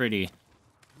stinking pretty.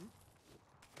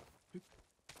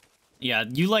 Yeah,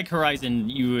 you like Horizon,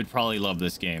 you would probably love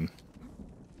this game.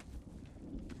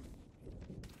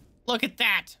 Look at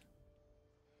that!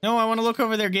 No, I want to look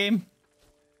over there, game.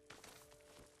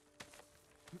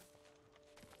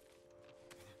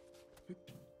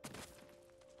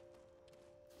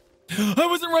 I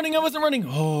wasn't running.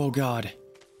 Oh, God.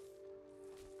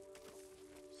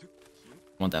 I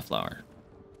want that flower.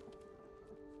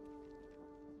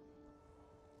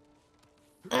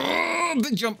 Oh,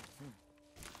 big jump.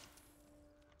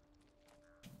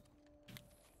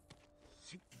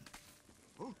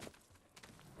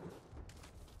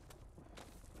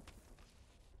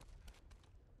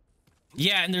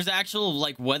 Yeah, and there's actual,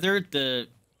 like, weather. The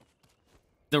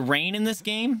rain in this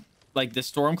game, like the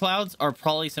storm clouds, are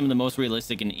probably some of the most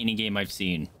realistic in any game I've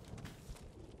seen.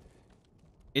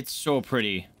 It's so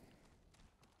pretty.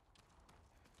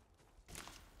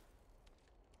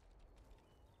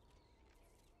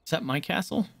 Is that my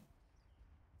castle?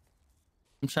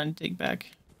 I'm trying to take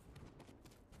back.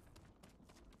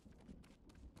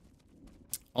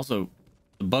 Also,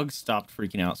 the bugs stopped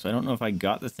freaking out, so I don't know if I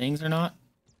got the things or not.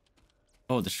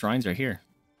 Oh, the shrines are here.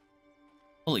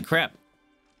 Holy crap.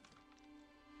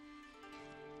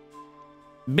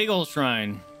 Big old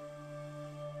shrine.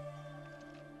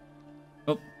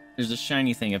 Oh, there's a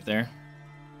shiny thing up there.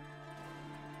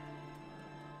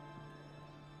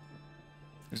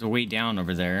 There's a way down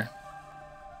over there.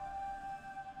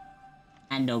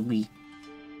 And Obi.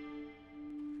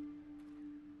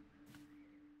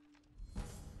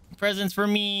 Presents for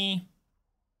me.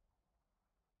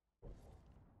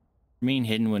 Remain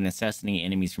hidden when assassinating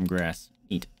enemies from grass.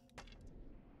 Neat.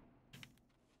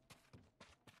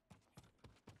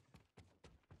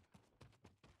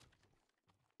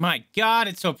 My God,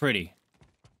 it's so pretty.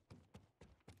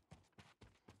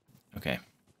 Okay.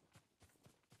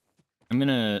 I'm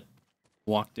gonna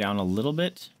walk down a little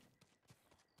bit.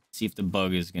 See if the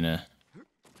bug is gonna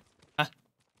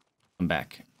come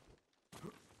back.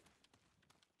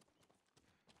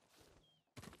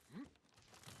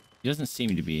 He doesn't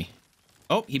seem to be.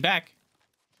 Oh, he back.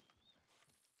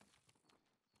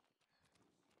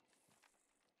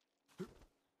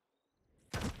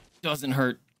 Doesn't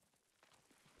hurt.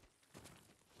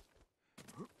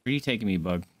 Where are you taking me,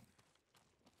 bug?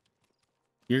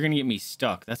 You're gonna get me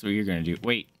stuck. That's what you're gonna do.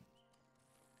 Wait.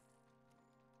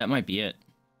 That might be it.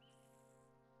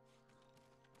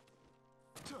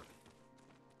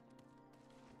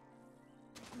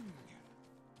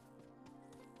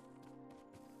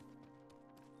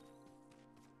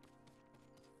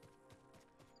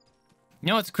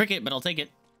 No, it's a cricket, but I'll take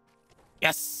it.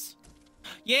 Yes!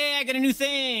 Yeah, I got a new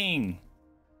thing!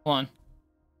 Hold on.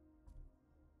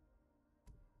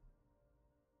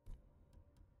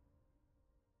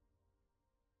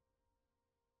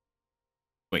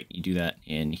 Wait, you do that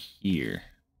in here.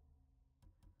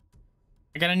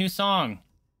 I got a new song.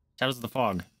 Shadows of the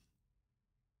Fog.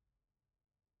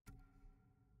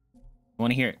 I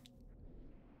want to hear it.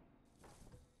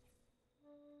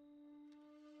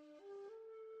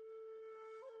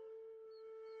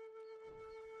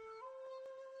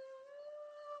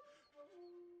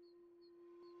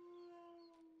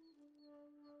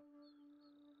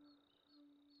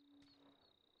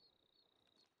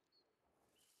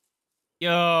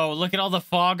 Yo, look at all the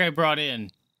fog I brought in.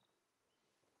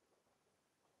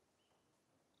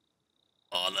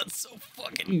 Oh, that's so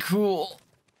fucking cool.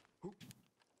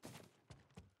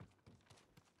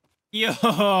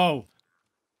 Yo!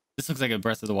 This looks like a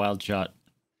Breath of the Wild shot.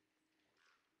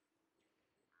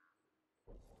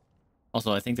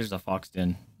 Also, I think there's a fox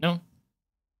den. No?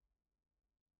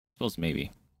 Suppose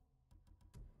maybe.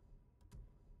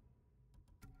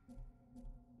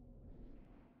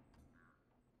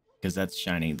 Because that's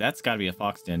shiny. That's got to be a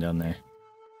fox den down there.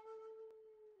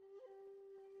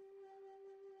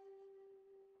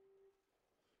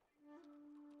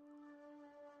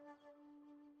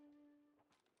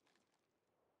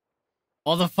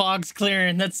 All the fog's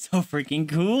clearing. That's so freaking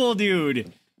cool,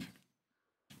 dude.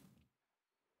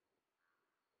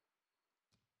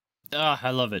 Ah,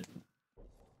 I love it.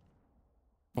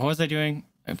 What was I doing?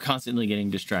 I'm constantly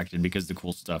getting distracted because of the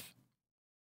cool stuff.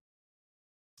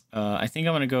 I think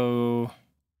I'm gonna go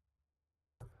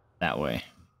that way.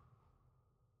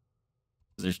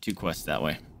 There's 2 quests that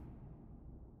way.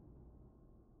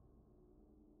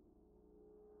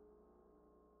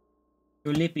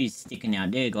 Your lip is sticking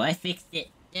out. There you go. I fixed it.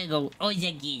 There you go. Oh,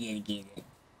 yeah, get it.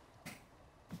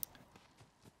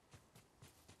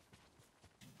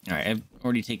 Alright, I've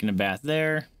already taken a bath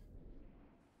there.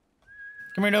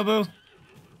 Come here, Nobu.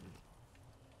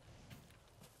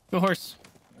 Go horse.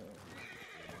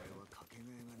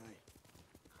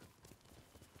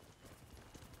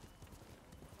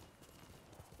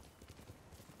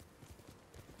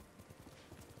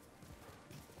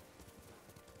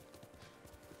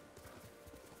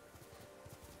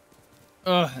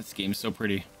 Oh, this game's so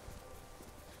pretty.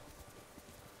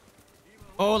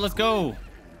 Oh, let's go.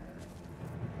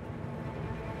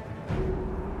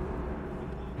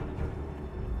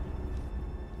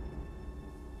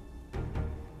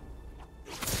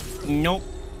 Nope.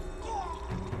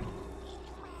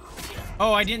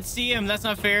 Oh, I didn't see him. That's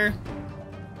not fair.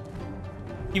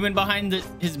 He went behind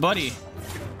his buddy.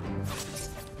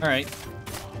 All right.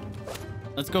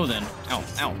 Let's go then. Ow,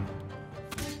 ow.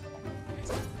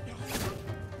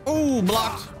 Oh,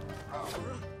 blocked.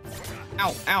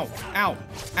 Ow, ow, ow,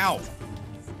 ow.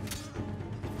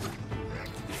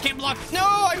 Can't block. No,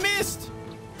 I missed.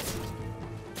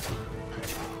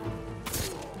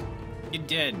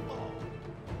 dead.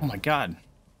 Oh my god.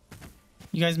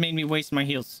 You guys made me waste my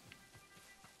heals.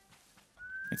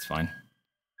 It's fine.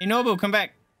 Hey, Nobu, come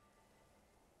back.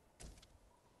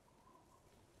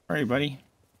 Where are you, buddy?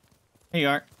 There you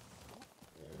are.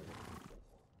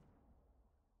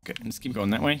 Okay, let's keep going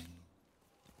that way.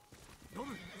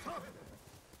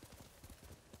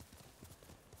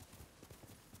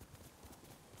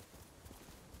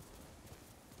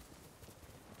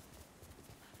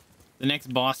 The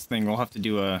next boss thing we'll have to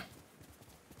do a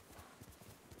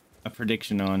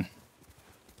prediction on.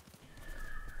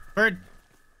 Bird.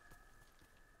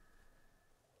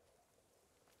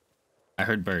 I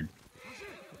heard bird.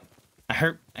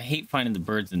 I hate finding the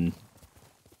birds in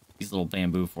these little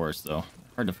bamboo forests though.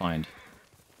 Hard to find.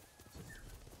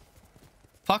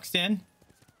 Fox Den.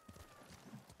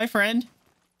 Hi friend.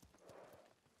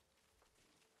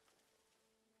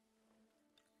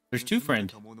 There's two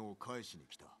friend.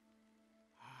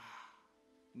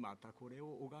 またこれを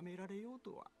拝められよう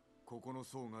とは。ここの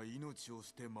僧が命を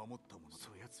捨て守ったもの。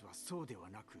そやつはそうでは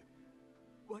なく、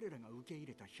我らが受け入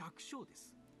れた百姓で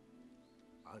す。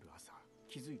ある朝、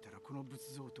気づいたらこの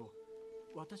仏像と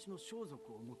私の装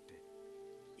束を持って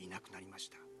いなくなりまし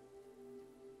た。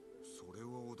それ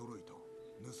は驚いた。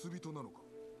盗人なのか。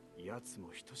奴も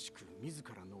等しく自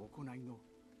らの行いの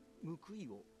報い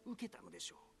を受けたので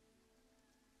しょう。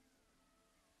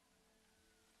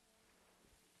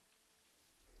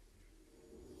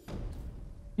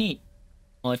Neat.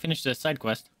 Well, I finished a side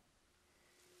quest.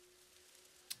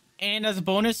 And as a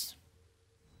bonus,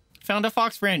 found a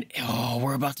fox friend. Oh,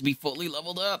 we're about to be fully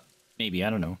leveled up. Maybe, I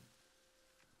don't know.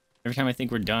 Every time I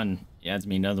think we're done, it adds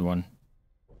me another one.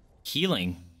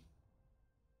 Healing.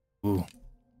 Ooh.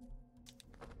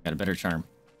 Got a better charm.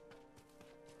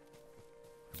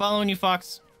 Following you,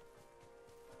 fox.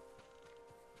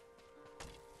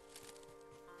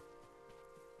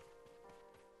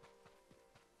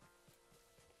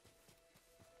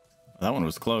 That one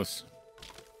was close.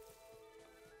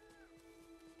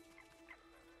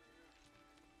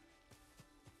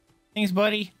 Thanks,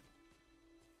 buddy.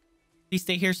 Please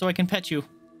stay here so I can pet you.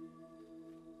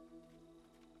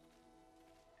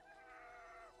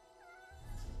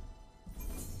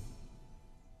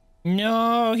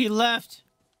 No, he left.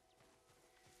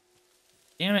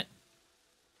 Damn it.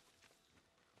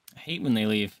 I hate when they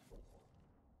leave.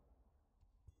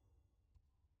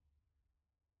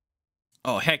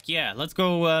 Oh, heck yeah. Let's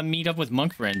go meet up with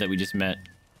Monk Friend that we just met.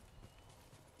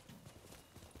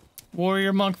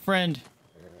 Warrior Monk Friend.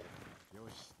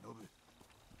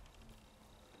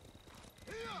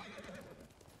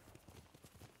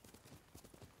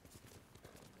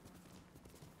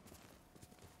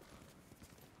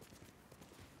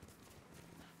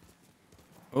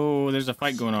 Oh, there's a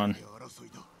fight going on.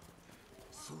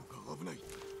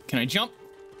 Can I jump?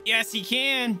 Yes, he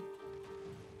can.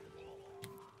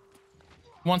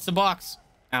 Wants the box.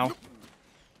 Ow.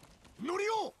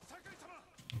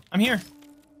 I'm here.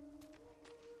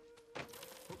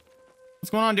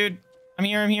 What's going on, dude? I'm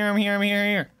here.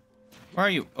 Where are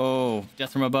you? Oh,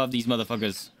 death from above, these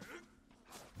motherfuckers.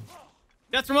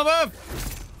 Death from above!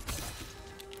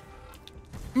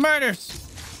 Murders!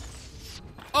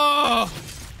 Oh!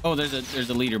 Oh, there's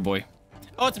a leader boy.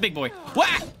 Oh, it's a big boy.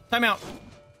 Wah! Time out.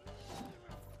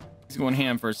 He's going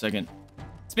ham for a second.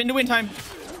 Spin to win time.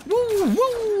 Woo!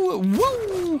 Woo!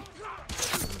 Woo!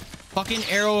 Fucking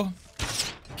arrow.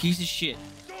 Piece of shit.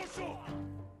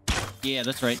 Yeah,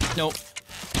 that's right. Nope.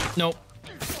 Nope.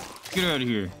 Get out of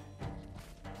here.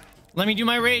 Let me do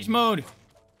my rage mode.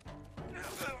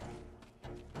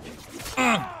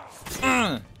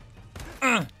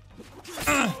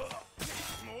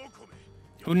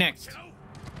 Who next?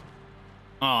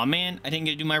 Aw, man, I didn't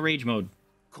get to do my rage mode.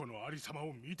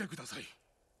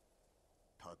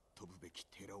 尊ぶべき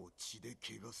寺を血で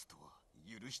汚すとは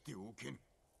許しておけぬ。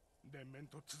連綿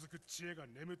と続く知恵が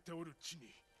眠っておる地に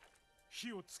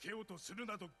火をつけようとする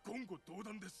など言語道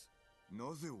断です。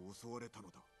なぜ襲われた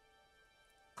のだ。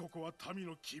ここは民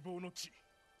の希望の地。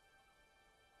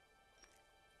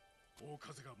大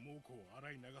風が猛虎を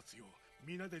洗い流すよう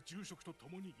皆で住職と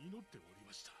共に祈っており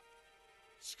ました。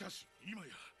しかし今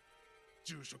や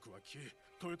住職は消え、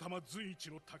豊玉随一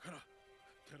の宝。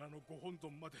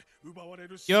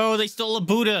Yo, they stole a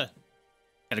Buddha.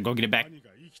 Gotta go get it back. 兄が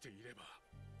生きていれば、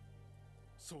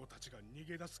僧たちが逃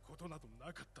げ出すことなど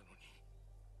なかったの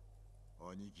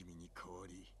に。兄君に代わ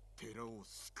り寺を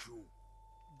救おう。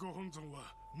ご本尊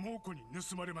は猛虎に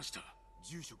盗まれました。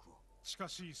住職は近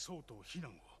しい僧と避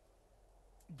難を。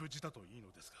無事だといい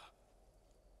のですが。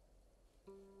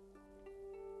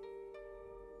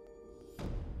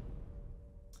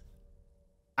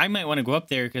I might want to go up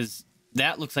there because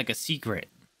That looks like a secret.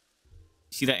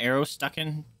 See that arrow stuck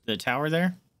in the tower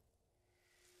there?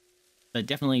 That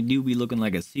definitely do be looking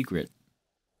like a secret.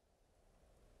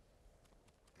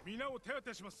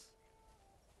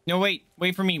 No, wait.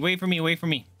 Wait for me. Wait for me. Wait for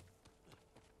me.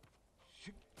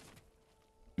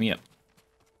 Me up.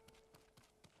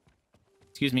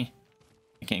 Excuse me.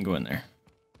 I can't go in there.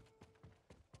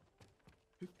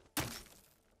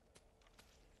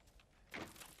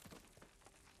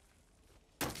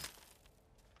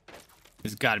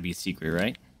 There's got to be a secret,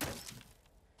 right?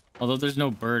 Although there's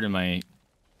no bird and my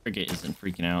frigate isn't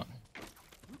freaking out.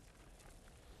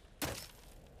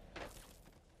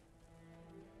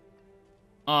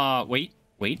 Wait.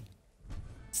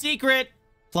 Secret!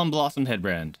 Plum Blossom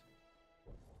Headbrand.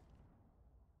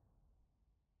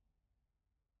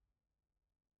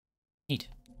 Neat.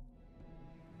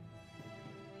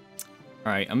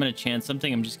 Alright, I'm gonna chance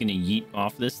something. I'm just gonna yeet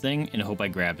off this thing and hope I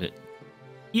grab it.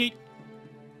 Yeet!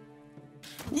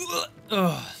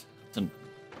 Ugh.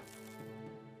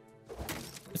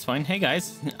 It's fine. Hey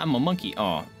guys, I'm a monkey.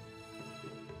 Aw.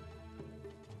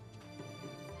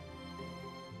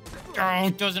 Oh,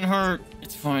 it doesn't hurt.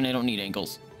 It's fine. I don't need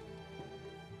ankles.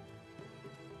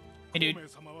 Hey, dude.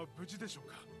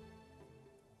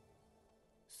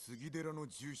 杉寺の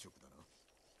住職だ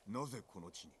な。なぜこの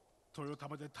地に？豊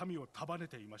玉で民を束ね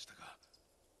ていましたが、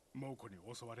猛虎に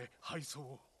襲われ敗走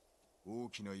を。大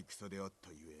きな戦であっ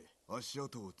たゆえ、足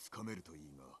跡をつかめるとい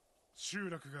いが。集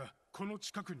落がこの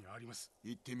近くにあります。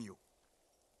行ってみよう。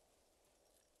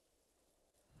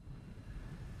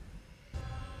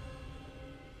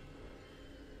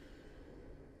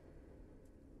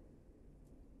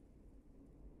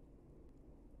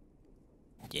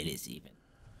It is even.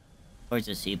 Where's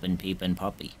a seepin' peepin'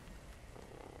 puppy?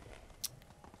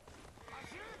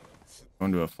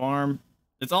 Going to a farm.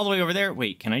 It's all the way over there.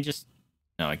 Wait, can I just...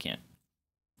 No, I can't.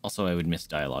 Also, I would miss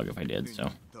dialogue if I did,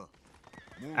 so...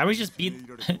 I always just beat...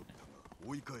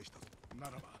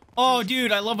 Oh,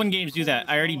 dude, I love when games do that.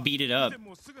 I already beat it up.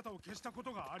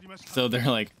 So they're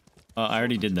like, oh, I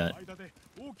already did that.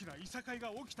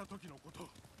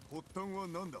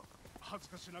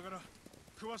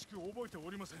 詳しく覚えてお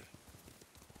りません。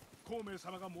孔明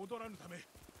様が戻らぬため、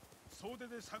総出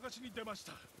で探しに出まし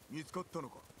た。見つかったの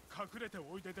か？隠れて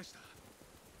おいででした。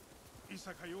い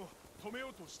さかいを止めよ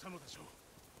うとしたのでしょ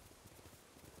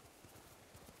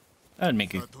う。 That'd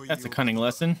make it. That's a cunning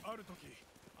lesson. ある時、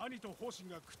兄と方針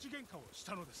が口喧嘩をし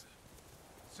たのです。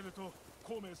すると、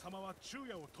孔明様は昼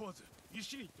夜を問わず、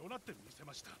石に怒鳴ってみせ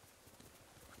ました。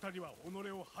二人は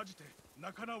己を恥じて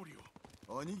仲直り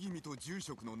を。兄君と住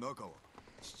職の仲は？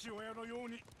 父親のよう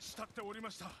に慕っており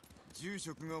ました。住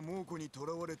職が猛虎に囚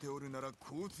われておるなら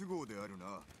好都合である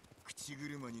な。口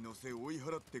車に乗せ追い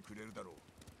払ってくれるだろ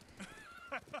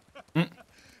う。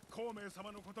孔明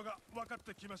様のことが分かっ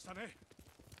てきましたね。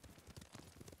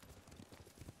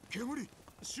煙。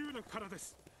集落からで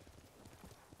す。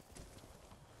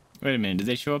 Wait a minute, did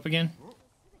they show up again?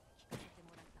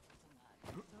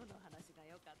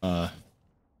 Oh,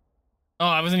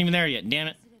 I wasn't even there yet. Damn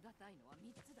it.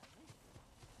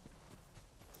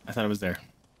 I thought it was there.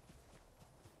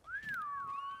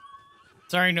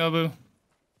 Sorry, Nobu.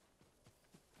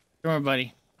 Come on,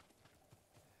 buddy.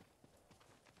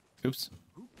 Oops.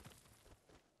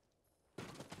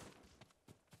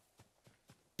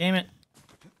 Damn it.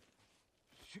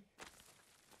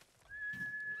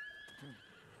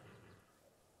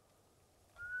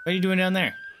 What are you doing down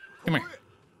there? Come here.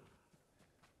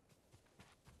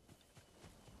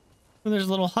 Oh, there's a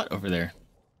little hut over there.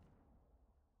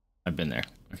 I've been there.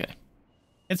 Okay.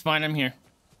 It's fine, I'm here.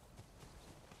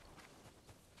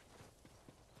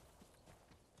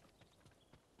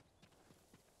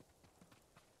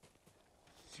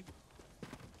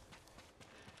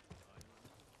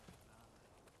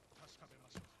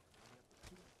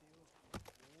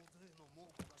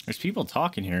 There's people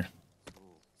talking here.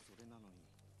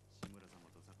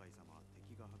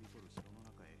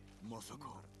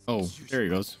 Oh, there he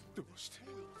goes.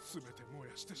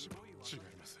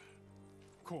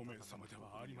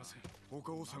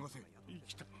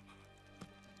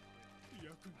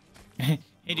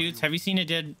 Hey dudes, have you seen a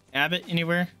dead abbot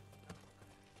anywhere?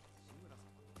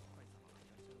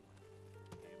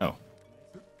 Oh.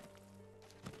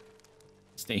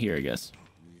 Stay here, I guess.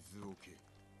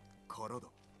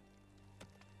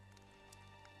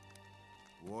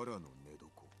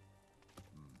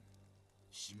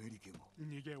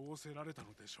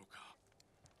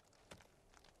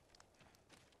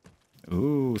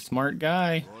 Ooh, smart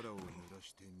guy.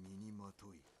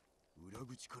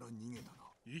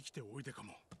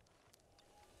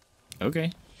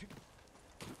 Okay.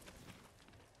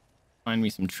 Find me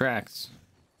some tracks.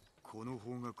 この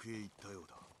方角へ行ったよう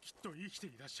だ。きっと生きて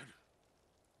いらっしゃる。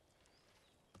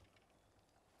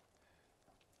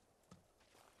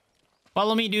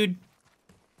 Follow me, dude.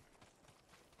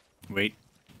 Wait.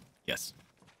 Yes.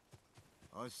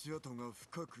 足跡が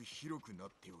深く広くな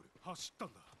っておる。走った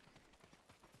んだ。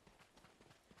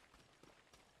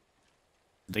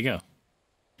 Where'd they go?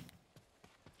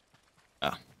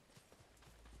 Ah.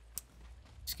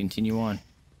 Just continue on.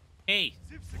 Hey!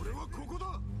 俺はここ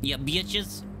だ。 Yeah,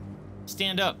 bitches.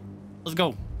 Stand up. Let's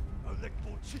go.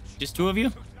 Just two of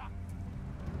you?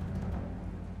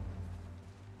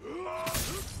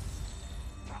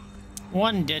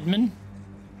 One deadman.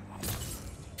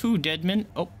 Two deadmen.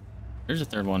 Oh, there's a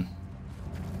third one.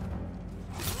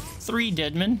 Three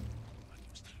deadmen.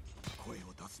 声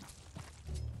を出すな。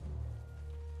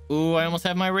 Ooh, I almost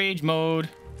have my rage mode.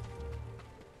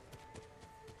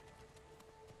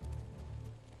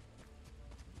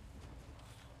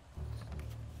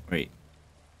 Wait.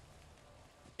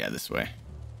 Yeah, this way.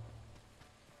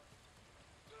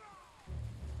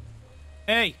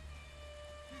 Hey!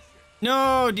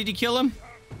 No! Did he kill him?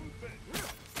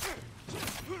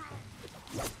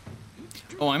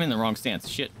 Oh, I'm in the wrong stance.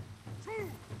 Shit.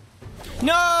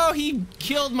 No! He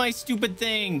killed my stupid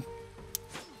thing!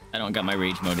 I don't got my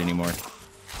rage mode anymore.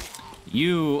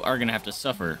 You are gonna have to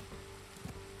suffer.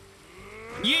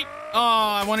 Yeet! Oh,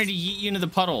 I wanted to yeet you into the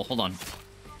puddle. Hold on.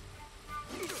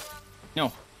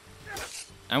 No.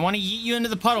 I want to yeet you into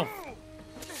the puddle.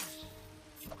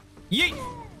 Yeet!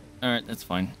 Alright, that's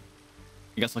fine.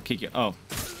 I guess I'll kick you. Oh.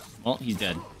 Well, he's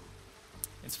dead.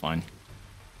 It's fine.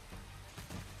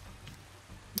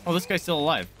 Oh, this guy's still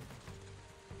alive.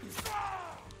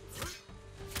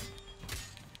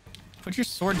 Put your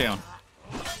sword down.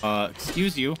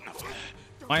 Excuse you.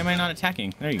 Why am I not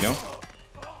attacking? There you go.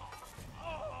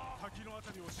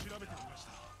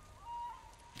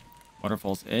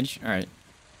 Waterfall's edge. All right.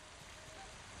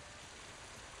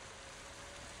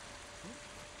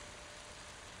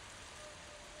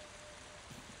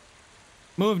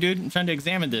 Move, dude. I'm trying to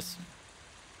examine this.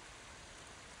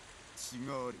 血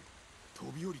がある。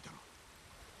飛び降りたな。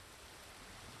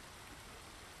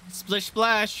 Splish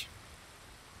splash.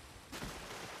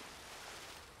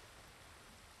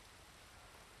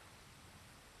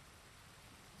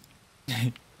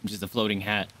 I'm just a floating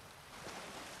hat.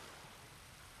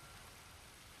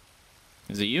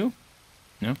 Is it you?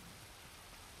 No?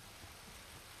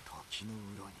 滝の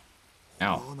裏に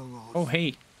Ow. 穴がある。 Oh,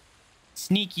 hey.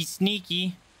 Sneaky,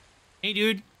 sneaky. Hey,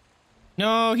 dude.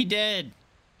 No, he dead.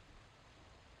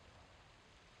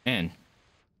 Man.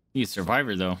 He's a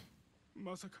survivor, though.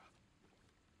 まさか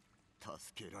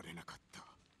助けられなかった。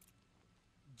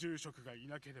住職がい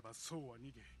なければそうは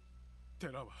逃げ、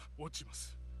寺は落ちま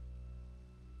す。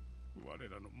我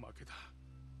らの負けだ。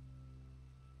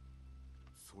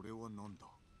それは何だ。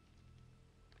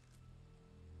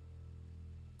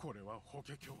これは法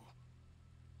華経。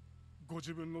ご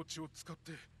自分の血を使っ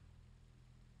て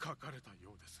書かれた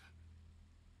ようです。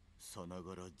さな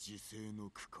がら自世の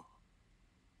句か。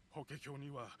法華経に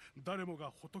は誰も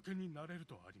が仏になれる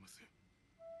とあります。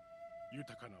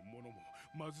豊かな者も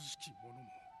貧しき者も。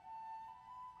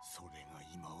それが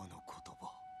今はの言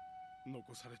葉。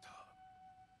残された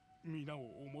皆を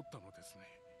思ったのですね。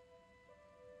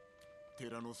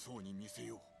寺の僧に見せ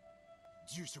よう。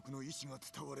住職の意志が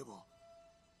伝われば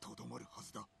とどまるは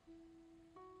ずだ。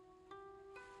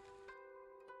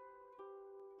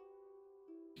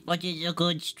What is a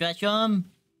good stretch arm?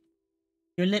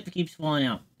 Your lip keeps falling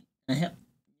out.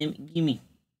 Give me.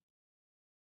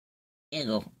 There you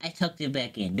go. I tucked it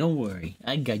back in. Don't worry.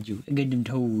 I got you. I got them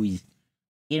toes.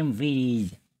 Get them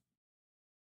fitties.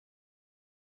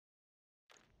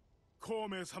 孔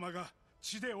明様が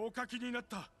血でお書きになっ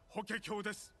た法華経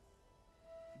です。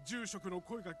住職の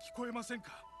声が聞こえません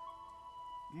か。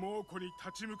猛虎に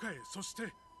立ち向かえ、そし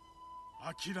て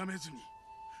諦めずに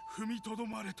踏みとど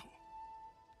まれと。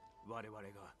我々が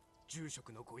住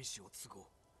職のご意志を継ごう。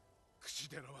櫛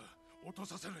寺は落と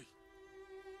させない。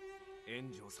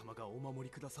炎上様がお守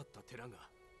りくださった寺が、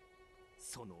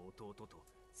その弟と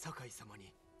酒井様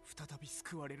に再び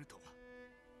救われるとは。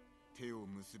手を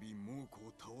結び猛虎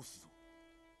を倒すぞ。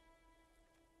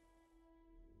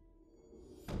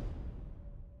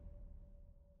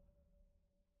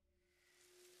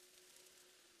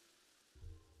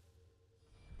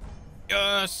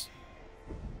Yes!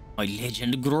 My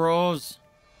legend grows.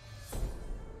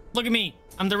 Look at me.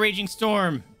 I'm the Raging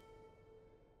Storm.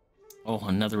 Oh,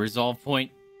 another resolve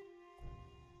point.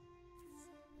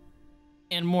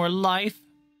 And more life.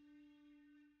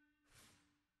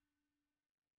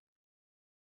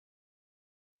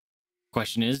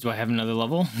 Question is, do I have another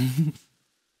level?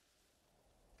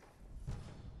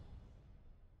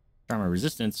 Trauma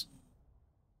resistance.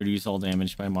 Reduce all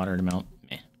damage by a moderate amount.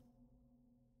 Meh.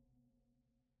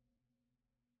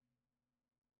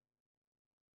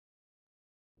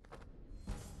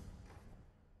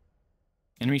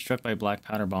 Enemy struck by black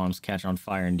powder bombs catch on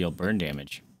fire and deal burn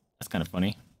damage. That's kind of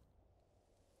funny.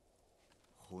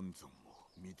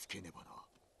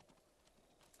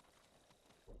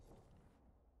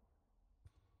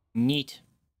 Neat.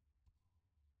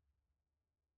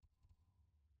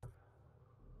 I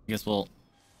guess we'll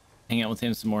hang out with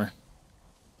him some more.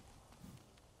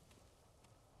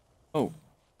 Oh.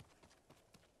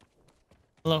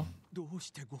 Hello. The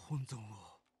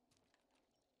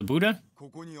Buddha?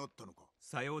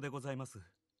 さようでございます。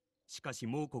しかし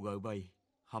猛虎が奪い、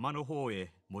浜の方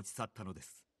へ持ち去ったので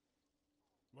す。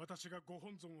私がご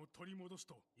本尊を取り戻す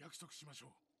と約束しましょ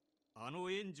う。あの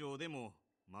炎上でも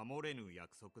守れぬ約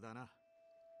束だな。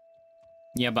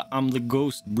Yeah, but I'm the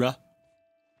ghost, bruh.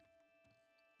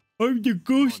 I'm the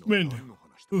ghost man.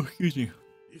 Oh, excuse me.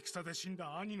 戦で死ん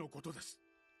だ兄のことです。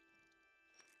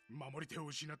守り手を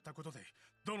失ったことで、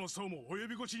どの層も及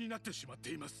び腰になってしまっ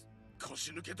ています。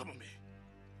腰抜けどもめ。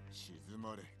静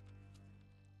まれ。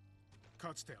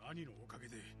かつて兄のおかげ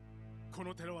で、こ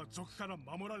の寺は賊から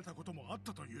守られたこともあっ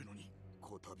たというのに。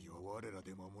こたびは我ら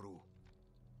で守ろう。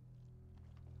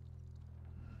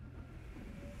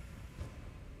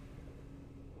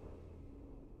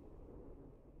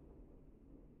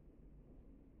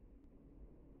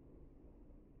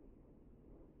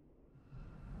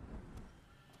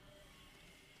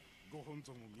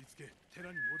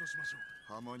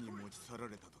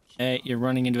Hey, you're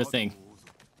running into a thing.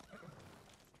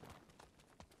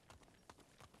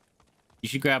 You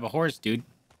should grab a horse, dude.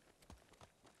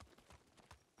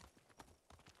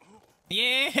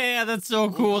 Yeah, that's so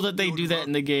cool that they do that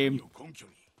in the game.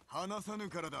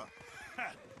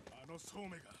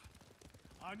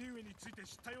 兄上について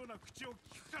知ったような口を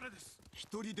聞くからです。一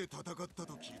人で戦った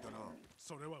と聞いたな。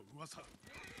それは噂。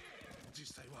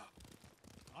実際は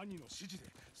兄の指示で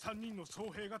3人の僧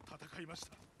兵が戦いまし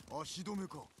た。足止め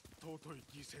か。尊い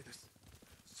犠牲です。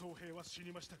僧兵は死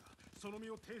にましたが、その身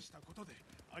を挺したことで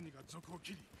兄が賊を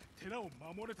切り寺を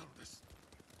守れたのです。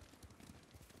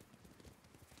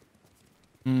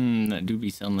That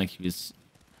doobie sounded like he was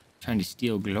trying to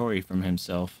steal glory from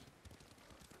himself.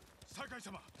 酒井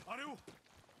様、あれを。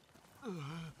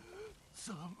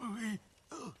寒い。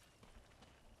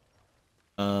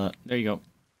There you go.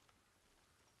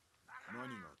 何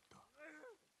があった？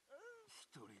一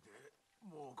人で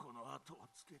猛虎の後を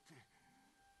つけて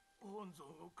本尊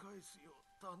を返すよ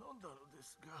う頼んだので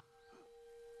すが。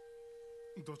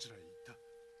どちらへ行っ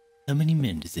た？ How many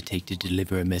men does it take to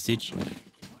deliver a message?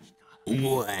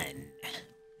 One.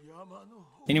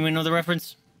 Anyone know the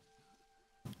reference?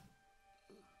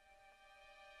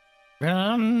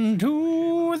 Run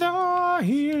to the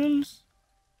hills.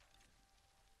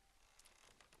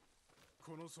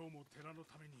 この僧も寺の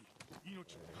ために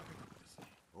命を懸けたのですね。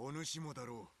お主もだ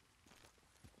ろ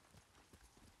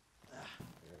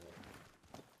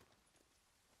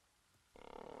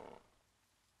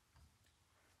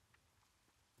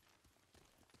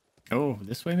う。Oh,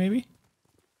 this way maybe?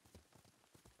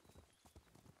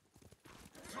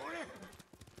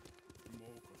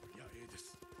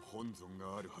 本尊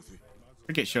があるはず。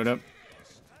Cricket showed up.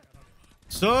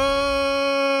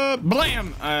 So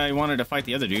blam! I wanted to fight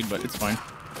the other dude, but it's fine.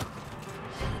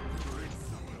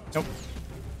 Nope.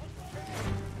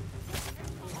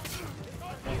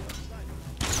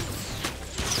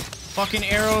 Fucking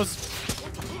arrows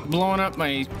blowing up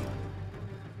my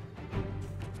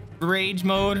rage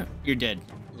mode. You're dead.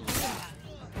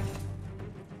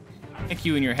 Heck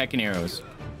you and your heckin' arrows.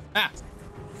 Ah!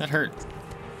 That hurt.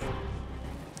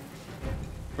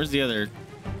 Where's the other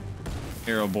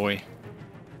arrow boy?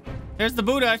 There's the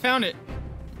Buddha. I found it.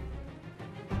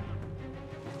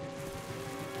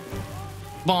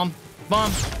 Bomb.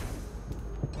 Bomb.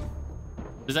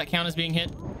 Does that count as being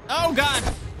hit? Oh, God.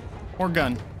 Or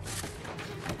gun.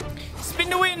 Spin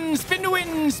to win. Spin to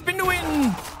win. Spin to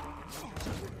win.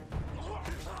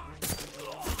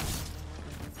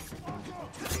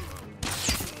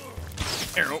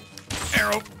 Arrow.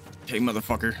 Arrow. Okay,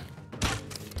 motherfucker.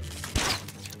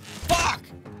 Fuck!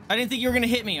 I didn't think you were gonna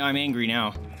hit me. I'm angry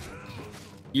now.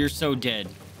 You're so dead.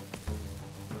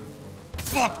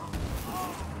 Fuck!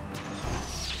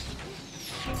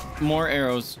 More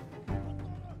arrows.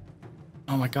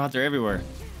 Oh my god, they're everywhere.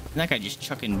 And that guy just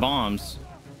chucking bombs.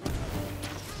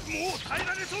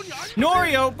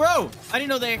 Norio, bro! I didn't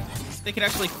know they could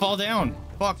actually fall down.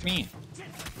 Fuck me.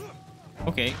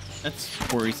 Okay, that's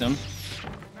worrisome.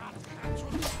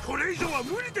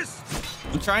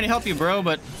 I'm trying to help you, bro,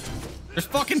 but there's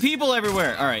fucking people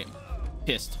everywhere. All right,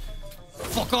 pissed.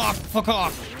 Fuck off, fuck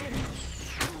off.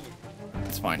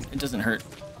 It's fine. It doesn't hurt.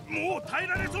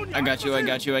 I got you, I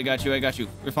got you, I got you, I got you.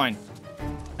 We're fine.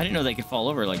 I didn't know they could fall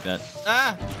over like that.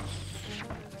 Ah!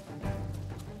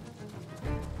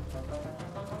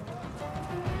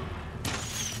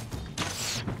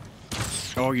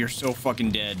 Oh, you're so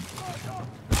fucking dead.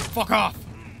 Fuck off!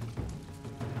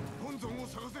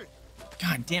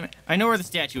 God damn it. I know where the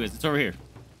statue is. It's over here.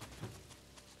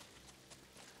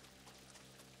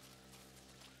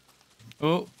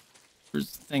 Oh,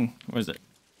 where's the thing? Where is it?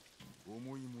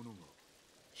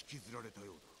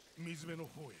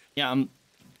 Yeah,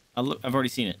 I've already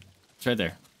seen it. It's right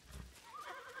there.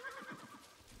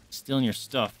 Stealing your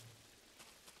stuff.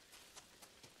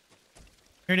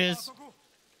 Here it is.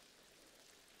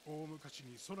 大昔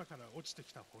に空から落ちて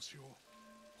きた星を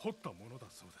掘ったものだ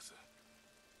そうです。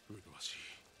麗しい。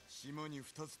島に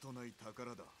2つとない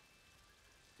宝だ。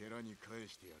寺に返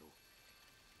してやろう。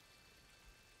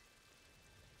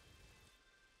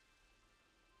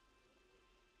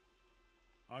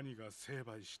兄が成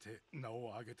敗して名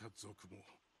を挙げた族も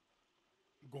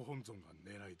ご本尊が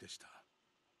狙いでした。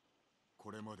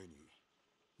これまでに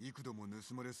幾度も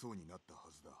盗まれそうになったは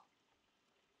ずだ。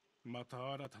ま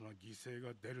た新たな犠牲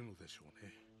が出るのでしょう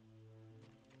ね。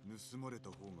盗まれた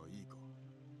方がいいか。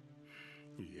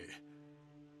いいえ。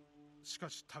しか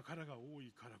し宝が多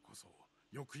いからこそ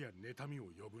欲や妬みを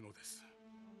呼ぶのです。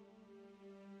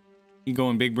You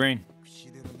going big brain.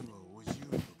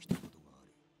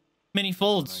 Many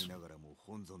folds. ながらも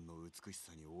本尊の美し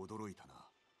さに驚いたな。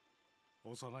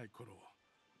幼い頃、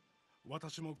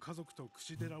私も家族と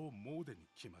櫛寺を詣でに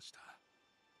来ました。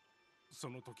そ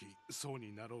の時、僧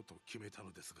になろうと決めた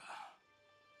のですが、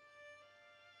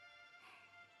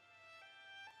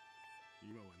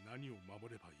今は何を守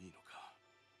ればいいのか。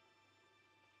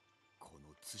こ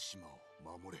の対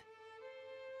馬を守れ。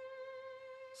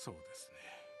そうですね。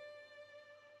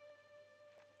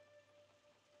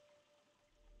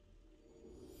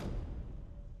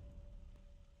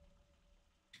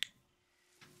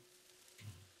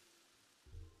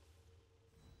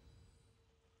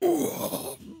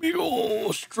Big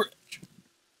ol' stretch.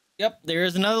 Yep, there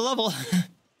is another level.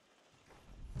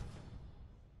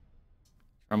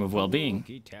 Charm of well-being.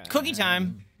 Cookie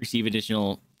time. Receive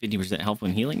additional 50% health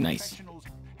when healing. Nice.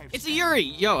 It's a Yuri.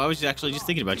 Yo, I was actually just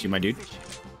thinking about you, my dude.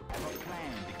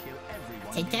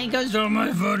 Hey, thank you so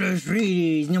much for the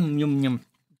sweeties. Yum, yum, yum.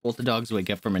 Both the dogs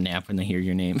wake up from a nap when they hear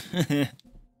your name.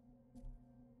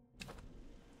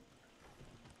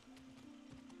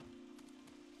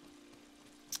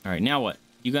 All right, now what?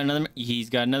 You got another? He's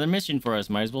got another mission for us.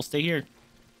 Might as well stay here.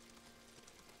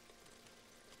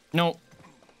 No.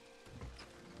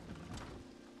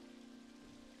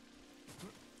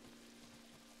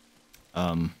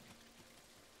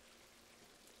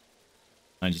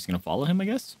 I'm just gonna follow him, I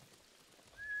guess.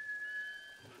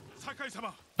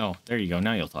 Oh, there you go.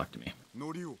 Now you'll talk to me.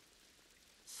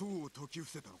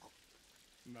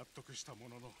 納得したも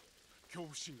のの恐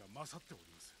怖心が勝っており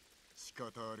ます。仕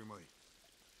方あるまい。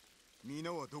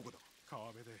皆はどこだ？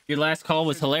 Your last call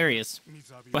was hilarious.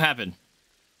 What happened?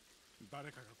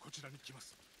 誰かがこちらに来ま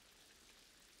す。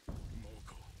もう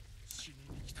こう死に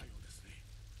に来たようですね。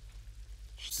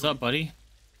 What's up, buddy?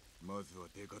 まずは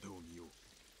出方を見よう。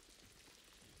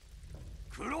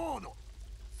クロード、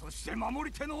そして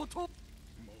守り手の音。もう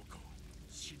こ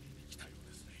う死にに来たよう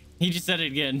ですね。 He just said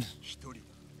it again. 一人だ。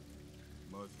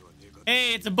まずは出方。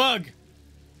 Hey, it's a bug.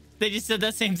 They just said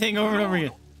that same thing over and over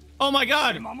again. Oh my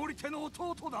god. 守り手の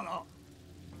弟だな。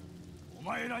お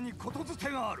前らにことづて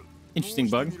がある。 Interesting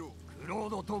bug. クロー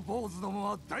ドと坊主ども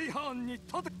は大藩に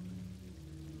立て。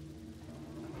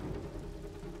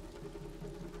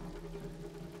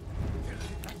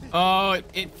 Oh,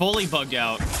 it fully bugged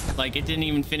out. Like, it didn't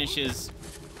even finish his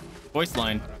voice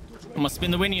line. I'm gonna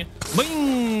spin the win you.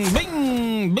 Bing!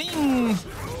 Bing! Bing!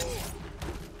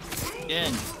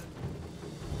 Dead.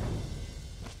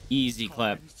 Easy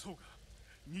clap.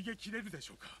 逃げ切れるで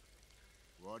しょうか。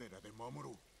我らで守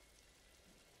ろう。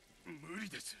無理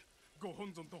です。ご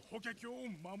本尊と法華経を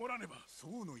守らねば。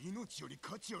僧の命より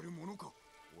価値あるものか。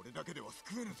俺だけでは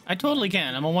救えぬぞ。 I totally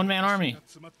can. I'm a one-man army.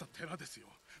 詰まった寺ですよ。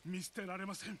見捨てられ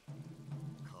ません。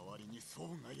代わりに僧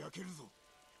が焼けるぞ。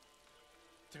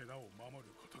寺を守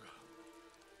ることが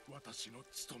私の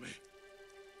務め。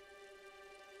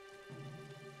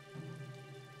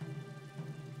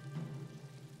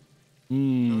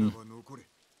ならば残れ。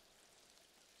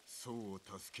僧を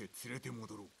助け連れて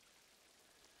戻ろう。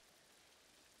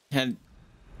Had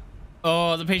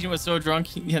Oh, the patient was so drunk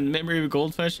he had memory of a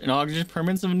goldfish and oxygen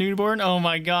permanence of a newborn. Oh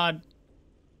my god.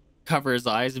 Cover his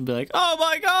eyes and be like, oh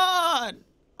my god!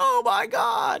 Oh my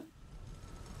god!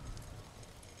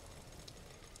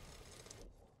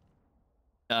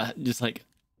 Just like,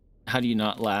 how do you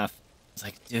not laugh? It's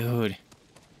like, dude,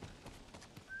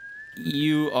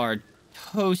 you are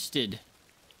toasted.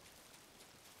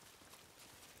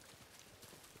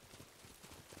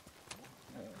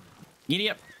 Giddy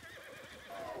up.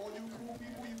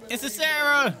 It's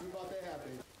Sarah.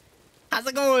 How's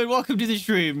it going? Welcome to the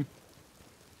stream.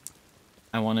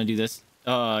 I want to do this.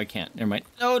 Oh, I can't. Never mind.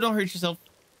 Oh, don't hurt yourself.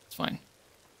 It's fine.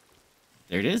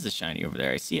 There it is, the shiny over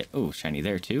there. I see it. Oh, shiny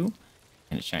there too.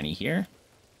 And a shiny here.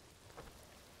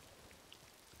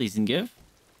 Please and give.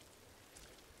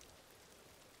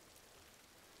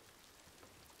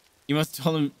 You must have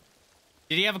told him.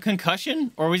 Did he have a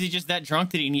concussion? Or was he just that drunk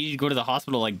that he needed to go to the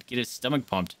hospital, like, get his stomach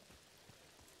pumped?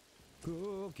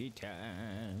 Cookie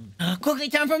time. Cookie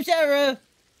time from Sarah.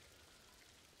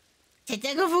 Take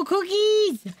go for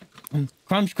cookies.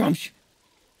 Crunch, crunch.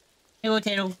 Hey,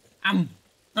 potato.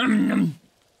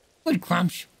 Good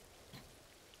crunch.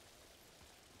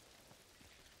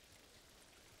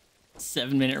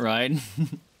 7-minute ride.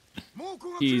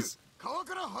 Jeez.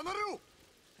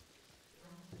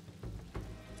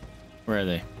 Where are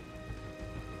they?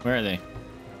 Where are they?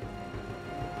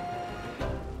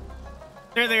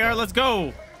 There they are. Let's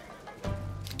go.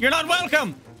 You're not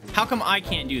welcome. How come I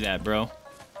can't do that, bro?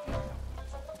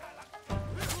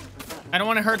 I don't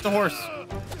want to hurt the horse.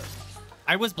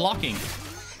 I was blocking.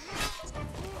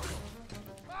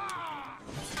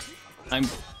 I'm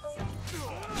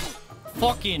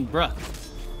fucking bruh.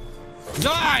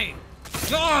 Die!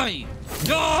 Die!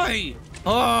 Die!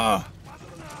 Oh!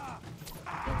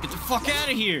 Get the fuck out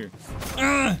of here!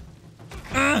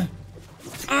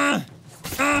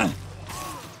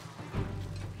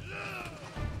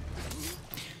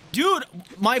 Dude,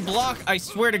 my block, I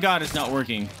swear to God, is not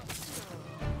working.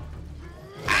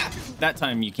 That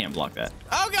time you can't block that.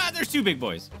 Oh God, there's two big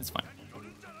boys. It's fine.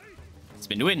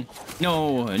 Spin to win.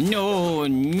 No, no,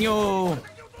 no.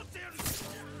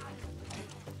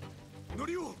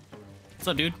 What's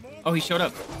up, dude? Oh, he showed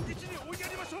up.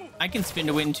 I can spin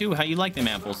to win too. How you like them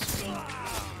apples?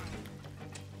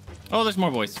 Oh, there's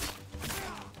more boys.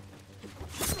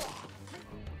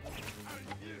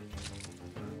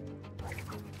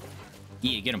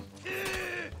 Yeah, get him.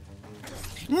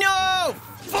 No!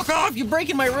 Fuck off! You're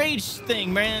breaking my rage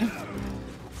thing, man.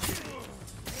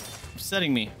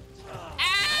 Upsetting me.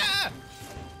 Ah!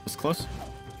 Was close.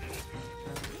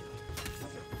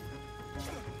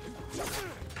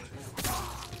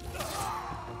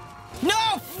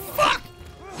 No! Fuck!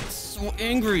 So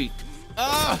angry.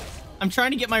 I'm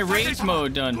trying to get my rage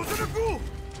mode done. Oh,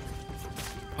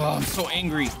 I'm so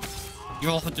angry. You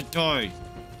all have to die.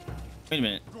 Wait a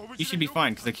minute. You should be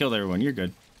fine because I killed everyone. You're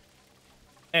good.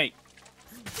 Hey.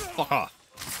 Fuck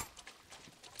off.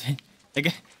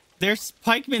 Their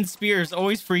pikeman spears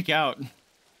always freak out.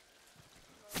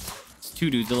 There's two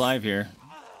dudes alive here.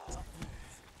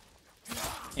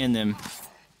 And them.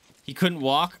 He couldn't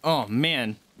walk. Oh,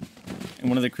 man. And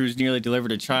one of the crews nearly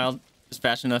delivered a child just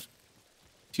fast enough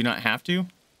to not have to.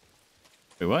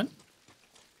 Wait, what?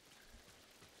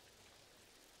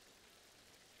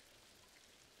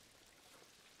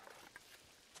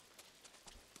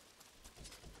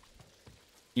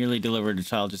 Nearly delivered a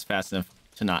child just fast enough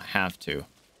to not have to.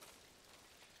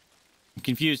 I'm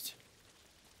confused.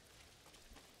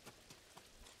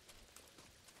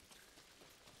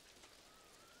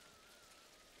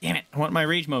 Damn it, I want my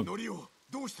rage mode.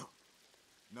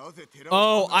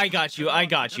 Oh, I got you. I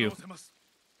got you.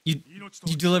 You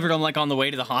delivered them like on the way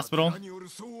to the hospital?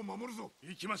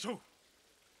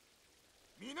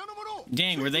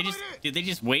 Dang, did they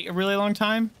just wait a really long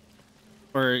time?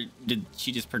 Or did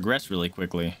she just progress really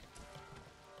quickly?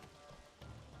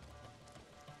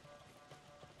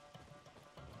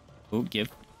 Oh, give.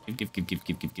 Where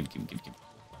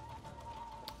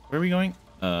are we going?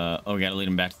 Oh, we gotta lead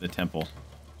him back to the temple.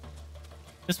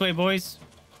 This way, boys.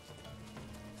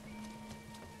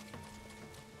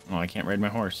 Oh, I can't ride my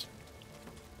horse.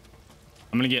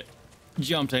 I'm gonna get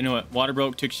jumped. I know it. Water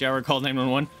broke, took shower, called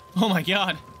 911. Oh my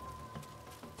God.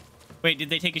 Wait,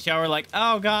 did they take a shower like,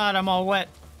 oh God, I'm all wet?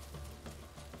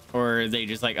 Or are they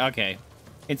just like, okay,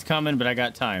 it's coming, but I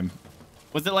got time?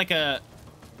 Was it like a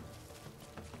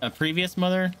previous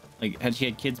mother? Like, had she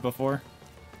had kids before?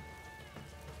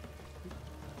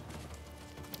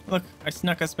 Look, I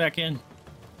snuck us back in.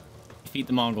 Defeat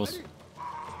the Mongols.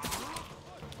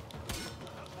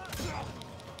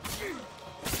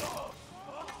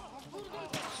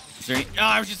 Is there any... Oh,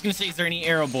 I was just gonna say, is there any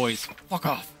arrow boys? Fuck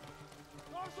off.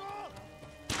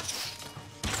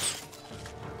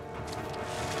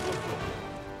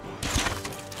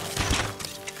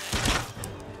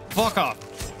 Fuck off.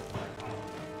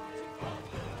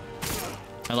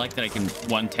 I like that I can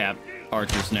one-tap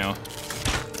archers now.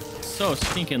 So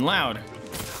stinking loud.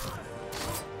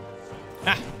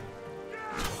 Ah.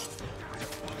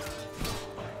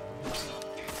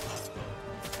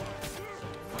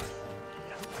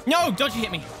 No, don't you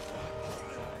hit me.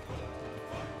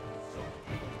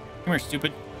 Come here,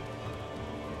 stupid.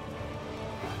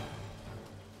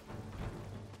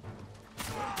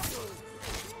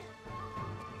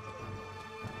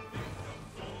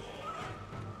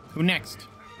 Who next?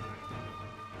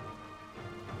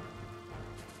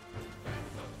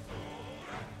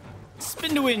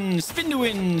 Spin to win, spin to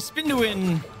win, spin to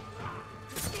win.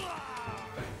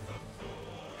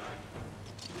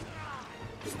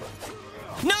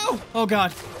 No! Oh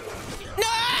god.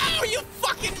 No! You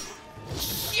fucking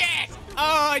shit!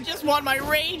 Oh, I just want my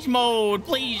rage mode.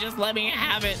 Please just let me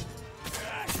have it.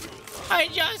 I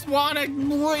just want to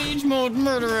rage mode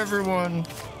murder everyone.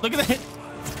 Look at that.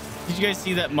 Did you guys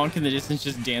see that monk in the distance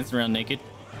just dancing around naked?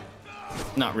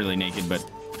 Not really naked, but...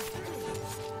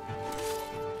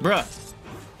 Bruh.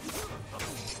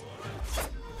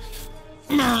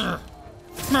 Murder!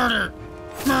 Murder!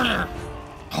 Murder!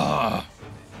 Oh.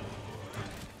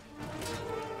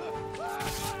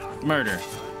 Murder.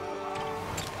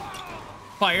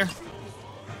 Fire.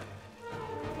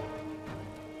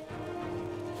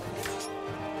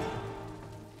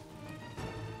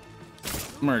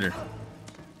 Murder.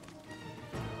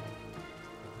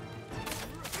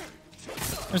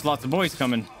 There's lots of boys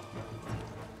coming.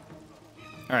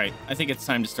 All right, I think it's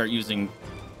time to start using...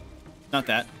 Not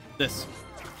that. This.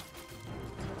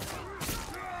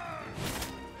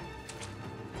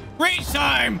 Rage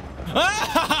time!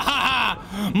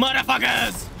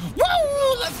 Motherfuckers!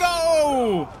 Woo! Let's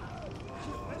go!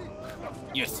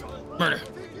 Yes. Murder.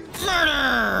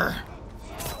 Murder!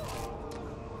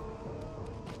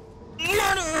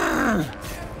 Murder!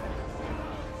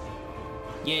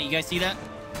 Yeah, you guys see that?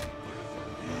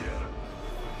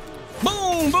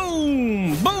 Boom!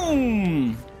 Boom!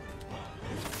 Boom!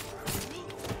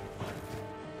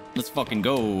 Let's fucking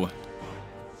go.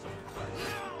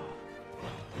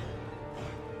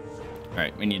 All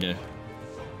right, we need to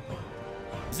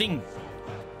zing,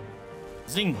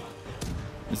 zing,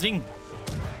 zing.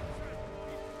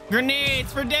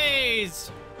 Grenades for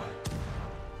days.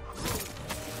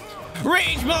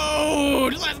 Rage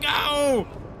mode. Let's go.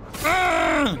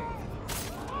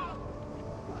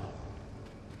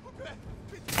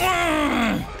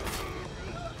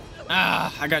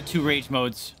 I got 2 rage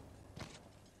modes.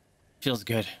 Feels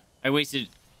good. I wasted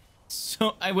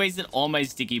all my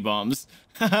sticky bombs.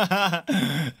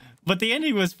 But the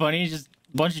ending was funny. Just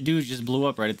a bunch of dudes just blew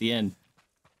up right at the end.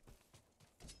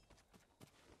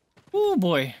 Oh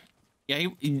boy. Yeah,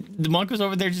 the monk was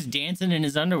over there just dancing in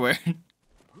his underwear.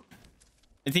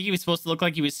 I think he was supposed to look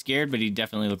like he was scared, but he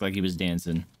definitely looked like he was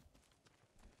dancing.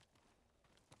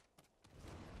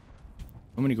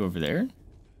 I'm gonna go over there.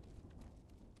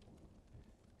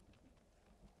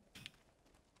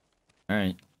 All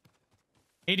right.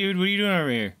 Hey, dude, what are you doing over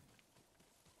here?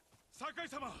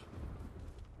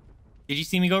 Did you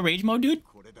see me go rage mode, dude?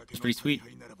 It's pretty sweet.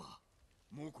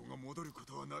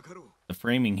 The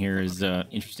framing here is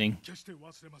interesting.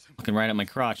 Looking right at my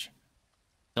crotch.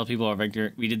 Tell people our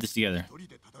Victor, we did this together.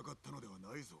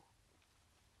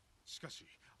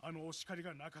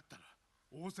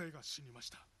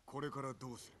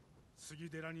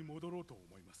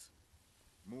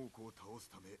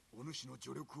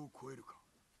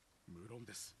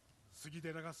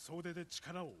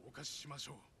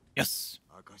 Yes.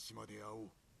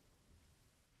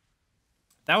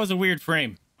 That was a weird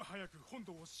frame.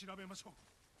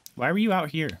 Why were you out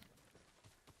here?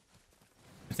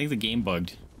 I think the game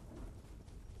bugged.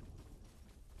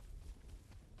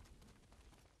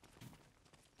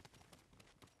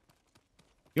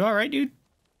 You all right, dude?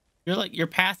 You're like, your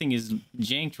pathing is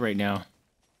janked right now.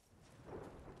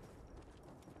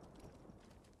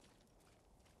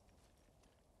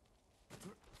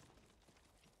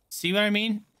 See what I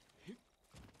mean?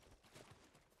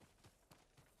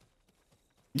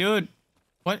 Dude,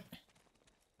 what?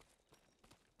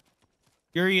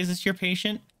 Yuri, is this your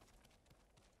patient?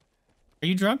 Are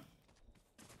you drunk?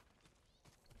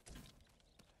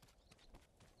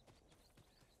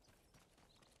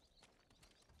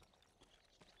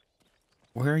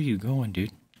 Where are you going,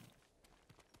 dude?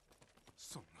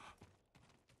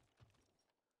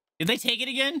 Did they take it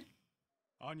again?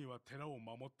 兄は寺を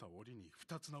守った折に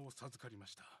2つ名を授かりま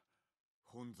した。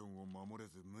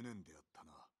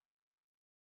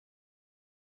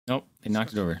Nope, they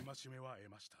knocked it over. 戒めは得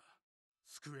ました。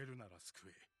救えるなら救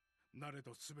え、なれ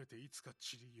どすべていつか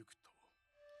散りゆくと。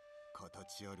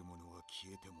形あるものは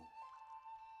消えても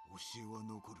教えは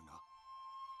残るな。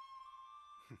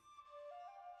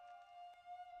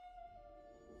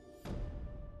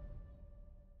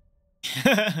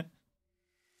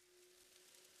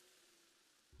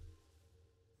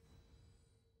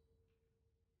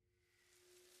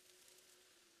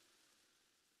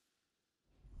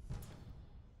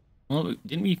Well,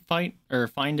 didn't we fight or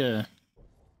find a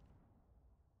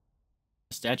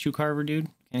statue carver dude?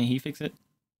 Can he fix it?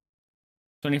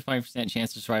 25%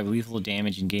 chance to survive lethal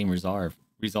damage in game resolve.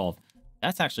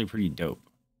 That's actually pretty dope.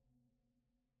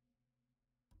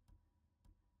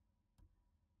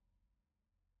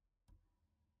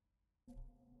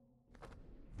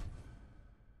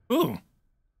 Ooh.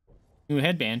 New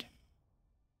headband.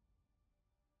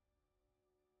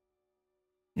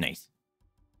 Nice.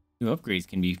 New upgrades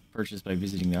can be purchased by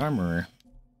visiting the armorer.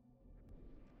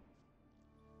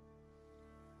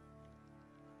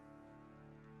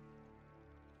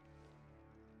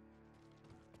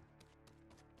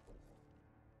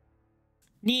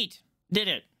 Neat. Did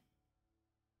it.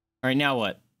 All right, now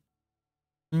what?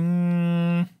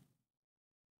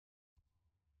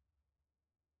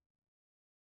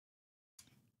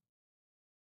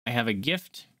 I have a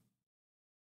gift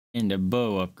and a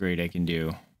bow upgrade I can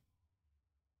do.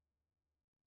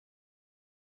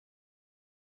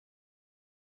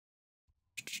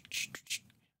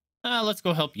 Let's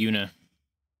go help Yuna.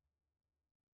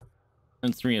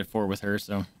 I'm 3 out of 4 with her,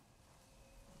 so.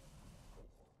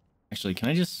 Actually, can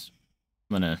I just...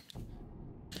 I'm gonna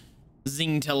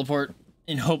zing teleport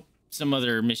and hope some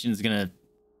other mission's gonna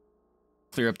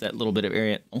clear up that little bit of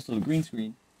area. Also, the green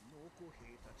screen.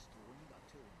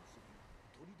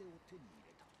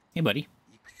 Hey, buddy.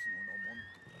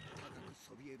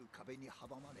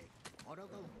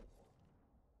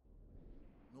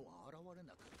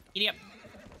 Giddy up.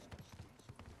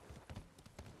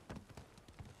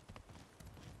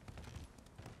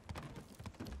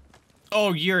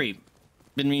 Oh, Yuri.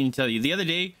 Been meaning to tell you. The other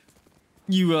day,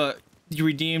 you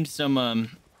redeemed some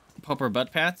pupper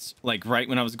butt pats, like right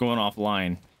when I was going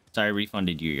offline. So I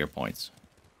refunded you your points.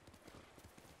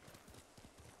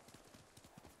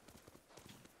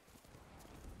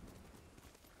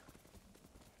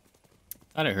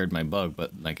 Thought I heard my bug,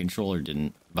 but my controller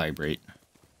didn't vibrate.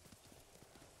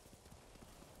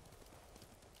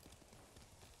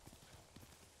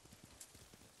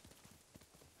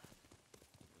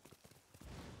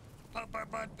 Pupper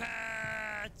butt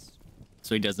pads!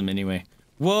 So he does them anyway.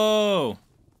 Whoa!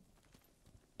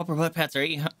 Pupper butt pats are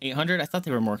 800? I thought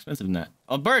they were more expensive than that.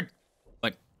 Oh, bird!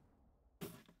 What?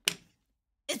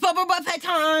 It's pupper butt pat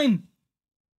time!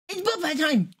 It's butt pat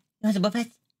time! You want some butt pats?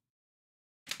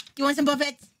 You want some butt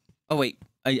pats? Oh, wait.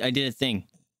 I did a thing.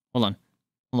 Hold on.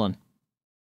 Hold on.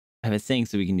 I have a thing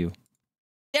so we can do.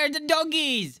 They're the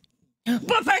doggies!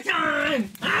 Butt pat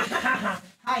time!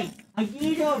 Hi! I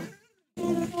get them!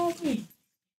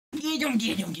 Get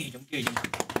them!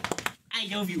 I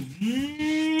love you!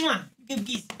 Mwah! Give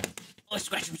kiss! Oh,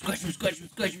 scratch him, scratch him, scratch him,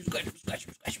 scratch him, scratch him, scratch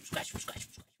him, scratch him, scratch him, scratch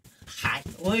him. Hi!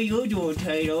 What are you doing,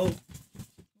 Tato?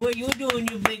 What are you doing,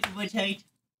 you big potato?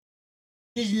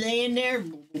 Just laying there?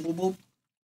 Boop, boop, boop, boop.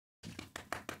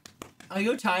 Are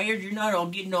you tired? You're not all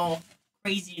getting all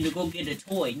crazy to go get a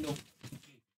toy. No.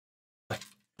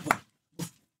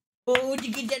 Oh, to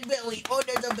get that belly. Oh,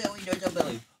 there's a belly. There's a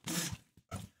belly.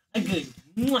 I get it.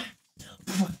 Mwah.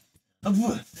 I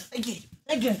get it.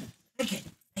 I get it. I get it.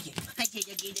 I get it. I get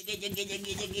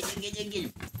it. I get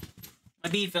it. My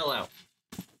bead fell out.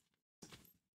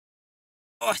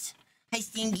 Oh, hi,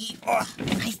 Stinky. Oh,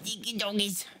 hi, Stinky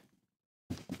doggies.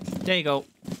 There you go.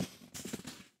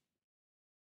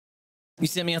 You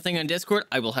sent me a thing on Discord?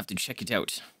 I will have to check it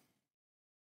out.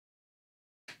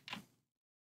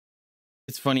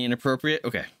 It's funny and appropriate?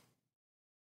 Okay.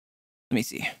 Let me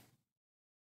see.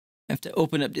 I have to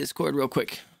open up Discord real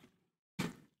quick.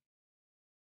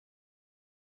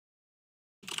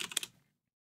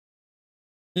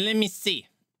 Let me see.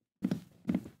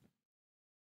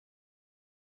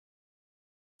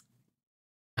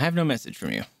 I have no message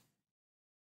from you.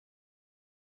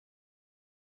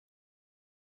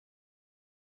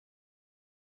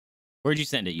 Where'd you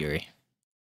send it, Yuri?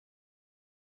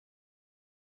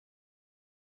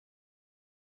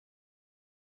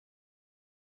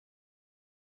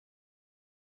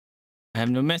 I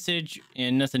have no message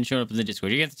and nothing showing up in the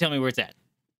Discord. You have to tell me where it's at.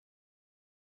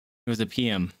 It was a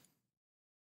PM.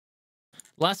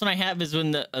 Last one I have is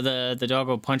when the dog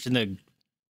will punch in the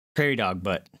prairie dog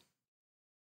butt.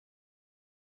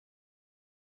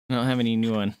 I don't have any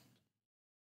new one.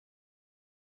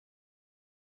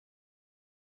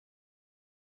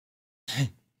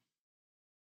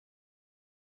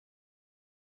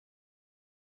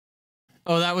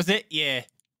 Oh, that was it? Yeah.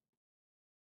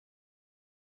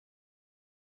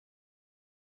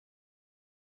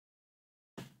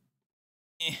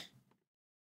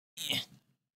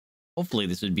 Hopefully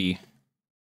this would be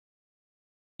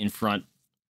in front.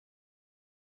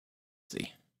 Let's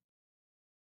see.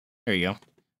 There you go.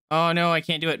 Oh no, I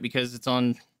can't do it because it's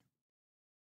on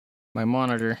my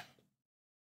monitor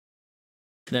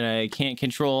that I can't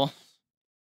control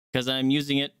because I'm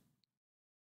using it.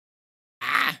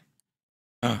 Ah!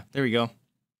 Oh, there we go.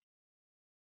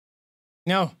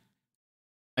 No.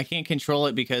 I can't control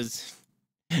it because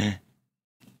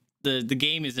the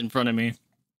game is in front of me.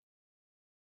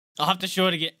 I'll have to show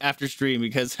it again after stream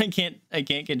because I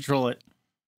can't control it.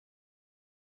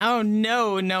 Oh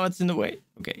no, now it's in the way.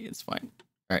 Okay, it's fine.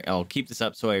 All right, I'll keep this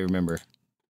up so I remember.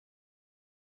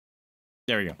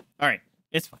 There we go. All right,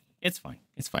 it's fine. It's fine.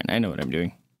 It's fine. I know what I'm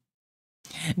doing.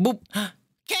 Boop.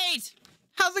 Kate!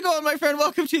 How's it going, my friend?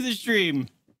 Welcome to the stream.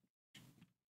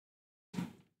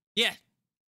 Yeah.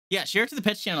 Yeah, share it to the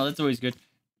pets channel. That's always good.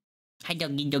 Hi,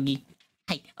 doggy, doggy.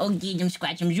 Hi. Oh, get them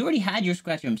scratchums. You already had your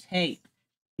scratchums. Hey,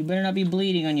 you better not be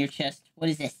bleeding on your chest. What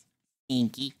is this?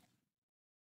 Stinky.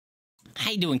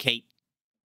 How you doing, Kate?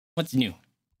 What's new?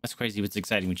 What's crazy? What's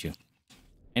exciting with you?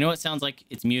 I know it sounds like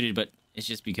it's muted, but it's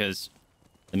just because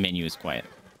the menu is quiet.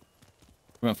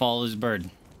 We're gonna follow this bird.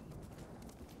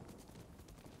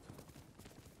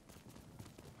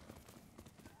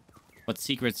 What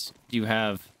secrets do you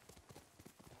have?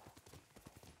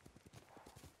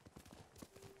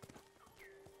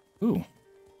 Ooh.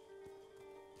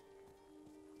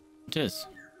 What is?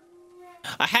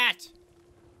 A hat!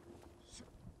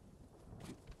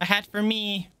 A hat for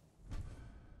me.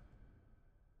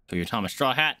 So your Thomas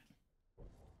straw hat.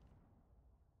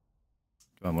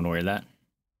 Do I want to wear that? I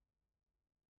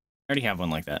already have one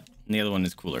like that. And the other one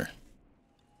is cooler.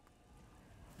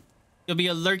 You'll be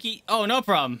a lurky? Oh, no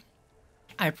problem.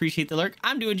 I appreciate the lurk.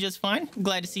 I'm doing just fine. I'm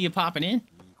glad to see you popping in.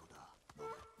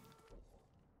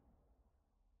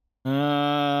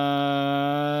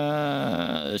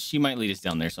 She might lead us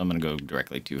down there, so I'm going to go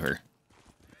directly to her.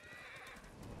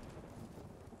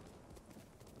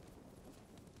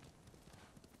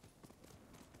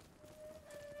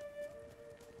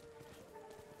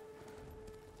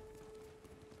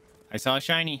 I saw a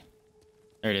shiny.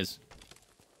 There it is.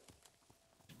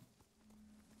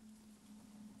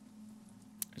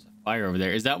 There's a fire over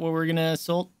there. Is that what we're gonna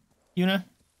assault, Yuna?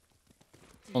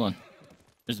 Hold on.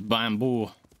 There's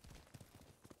bamboo.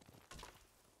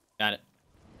 Got it.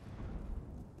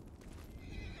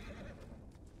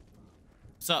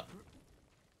 What's up?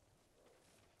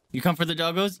 You come for the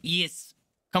doggos? Yes.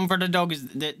 Come for the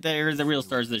doggos. They're the real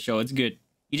stars of the show. It's good.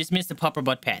 You just missed the pupper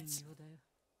butt pets.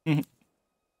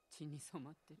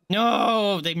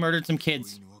 No, they murdered some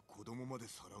kids.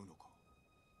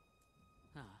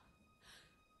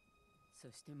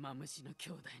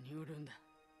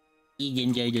 You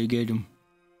didn't get them.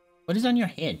 What is on your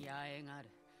head?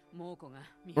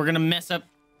 We're gonna mess up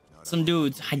some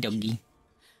dudes. Hi, doggy.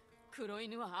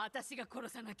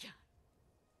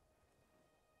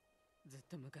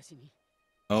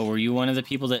 Oh, were you one of the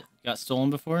people that got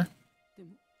stolen before?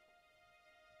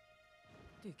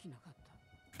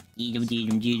 Eat him, eat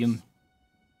him, eat him.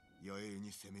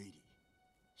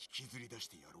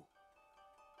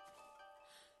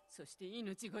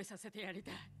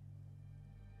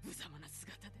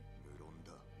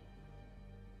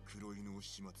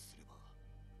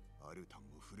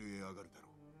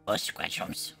 Oh,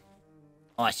 scratchums.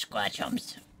 Oh,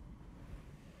 scratchums.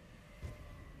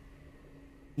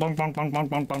 Bong, bong, bong, bong,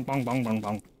 bong, bong, bong, bong, bong,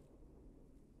 bong.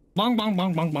 Bong, bong,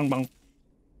 bong, bong, bong, bong.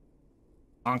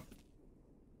 Bonk.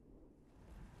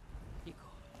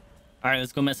 Alright,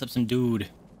 let's go mess up some dude.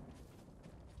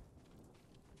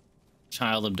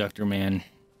 Child abductor man.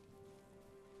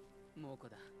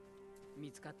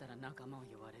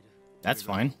 That's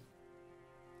fine.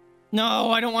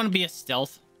 No, I don't want to be a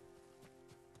stealth.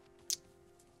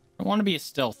 I want to be a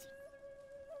stealth.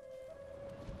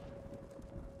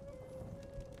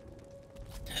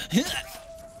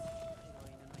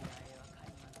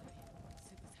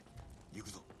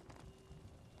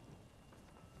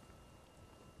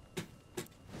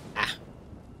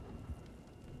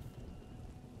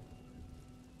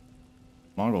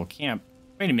 Mongol camp.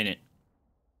 Wait a minute.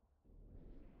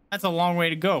 That's a long way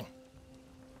to go.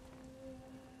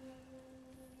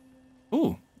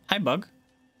 Ooh, hi, Bug.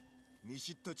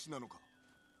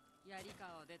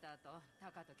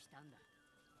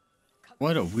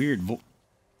 What a weird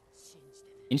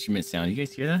instrument sound. You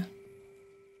guys hear that?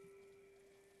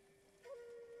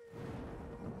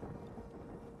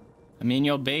 I'm in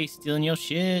your base, stealing your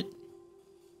shit.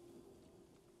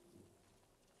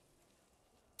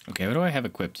 Okay, what do I have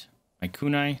equipped? My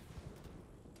kunai.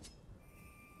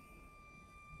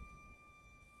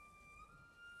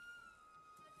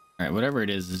 Alright, whatever it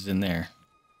is in there.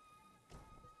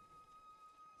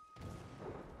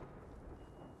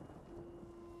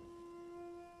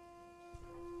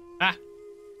 Ah!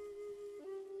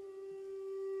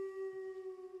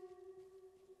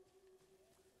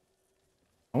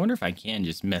 I wonder if I can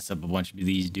just mess up a bunch of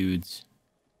these dudes.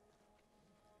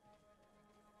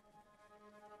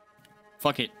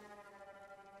 Fuck it.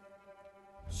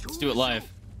 Let's do it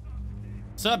live.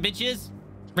 What's up, bitches?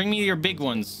 Bring me your big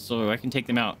ones so I can take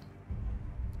them out.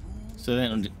 So they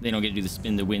don't get to do the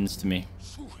spin that wins to me.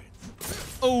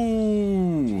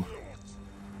 Oh!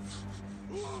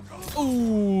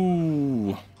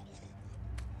 Oh!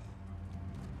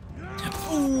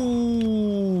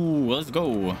 Oh! Let's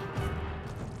go.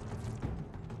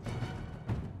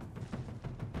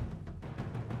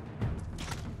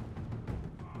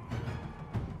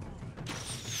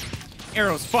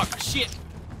 Arrows, fuck, shit.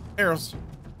 Arrows.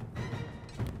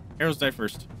 Arrows die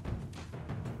first.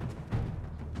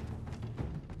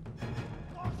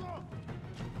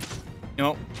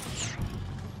 No.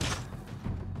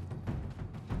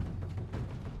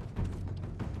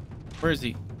 Where is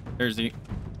he? There's he.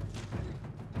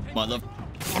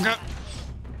 Motherfucker.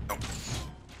 Oh.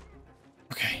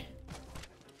 Okay.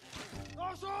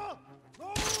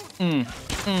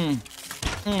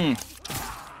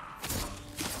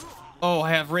 Oh,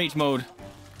 I have rage mode.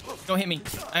 Don't hit me.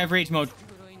 I have rage mode.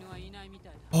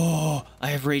 Oh, I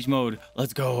have rage mode.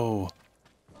 Let's go.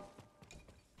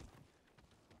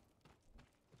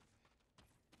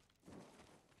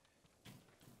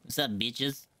 What's up,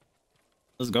 bitches?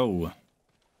 Let's go.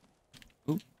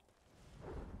 Ooh.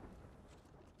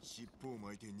 尻尾を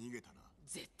巻いて逃げたな。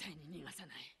絶対に逃がさ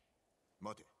ない。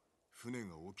待て、船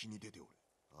が沖に出ておる。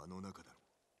あの中だろ。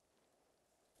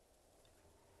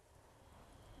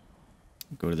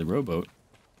Go to the rowboat.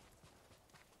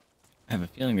 I have a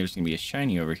feeling there's gonna be a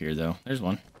shiny over here, though. There's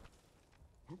one.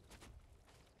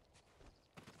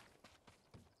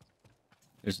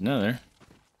 There's another.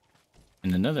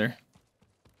 And another.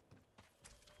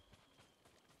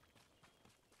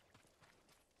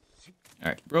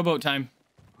 Alright, rowboat time.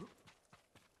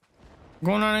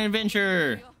 Going on an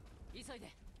adventure! 急い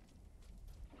で。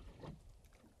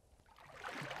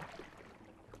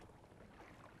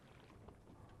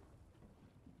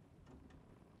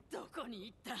どこに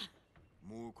行った？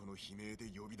もうこの悲鳴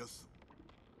で呼び出す。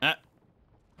Ah.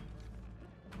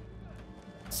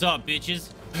 What's up,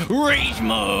 bitches? Rage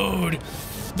mode!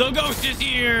 The ghost is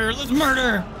here! Let's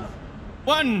murder!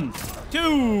 1,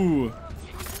 2,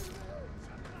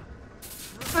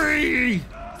 3!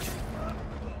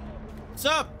 What's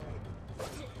up?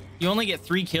 You only get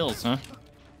 3 kills, huh? And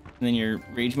then your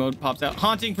rage mode pops out.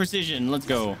 Haunting precision. Let's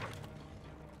go.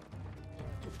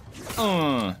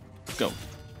 Let's go.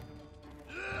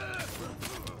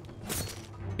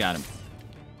 Got him.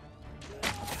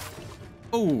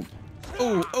 Oh,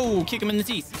 oh, oh, kick him in the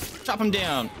teeth. Chop him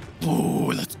down.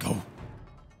 Oh, let's go.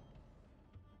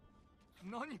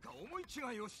 何か思い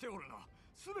違いをしておるな。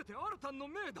すべてアルタンの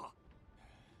命だ。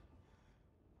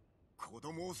子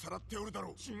供をさらっておるだろ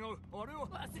う。違う、あれは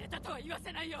忘れたとは言わ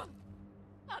せないよ。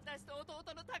私と弟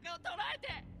の鷹を捕らえ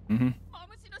て、マ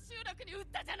ムシの集落に撃っ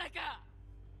たじゃないか。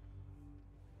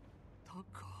タ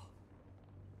カ。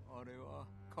あれは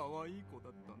可愛い子だ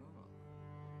ったな。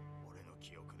俺の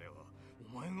記憶では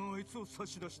お前があいつを差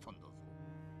し出したんだぞ。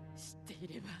知ってい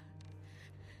れば。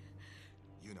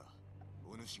ユナ、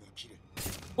お主が切れ。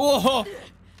Oh,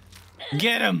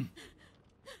 get him.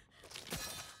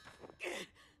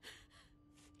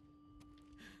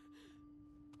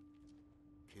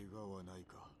 怪我はない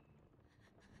か。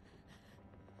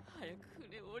早く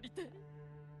船を降りて。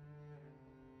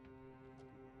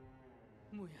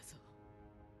燃やそう。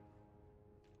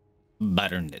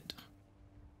Burned it.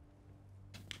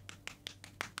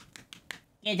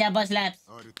 Get that bus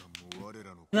laps. アルタンも我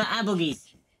らの The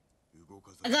abogies. 動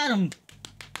か I ざ got him.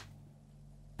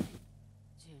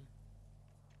 ジェン。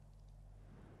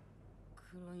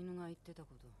黒犬が言ってたこ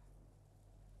と。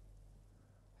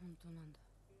本当なんだ。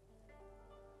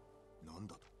なん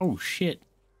だと。 Oh, shit.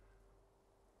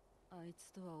 あい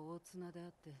つとは大綱であ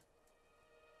って、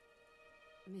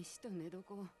飯と寝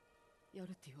床をや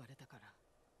るって言われたから。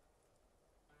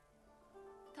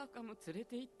タカも連れ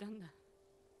て行ったんだ。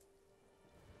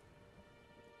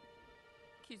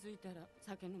気づいたら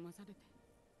酒飲まされて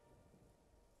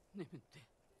眠って。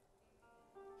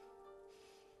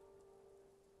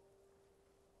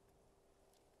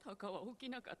墓は起き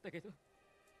なかったけど、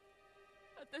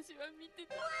私は見て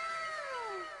た。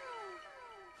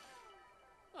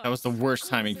 That was the worst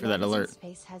timing for that alert.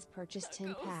 Space has purchased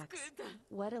 10 packs.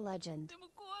 What a legend.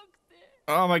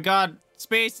 Oh my god,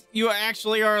 Space, you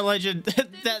actually are a legend.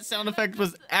 That sound effect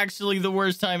was actually the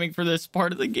worst timing for this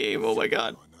part of the game. Oh my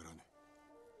god.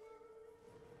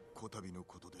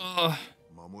 Ugh.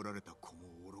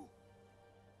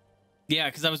 Yeah,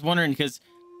 because I was wondering, because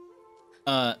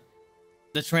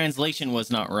the translation was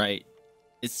not right.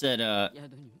 It said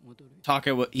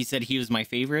Taka, he said he was my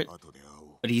favorite,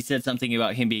 but he said something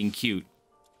about him being cute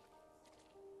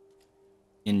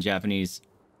in Japanese.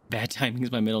 Bad timing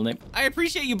is my middle name. I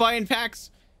appreciate you buying packs.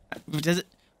 Does it?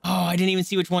 Oh, I didn't even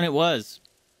see which one it was.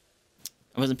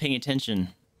 I wasn't paying attention.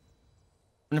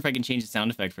 I wonder if I can change the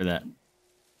sound effect for that.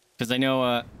 Because I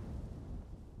know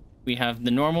we have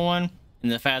the normal one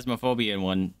and the Phasmophobia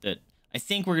one that I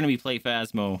think we're going to be playing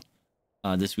Phasmo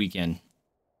this weekend.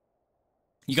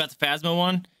 You got the Phasmo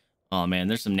one? Oh man,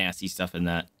 there's some nasty stuff in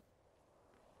that.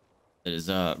 That is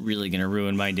really going to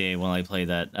ruin my day while I play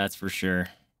that. That's for sure.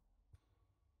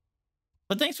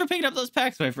 But thanks for picking up those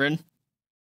packs, my friend.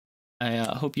 I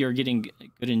hope you're getting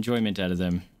good enjoyment out of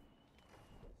them.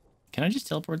 Can I just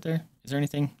teleport there? Is there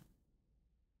anything?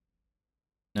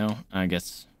 No? I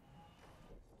guess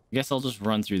I'll just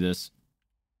run through this.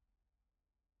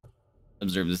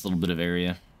 Observe this little bit of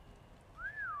area.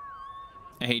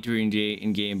 I hate to ruin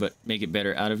in game, but make it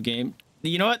better out of game.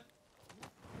 You know what?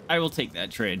 I will take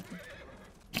that trade.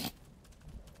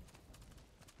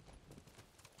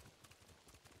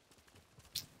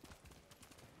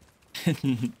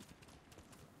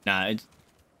 Nah,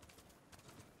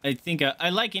 I think I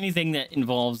like anything that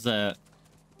involves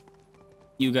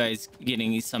you guys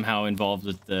getting somehow involved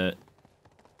with the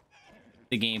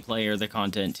gameplay or the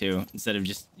content too, instead of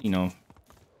just, you know,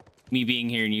 me being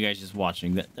here and you guys just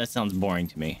watching. That sounds boring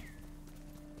to me,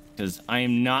 because I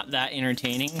am not that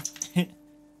entertaining.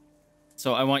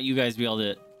 So I want you guys to be able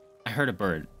to, I heard a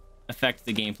bird, affect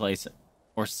the gameplay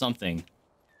or something,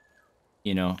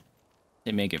 you know,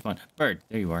 to make it fun. Bird,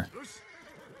 there you are.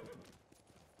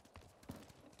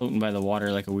 Floating by the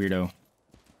water like a weirdo.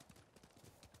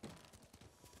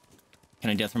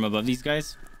 Can I death from above these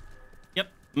guys? Yep,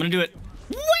 I'm gonna do it.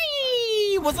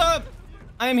 Whee! What's up?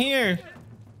 I am here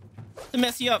to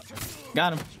mess you up.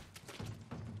 Got him.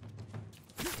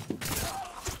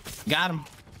 Got him.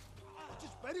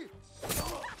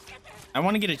 I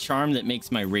want to get a charm that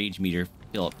makes my rage meter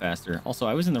fill up faster. Also,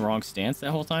 I was in the wrong stance that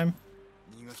whole time.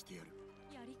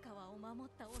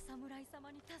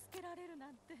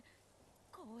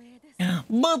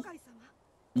 Boop.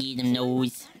 Need them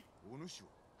nose.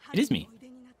 It is me.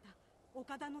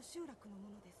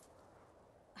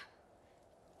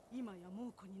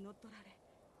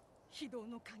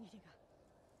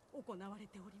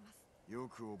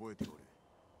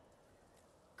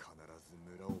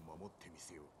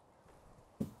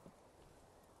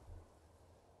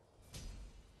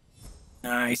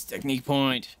 Nice technique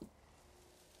point.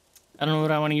 I don't know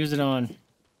what I want to use it on,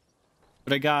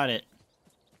 but I got it.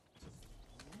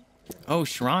 Oh,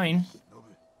 shrine.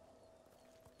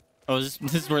 Oh, this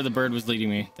is where the bird was leading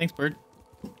me. Thanks, bird.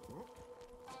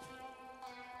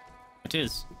 It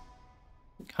is.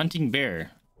 Hunting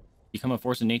bear. Become a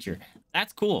force of nature.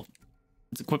 That's cool.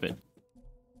 Let's equip it.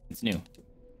 It's new.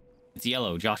 It's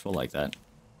yellow. Josh will like that.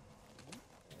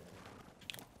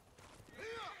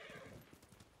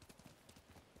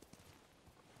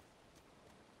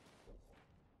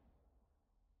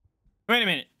 Wait a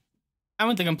minute. I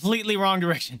went the completely wrong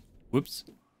direction. Whoops.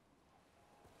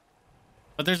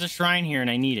 But there's a shrine here and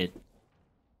I need it.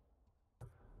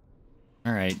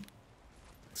 Alright.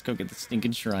 Let's go get the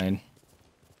stinking shrine.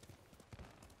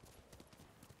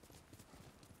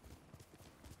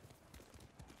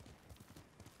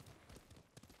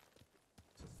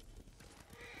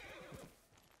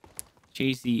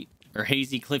 Hazy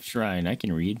Cliff Shrine. I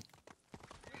can read.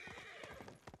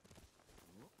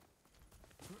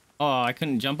 Oh, I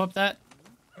couldn't jump up that?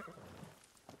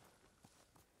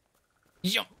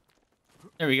 Jump.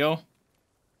 There we go.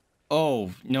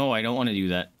 Oh, no, I don't want to do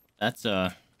that. That's,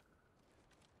 Oh,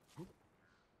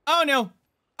 no.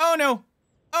 Oh, no.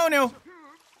 Oh, no.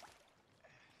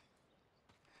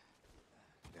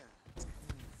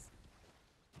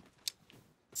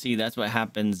 See, that's what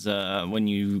happens when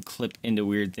you clip into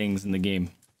weird things in the game.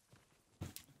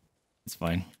 It's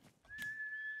fine.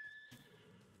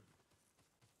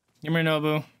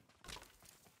 Nobu.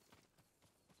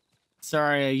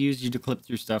 Sorry, I used you to clip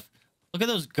through stuff. Look at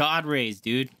those god rays,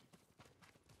 dude.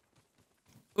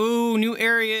 Ooh, new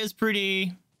area is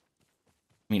pretty. I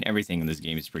mean, everything in this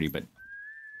game is pretty, but...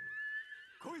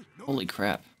 Holy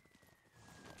crap.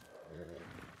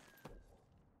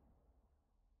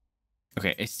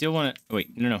 Okay, I still want to...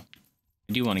 Wait, no.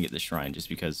 I do want to get the shrine just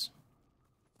because...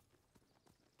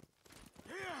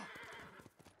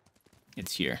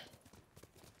 It's here.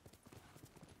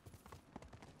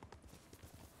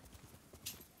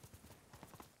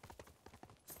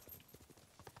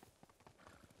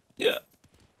 Yeah.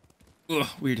 Ugh,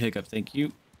 weird hiccup. Thank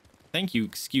you. Thank you.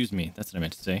 Excuse me. That's what I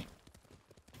meant to say.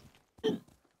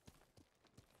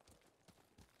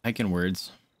 I can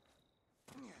words.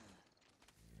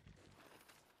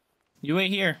 You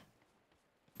wait here.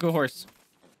 Go horse.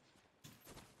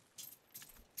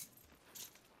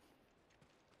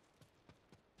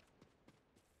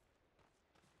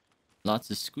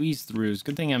 Lots of squeeze throughs.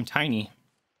 Good thing I'm tiny.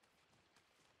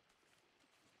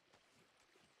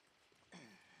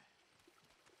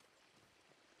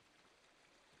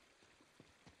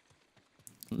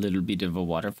 A little bit of a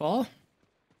waterfall.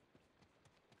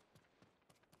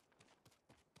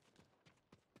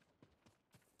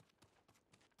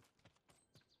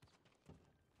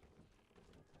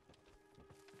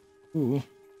 Ooh.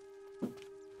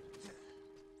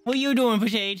 What you doing,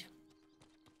 Potato?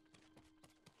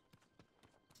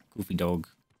 Goofy dog.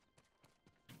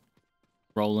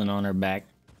 Rolling on her back.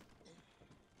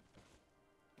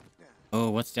 Oh,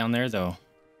 what's down there, though?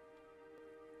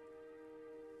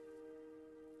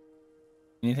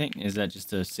 Anything? Is that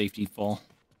just a safety fall?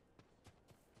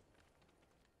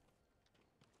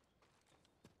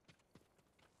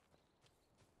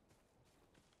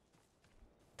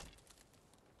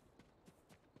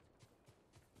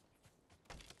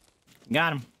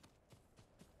 Got him.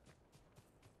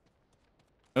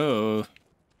 Oh.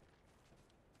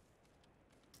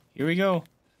 Here we go.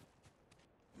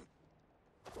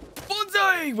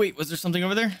 Bonsai! Wait, was there something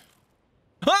over there?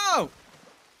 Oh!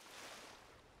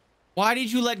 Why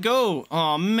did you let go?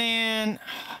 Oh, man.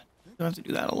 Don't have to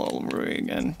do that all over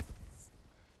again.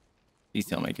 Please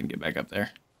tell me I can get back up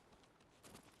there.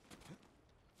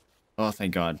 Oh,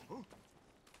 thank God.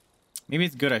 Maybe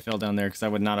it's good I fell down there because I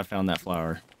would not have found that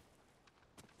flower.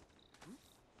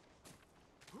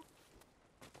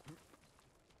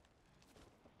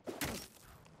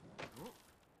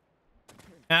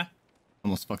 Ah,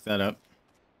 almost fucked that up.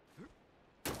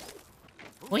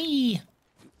 Whee!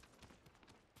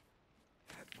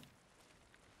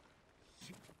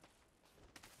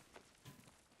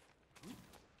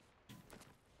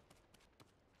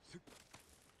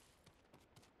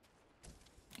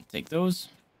 Take those.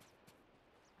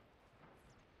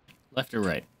 Left or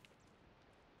right?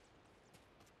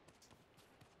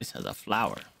 This has a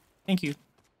flower. Thank you.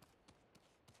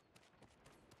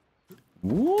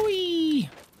 Whee!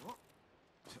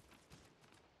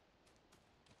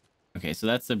 Okay, so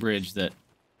that's the bridge that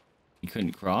we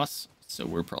couldn't cross, so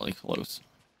we're probably close.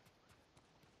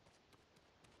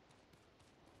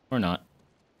 Or not.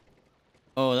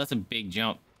 Oh, that's a big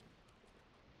jump.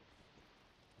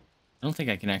 I don't think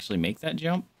I can actually make that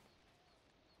jump.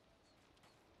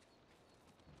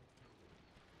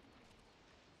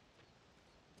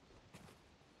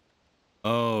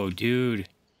 Oh, dude.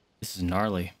 This is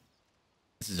gnarly.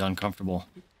 This is uncomfortable.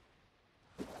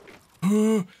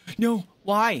 No,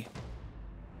 why?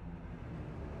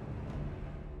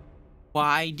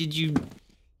 Why did you...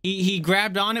 He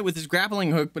grabbed on it with his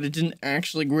grappling hook, but it didn't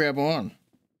actually grab on.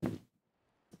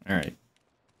 Alright.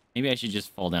 Maybe I should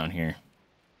just fall down here.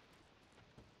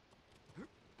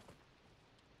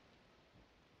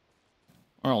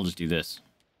 Or I'll just do this.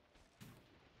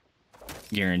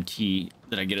 Guarantee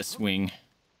that I get a swing.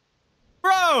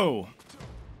 Bro!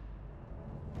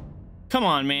 Come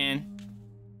on, man.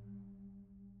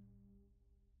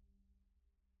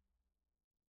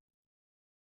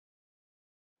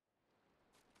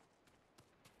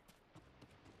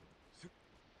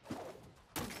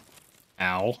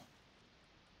 Ow.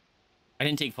 I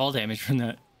didn't take fall damage from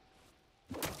that.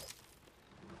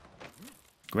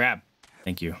 Grab.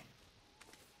 Thank you.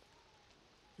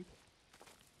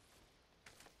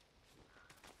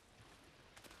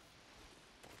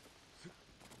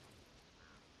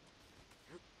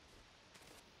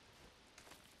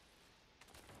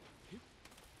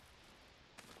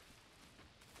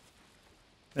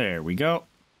 There we go.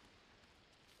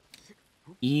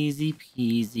 Easy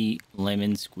peasy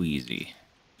lemon squeezy.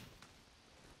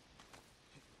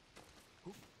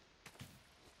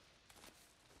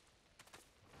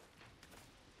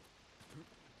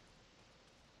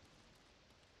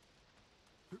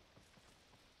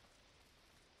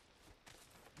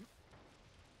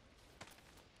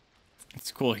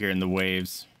 It's cool hearing the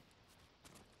waves.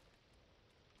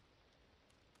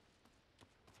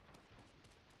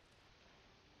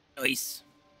 Nice.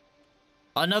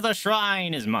 Another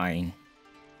shrine is mine.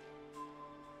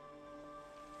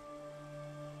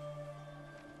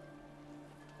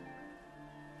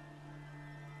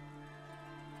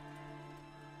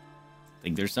 I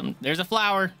think there's a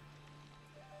flower.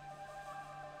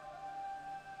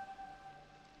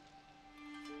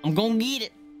 I'm gonna get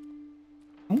it.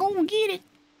 I'm gonna get it.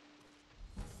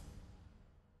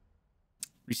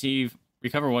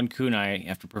 Recover 1 kunai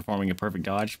after performing a perfect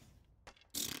dodge.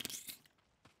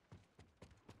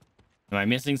 Am I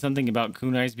missing something about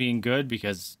kunais being good?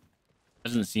 Because it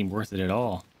doesn't seem worth it at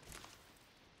all.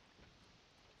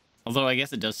 Although I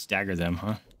guess it does stagger them,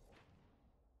 huh?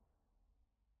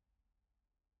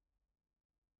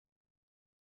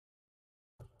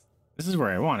 This is where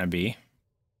I want to be.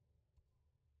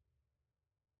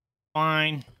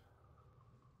 Fine.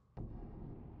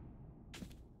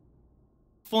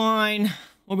 Fine.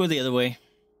 We'll go the other way.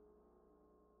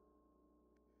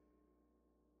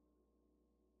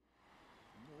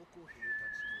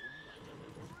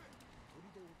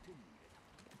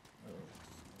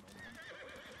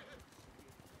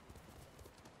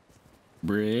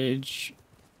 Bridge.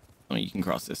 Oh, you can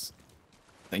cross this.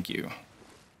 Thank you.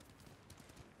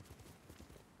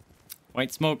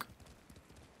 White smoke.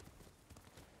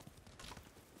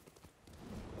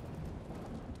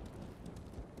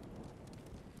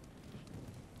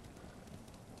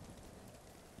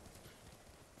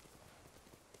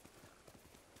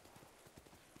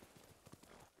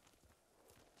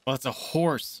 Oh, that's a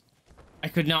horse. I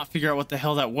could not figure out what the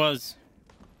hell that was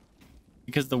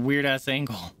because of the weird ass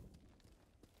angle.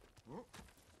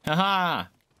 Haha! I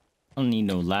don't need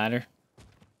no ladder.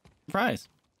 Surprise.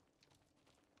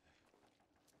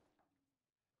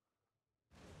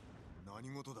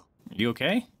 You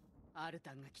okay? アル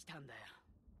タンが来たんだよ。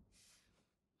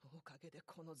おかげで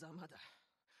このざまだ。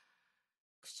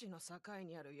櫛の境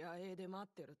にある野営で待っ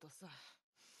てるとさ。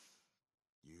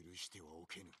許してはお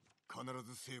けぬ。必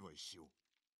ず成敗しよう。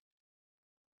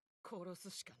殺す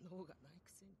しか能がない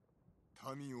くせに。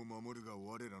民を守るが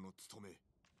我らの務め。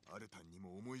アルタンに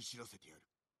も思い知らせてやる。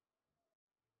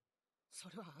そ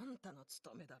れはあんたの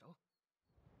務めだろ。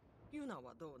ユナ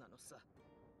はどうなのさ。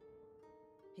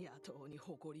野党に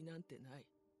誇りなんてない。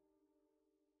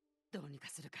どうにか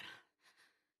するから。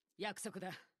約束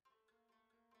だ。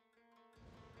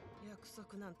約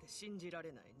束なんて信じら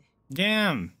れないね。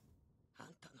Damn. あ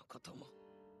んたのことも。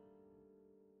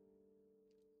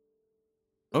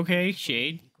Okay,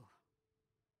 Shade.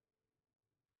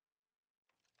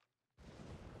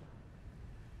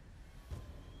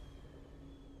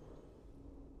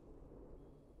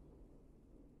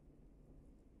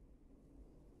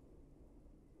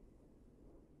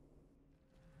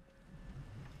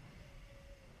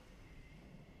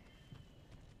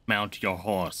 Mount your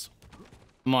horse.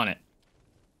 I'm on it.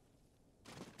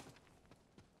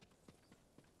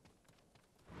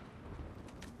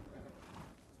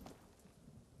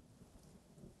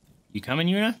 You coming,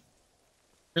 Yuna?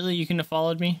 Really, you couldn't have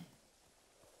followed me?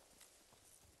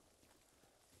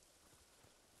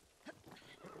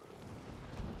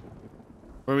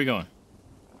 Where are we going?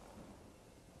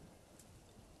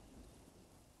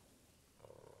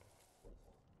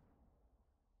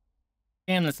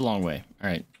 Damn, that's a long way. All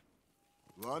right.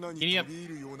 Giddy up. で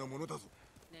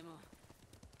も、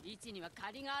位置には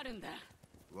借りがあるんだ。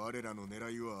我らの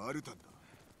狙いはアルタンだ。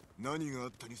何があ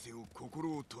ったにせよ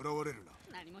心をとらわれるな。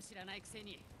何も知らないくせ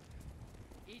に。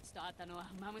位置と会ったのは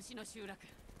マムシの集落。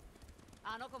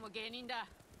あの子も芸人だ。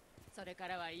それか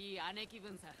らはいい姉貴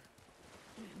分さ。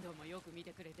面倒もよく見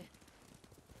てくれて。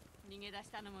逃げ出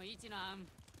したのも位置の案。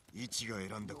位置が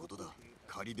選んだことだ。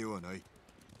仮ではない。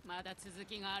まだ続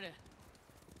きがある。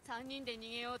3人で逃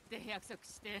げようって約束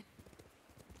して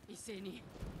一斉に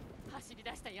走り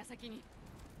出した矢先に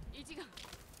一が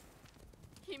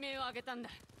悲鳴を上げたんだ。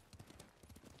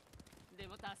で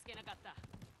も助けなかった。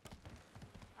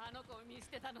あの子を見捨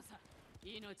てたのさ。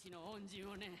命の恩人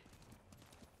をね。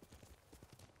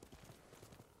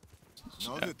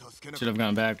 Should have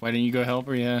gone back. Why didn't you go help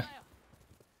her? Yeah.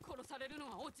 殺されるの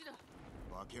はオチだ。化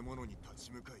け物に立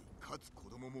ち向かい、かつ子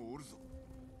供もおるぞ。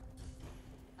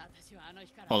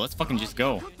 Oh, let's fucking just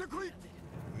go. What's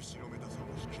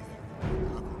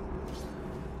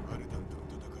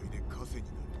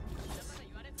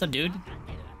up, dude?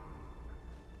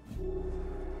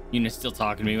 Yuna's still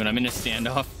talking to me when I'm in a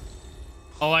standoff.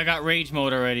 Oh, I got rage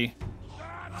mode already.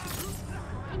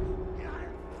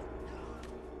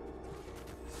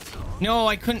 No,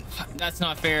 I couldn't. That's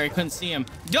not fair. I couldn't see him.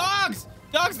 Dogs!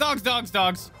 Dogs, dogs, dogs,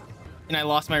 dogs. And I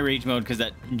lost my rage mode because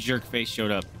that jerk face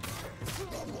showed up.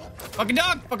 Fucking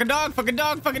dog! Fucking dog! Fucking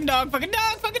dog! Fucking dog! Fucking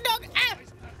dog! Fucking dog! Ah!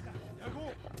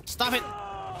 Stop it!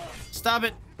 Stop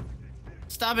it.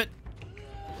 Stop it.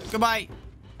 Goodbye.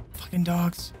 Fucking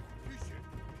dogs.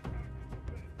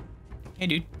 Hey,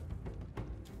 dude.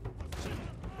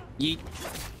 Yeet.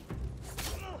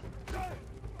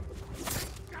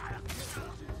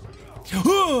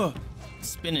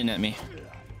 Spinning at me.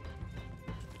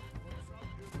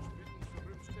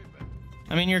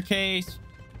 I'm in your case.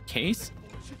 Case?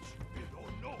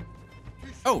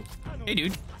 Oh, hey,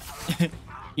 dude.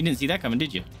 You didn't see that coming,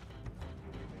 did you?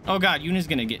 Oh, God, Yuna's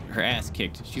gonna get her ass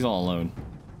kicked. She's all alone.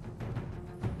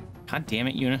 God damn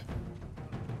it, Yuna.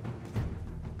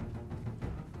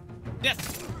 Yes!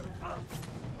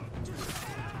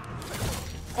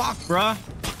 Fuck, bruh.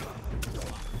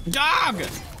 Dog!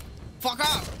 Fuck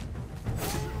up!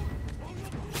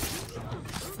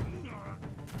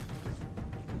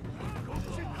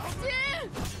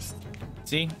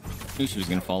 See? Knew she was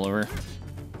gonna fall over.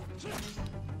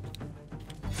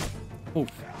 Oof.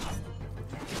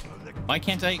 Why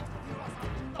can't I?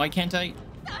 Why can't I?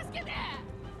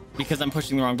 Because I'm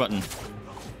pushing the wrong button.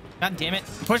 God damn it.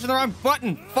 I'm pushing the wrong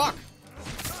button. Fuck.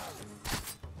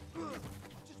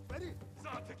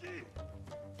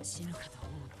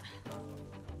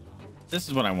 This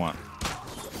is what I want.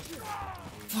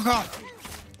 Fuck off.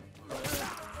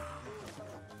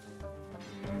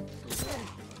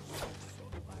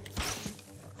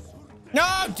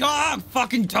 No, dog!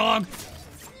 Fucking dog!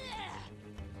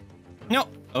 No.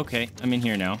 Okay, I'm in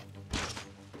here now.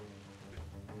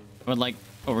 I would like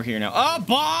over here now. Oh,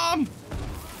 bomb!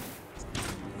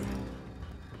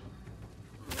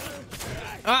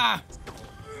 Ah!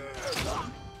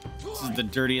 This is the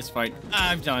dirtiest fight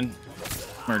I've done.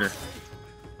 Murder.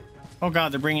 Oh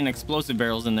god, they're bringing explosive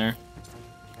barrels in there.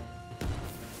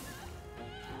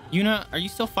 Yuna, are you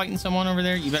still fighting someone over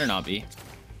there? You better not be.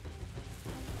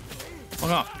 Fuck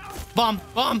off. Bomb,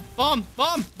 bomb, bomb,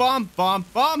 bomb, bomb, bomb,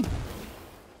 bomb.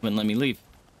 Wouldn't let me leave.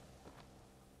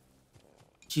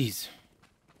 Jeez.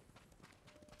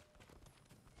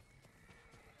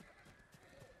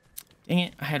 Dang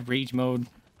it, I had rage mode.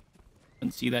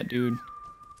 Couldn't see that dude.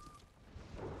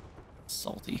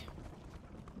 Salty.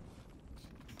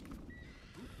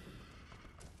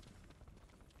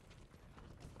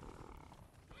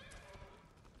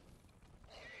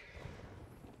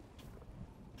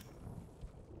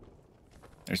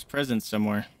 There's presents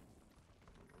somewhere.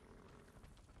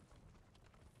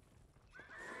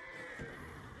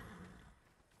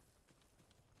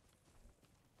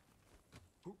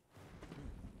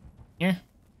 Here?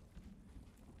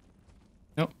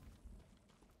 Nope.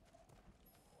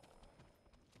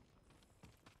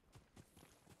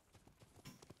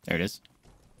 There it is.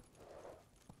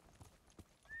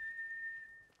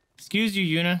 Excuse you,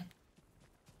 Yuna.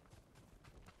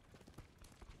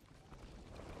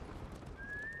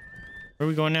 Where are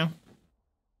we going now?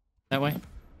 That way?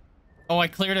 Oh, I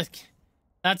cleared a...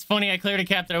 That's funny. I cleared a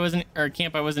camp that I wasn't... Or a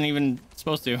camp I wasn't even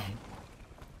supposed to.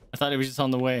 I thought it was just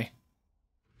on the way.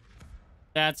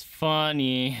 That's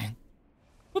funny.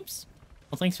 Whoops.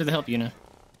 Well, thanks for the help, Yuna.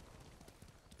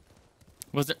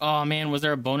 Was there... Oh, man. Was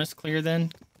there a bonus clear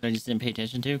then? That I just didn't pay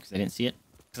attention to? Because I didn't see it?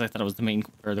 Because I thought it was the main...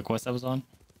 Or the quest I was on?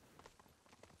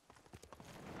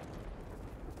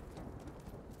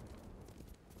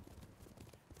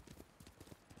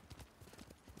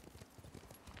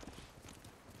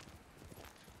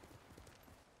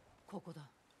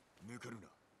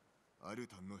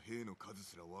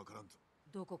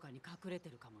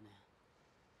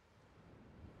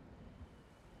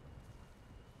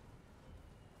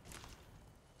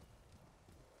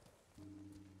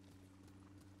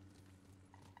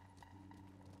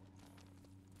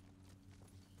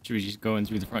 Should we just go in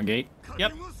through the front gate?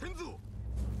 Yep.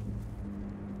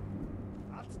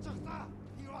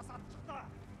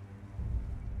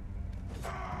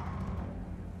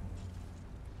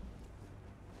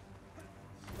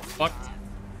 Fuck.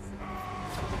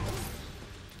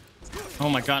 Oh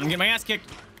my god, I'm getting my ass kicked.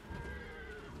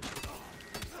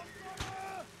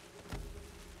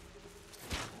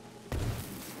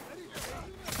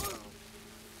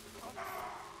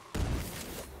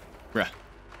 Bruh.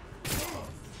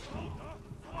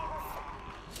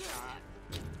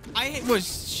 I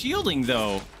was shielding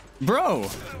though. Bro.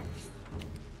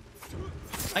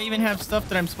 I even have stuff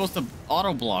that I'm supposed to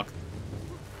auto block.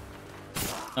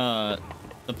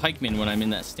 The pikeman when I'm in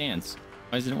that stance.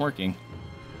 Why isn't it working?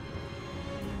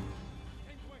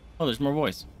 Oh, there's more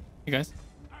boys. Hey guys.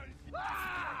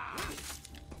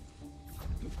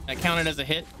 That counted as a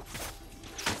hit.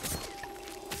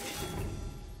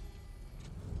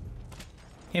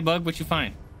 Hey bug, what you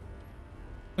find?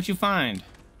 What you find?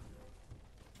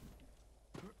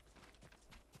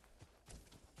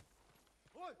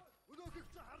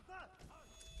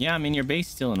 Yeah, I'm in your base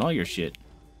stealing all your shit.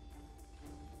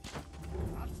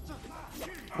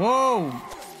 Whoa!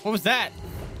 What was that?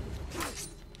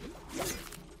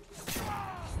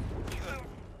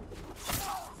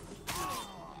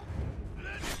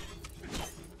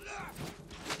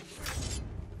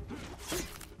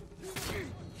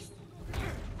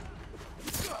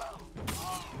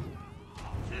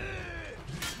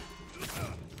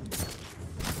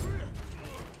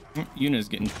 Yuna's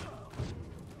getting...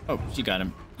 Oh, she got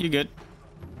him. You good.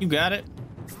 You got it.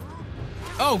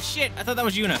 Oh, shit. I thought that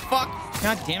was Yuna. Fuck.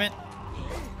 God damn it.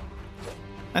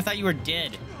 I thought you were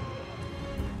dead.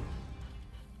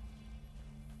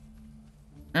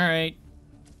 All right.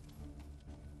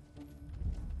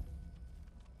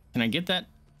 Can I get that?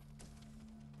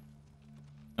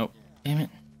 Oh, damn it.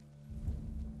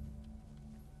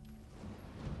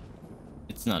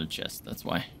 It's not a chest. That's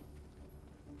why.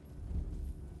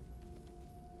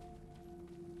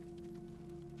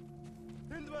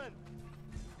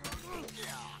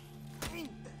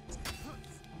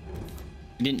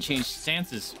 I didn't change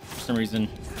stances for some reason.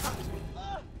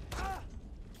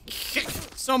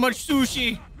 So much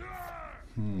sushi.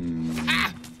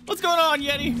 Ah, what's going on,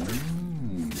 Yeti?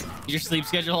 Is your sleep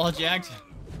schedule all jacked?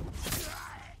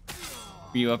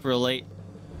 Were you up real late?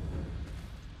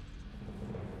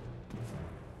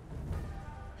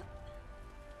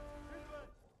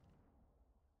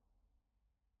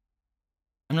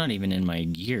 I'm not even in my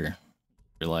gear.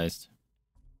 Realized.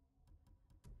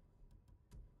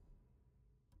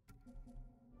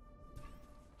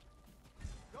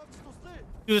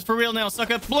 Do this for real now,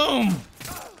 sucker. Bloom!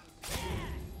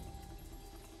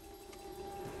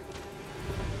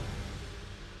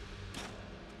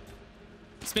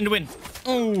 Spin to win.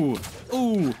 Oh,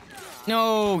 oh,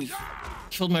 no.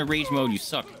 Killed my rage mode, you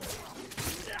suck.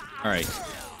 All right.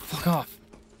 Fuck off.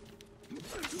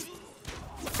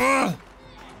 Ugh.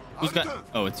 Who's got...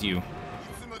 Oh, it's you.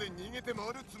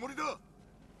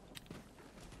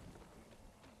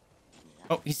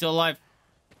 Oh, he's still alive.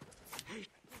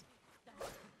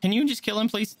 Can you just kill him,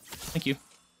 please? Thank you.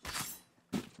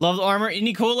 Love the armor. Isn't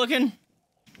he cool looking?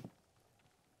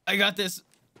 I got this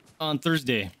on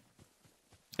Thursday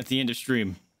at the end of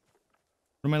stream.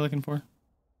 What am I looking for?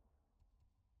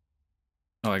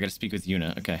 Oh, I gotta speak with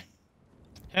Yuna. Okay.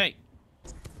 Hey.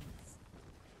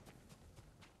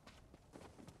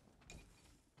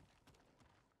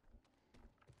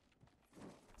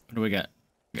 What do we got?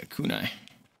 We got kunai.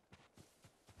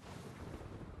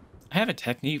 I have a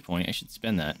technique point. I should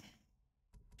spend that.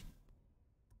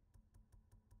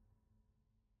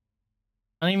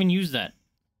 I don't even use that.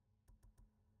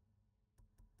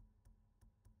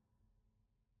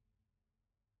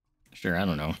 Sure, I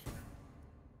don't know.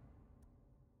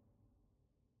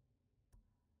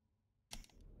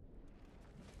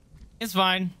 It's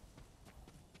fine.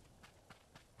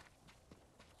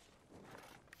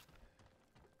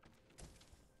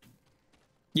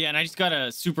 Yeah, and I just got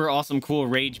a super awesome, cool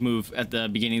rage move at the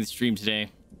beginning of the stream today.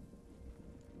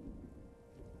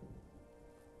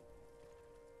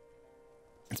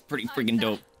 It's pretty freaking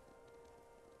dope.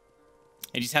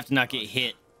 I just have to not get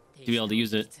hit to be able to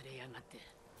use it.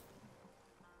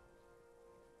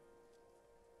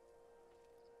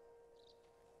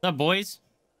 What's up, boys?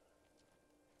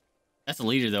 That's a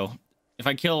leader, though. If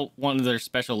I kill one of their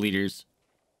special leaders,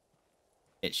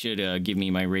 it should give me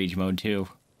my rage mode, too.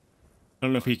 I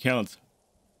don't know if he counts.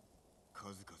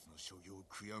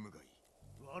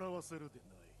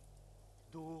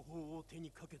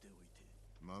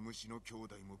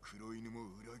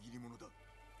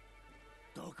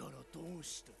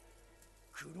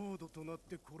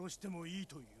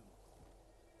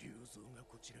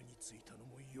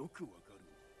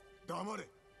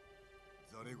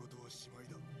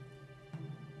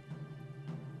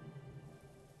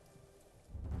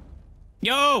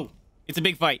 Yo! It's a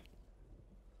big fight.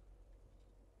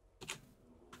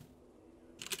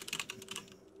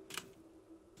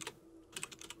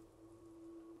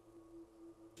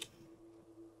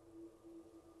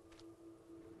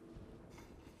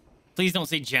 Please don't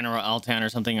say General Altan or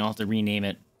something. I'll have to rename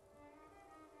it.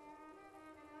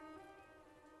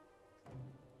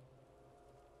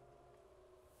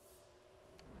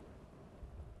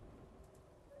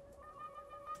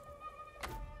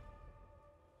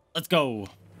 Let's go.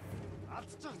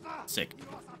 Sick.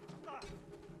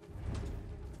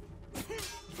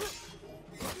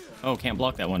 Oh, can't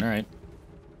block that one. All right.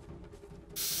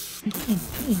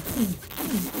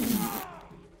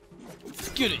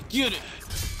 Get it, get it.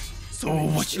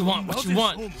 Oh, what you want? What you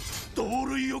want? What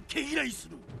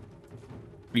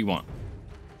do you want?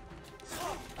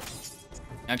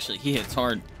 Actually, he hits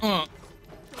hard.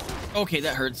 Okay,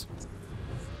 that hurts.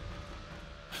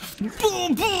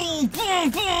 Boom, boom, boom,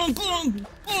 boom, boom,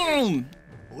 boom.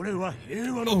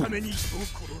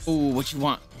 Oh, what you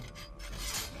want?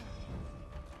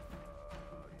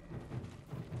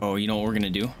 Oh, you know what we're gonna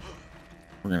do?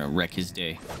 We're gonna wreck his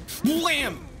day.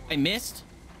 Wham! I missed?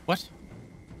 What?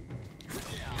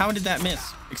 How did that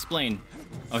miss? Explain.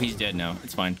 Oh, he's dead now.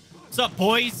 It's fine. What's up,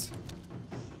 boys?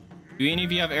 Do any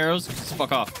of you have arrows? Just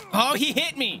fuck off. Oh, he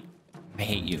hit me! I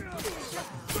hate you.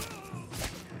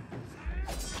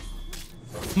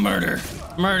 Murder!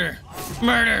 Murder!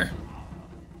 Murder!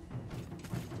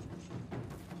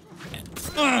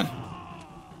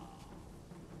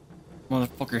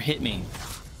 Motherfucker hit me.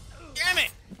 Damn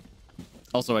it!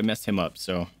 Also, I messed him up,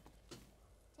 so.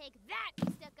 Take that,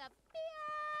 stuck-up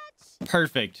bitch!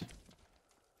 Perfect.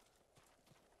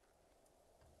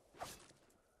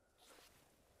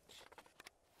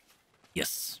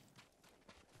 Yes.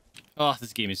 Oh,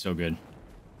 this game is so good.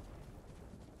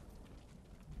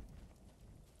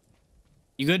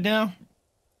 You good now?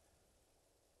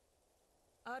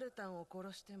 I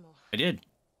did.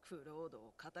 クロード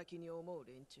を敵に思う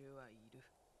連中はいる。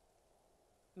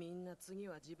みんな次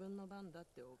は自分の番だっ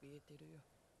て怯えてるよ。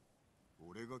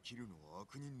俺が切るのは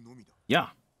悪人のみだ。Yeah.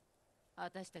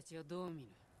 私たちをどう見る？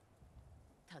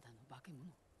ただの化け物。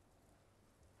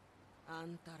あ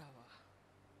んたらは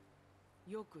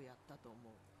よくやったと思う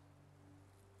よ。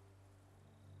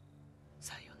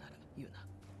さよなら、ユナ。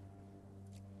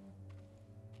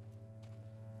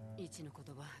一の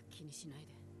言葉気にしない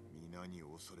で。皆に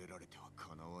恐れられては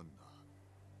かなわんな。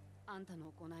あんたの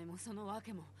行いもそのわ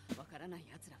けもわからない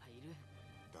奴らがいる。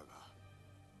だが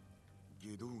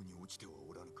下道に落ちては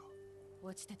おらぬか。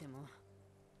落ちてても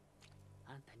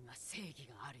あんたには正義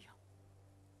があるよ。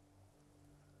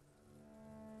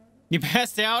You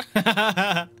passed out?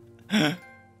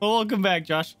 Well, welcome back,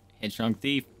 Josh. Headstrong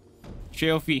thief.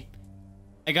 Trophy.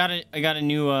 I got a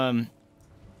new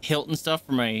hilt and stuff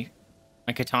for my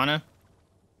katana.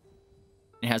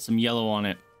 It has some yellow on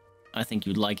it. I think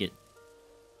you'd like it.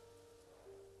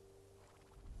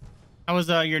 How was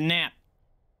your nap?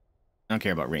 I don't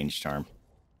care about range charm.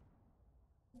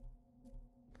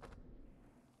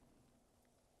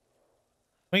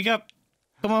 Wake up.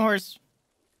 Come on, horse.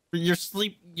 Your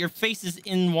sleep, your face is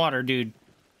in water, dude.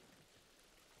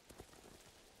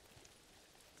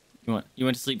 You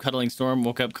went to sleep cuddling Storm,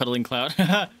 woke up cuddling Cloud.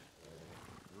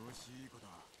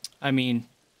 I mean,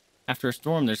 after a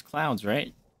storm, there's clouds,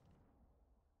 right?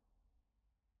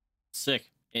 Sick.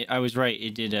 I was right.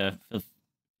 It did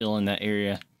fill in that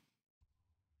area.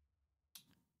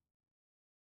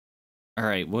 All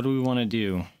right, what do we want to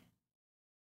do?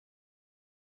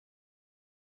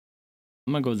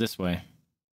 I'm gonna go this way.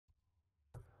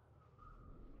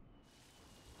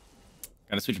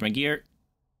 Gotta switch my gear.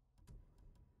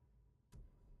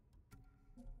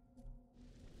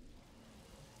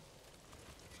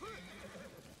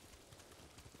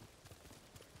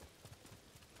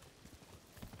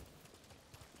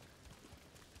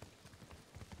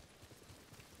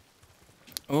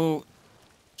 Oh,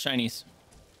 shinies.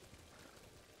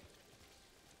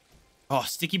 Oh,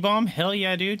 sticky bomb? Hell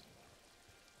yeah, dude.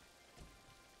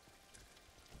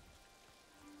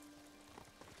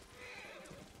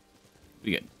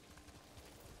 We good.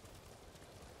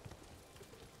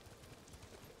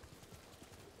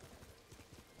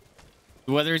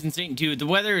 The weather is insane. Dude, the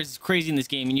weather is crazy in this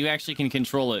game, and you actually can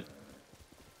control it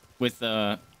with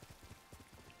your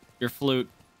flute.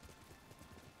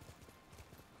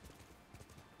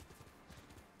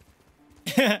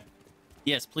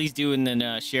 Yes, please do, and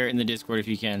then share it in the Discord if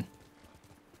you can.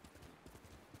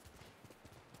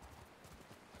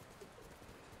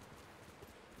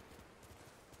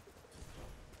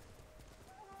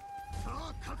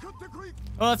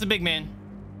 Oh, that's a big man.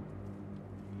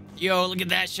 Yo, look at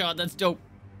that shot. That's dope.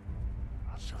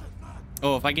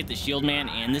 Oh, if I get the shield man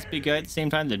and this big guy at the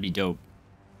same time, that'd be dope.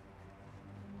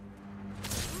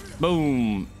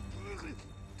 Boom.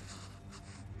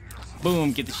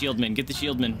 Boom. Get the shieldman. Get the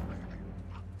shieldman.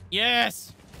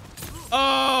 Yes.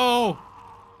 Oh,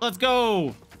 let's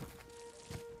go.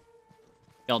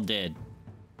 Y'all dead.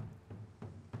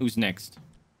 Who's next?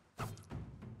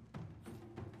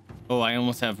 Oh, I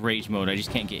almost have rage mode. I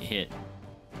just can't get hit.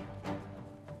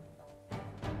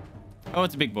 Oh,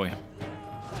 it's a big boy.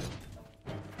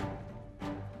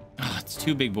 Oh, it's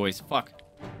two big boys. Fuck.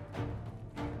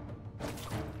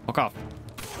 Fuck off.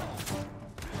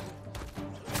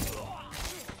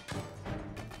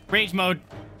 Rage mode.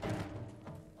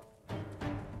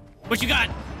 What you got?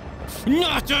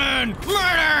 Nothing!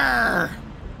 Murder!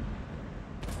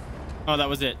 Oh, that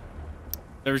was it.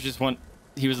 There was just one.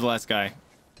 He was the last guy.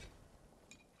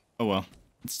 Oh well.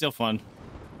 It's still fun.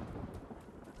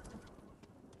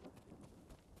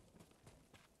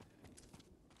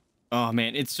 Oh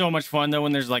man, it's so much fun though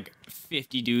when there's like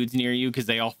 50 dudes near you because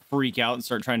they all freak out and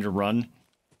start trying to run,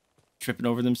 tripping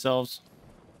over themselves.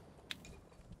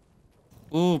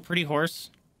 Ooh, pretty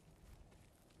horse.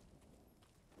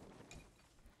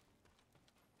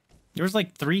 There was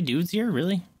like 3 dudes here,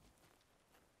 really?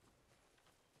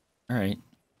 All right.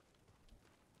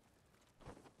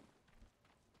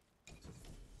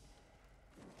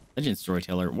 Legend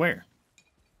storyteller, where?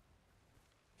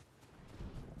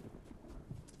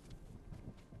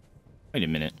 Wait a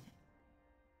minute.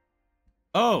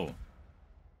 Oh!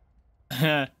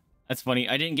 That's funny.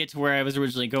 I didn't get to where I was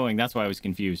originally going. That's why I was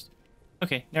confused.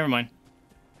 Okay, never mind.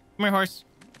 Come here, horse.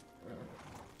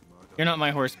 You're not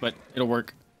my horse, but it'll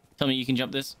work. Tell me you can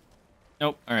jump this.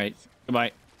 Nope. All right.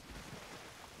 Goodbye.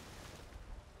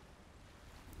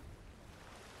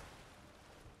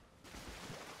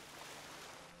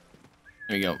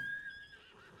 There we go.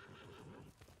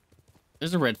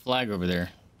 There's a red flag over there.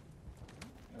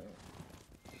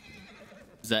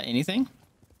 Is that anything?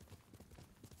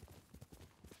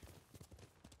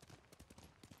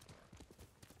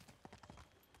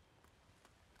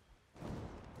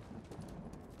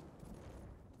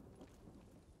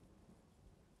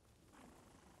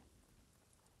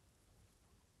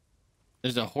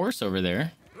 There's a horse over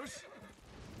there.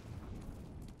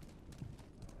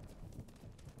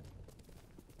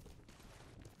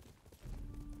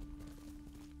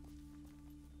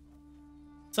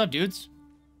 What's up, dudes?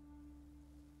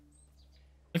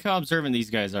 Look how observant these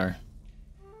guys are.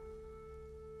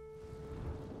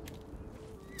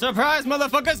 Surprise,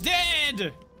 motherfucker's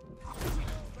dead!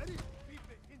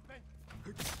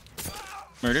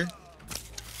 Murder.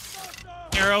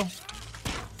 Arrow.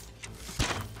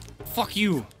 Fuck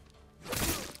you.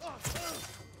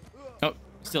 Oh,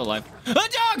 still alive. Ah,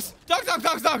 dogs! Dogs, dogs,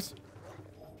 dogs, dogs!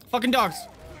 Fucking dogs.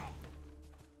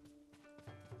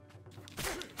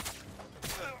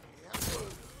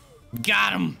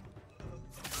 Got him.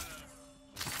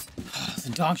 The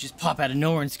dogs just pop out of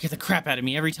nowhere and scare the crap out of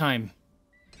me every time.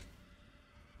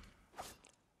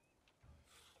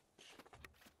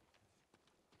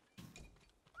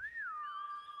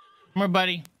 Come here,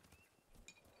 buddy.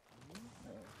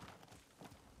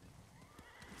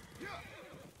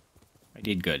 I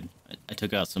did good. I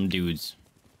took out some dudes.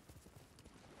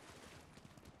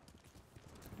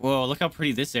 Whoa, look how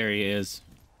pretty this area is.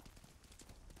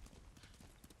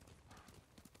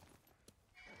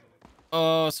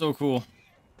 Oh, so cool.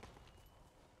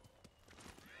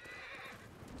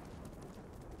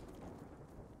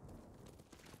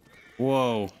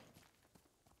 Whoa.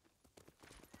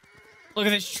 Look at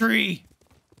this tree.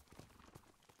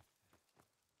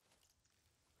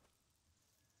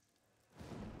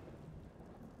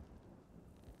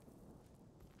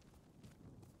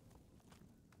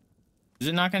 Is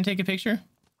it not going to take a picture?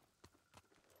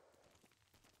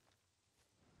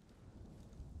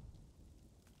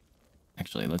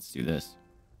 Actually, let's do this.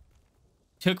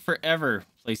 Took forever,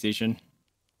 PlayStation.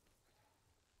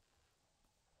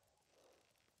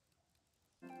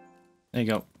 There you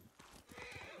go.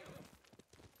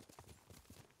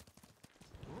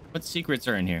 What secrets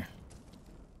are in here?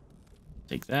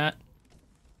 Take that.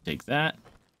 Take that.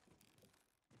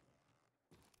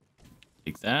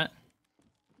 Take that.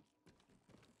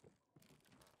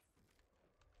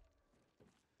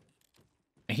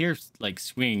 I hear like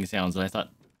swinging sounds and I thought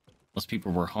most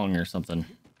people were hung or something.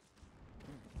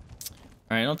 All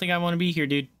right, I don't think I want to be here,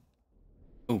 dude.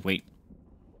 Oh, wait.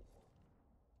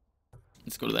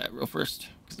 Let's go to that real first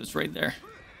because it's right there.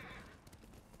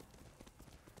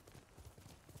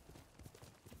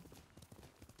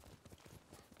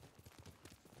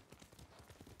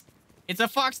 It's a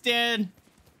fox den.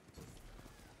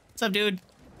 What's up, dude?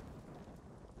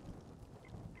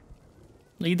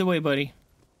 Lead the way, buddy.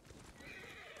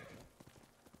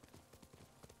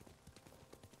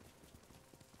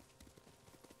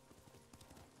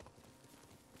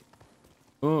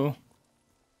 Oh.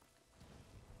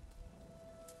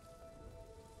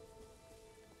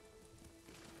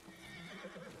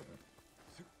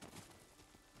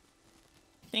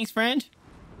 Thanks, friend.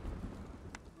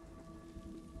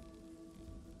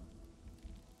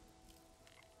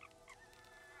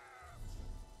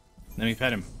 Let me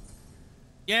pet him.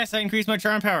 Yes, I increased my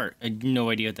charm power. I have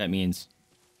no idea what that means.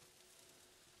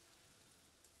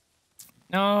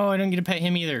 No, I don't get to pet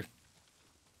him either.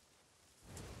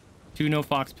 2 no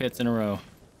fox pits in a row.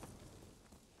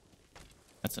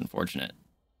 That's unfortunate.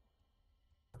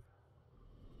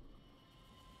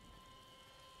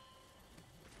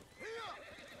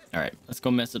 All right, let's go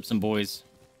mess up some boys.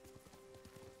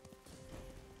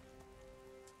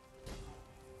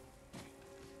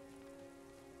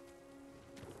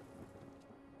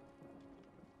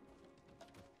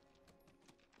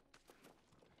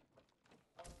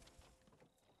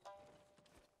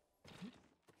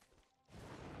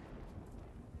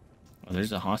 Oh,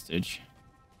 there's a hostage.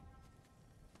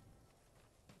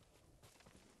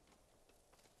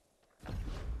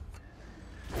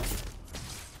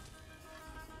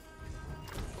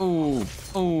 Oh,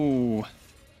 oh.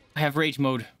 I have rage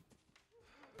mode.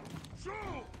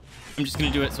 I'm just gonna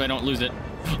do it so I don't lose it.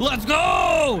 Let's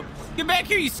go! Get back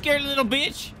here, you scared little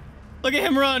bitch! Look at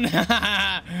him run!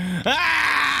 Ah!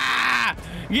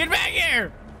 Get back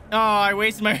here! Oh, I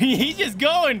wasted my... He's just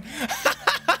going!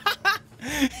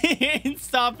 He ain't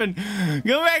stopping.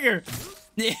 Go back here!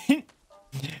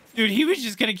 Dude, he was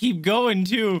just gonna keep going,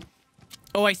 too.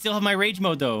 Oh, I still have my rage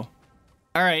mode, though.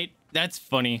 Alright, that's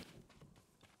funny.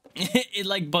 It,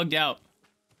 like, bugged out.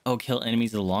 Oh, kill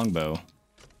enemies with a longbow.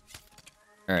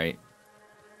 Alright.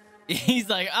 He's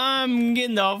like, I'm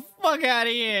getting the fuck out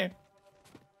of here.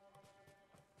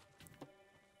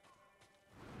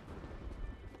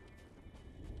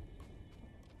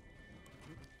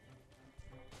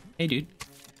 Hey, dude.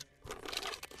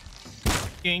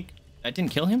 Dink. That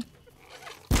didn't kill him?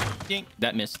 Dink.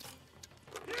 That missed.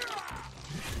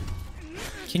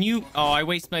 Can you... Oh, I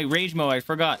wasted my rage mode. I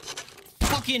forgot.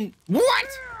 Fucking... What?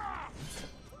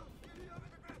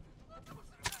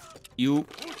 You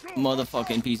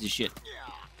motherfucking piece of shit.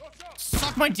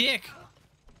 Suck my dick.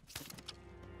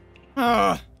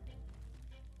 Ugh.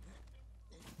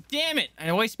 Damn it.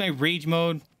 I wasted my rage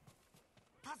mode.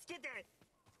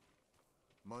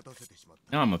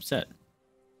 Now I'm upset.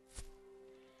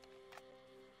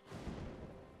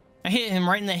 I hit him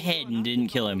right in the head and didn't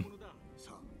kill him.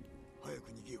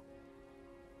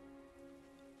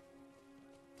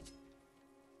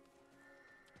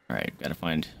 Alright, gotta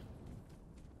find...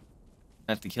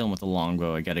 I have to kill him with a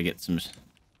longbow. I gotta get some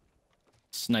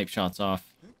snipe shots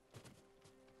off.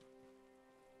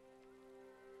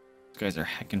 These guys are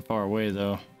heckin' far away,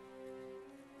 though.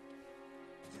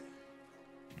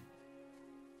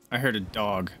 I heard a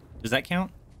dog. Does that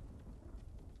count?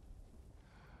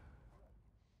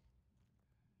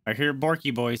 I hear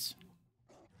Borky boys.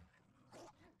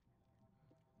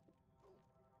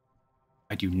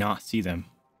 I do not see them.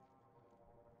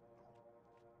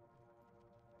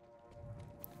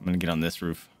 I'm gonna get on this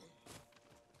roof.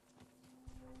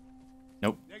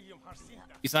 Nope.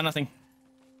 You saw nothing.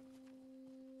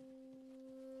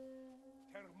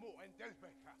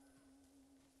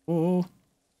 Oh.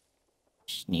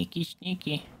 Sneaky,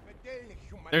 sneaky.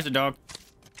 There's a dog.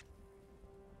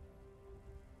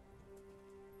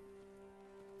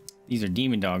 These are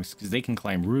demon dogs because they can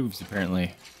climb roofs,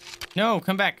 apparently. No,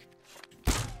 come back.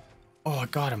 Oh, I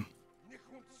got him.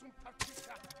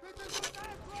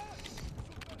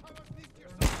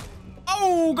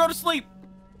 Oh, go to sleep.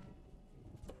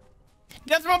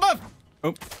 Death from above.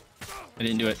 Oh, I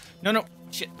didn't do it. No, no.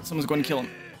 Shit, someone's going to kill him.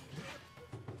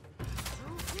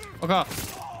 Fuck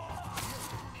off.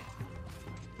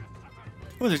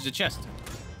 Oh, there's a chest.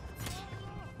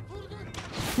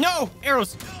 No!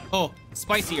 Arrows! Oh,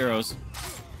 spicy arrows.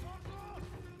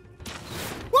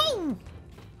 Woo!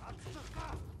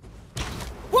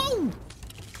 Woo!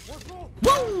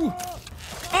 Woo!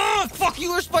 Oh, fuck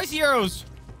you, they're spicy arrows!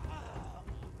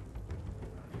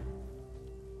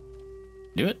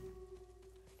 Do it.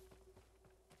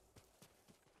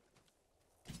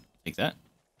 Take that.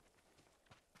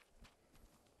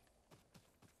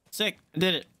 Sick. I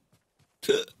did it.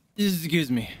 Excuse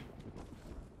me.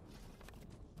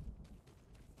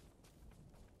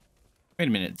 Wait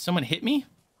a minute. Someone hit me?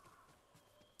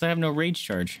 I have no rage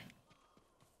charge.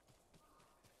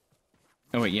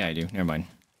 Oh, wait. Yeah, I do. Never mind.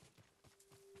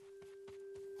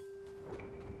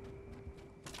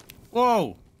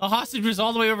 Whoa! The hostage was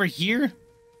all the way over here?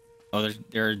 Oh,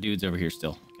 there are dudes over here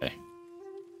still. Okay.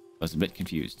 I was a bit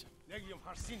confused.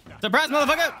 Surprise,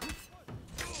 motherfucker!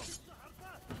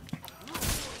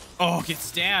 Oh, get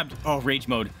stabbed. Oh, rage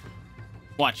mode.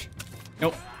 Watch.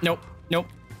 Nope, nope, nope.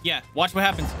 Yeah, watch what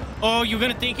happens. Oh, you're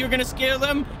gonna think you're gonna scare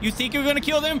them? You think you're gonna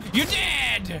kill them? You're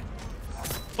dead!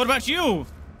 What about you?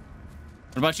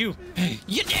 What about you?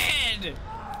 You're dead!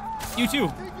 You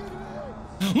too.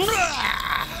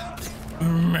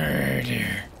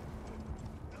 Murder.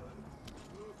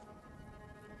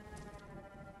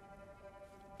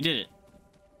 You did it.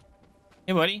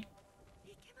 Hey, buddy.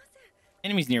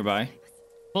 Enemies nearby.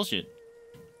 Bullshit.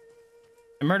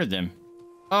 I murdered them.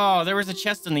 Oh, there was a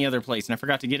chest in the other place and I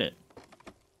forgot to get it.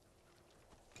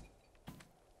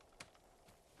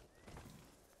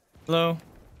 Hello?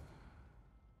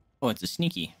 Oh, it's a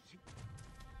sneaky.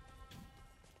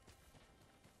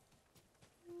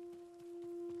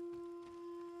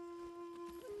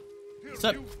 What's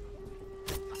up?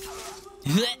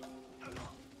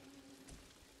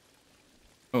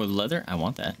 Oh, leather? I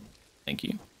want that. Thank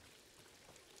you.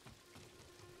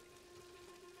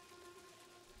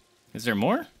 Is there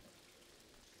more?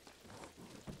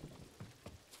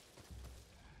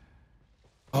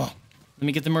 Oh, let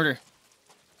me get the murder.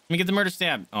 Let me get the murder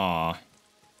stab. Aw.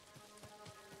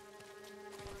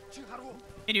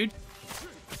 Hey, dude.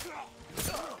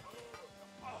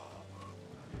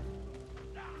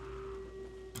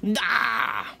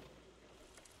 Ah!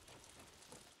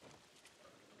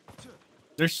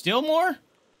 There's still more?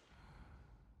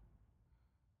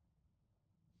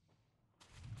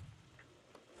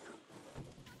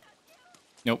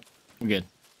 Nope. We're good.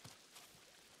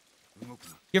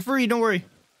 You're free, don't worry.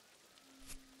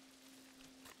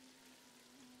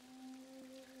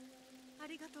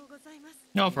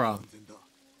 No problem.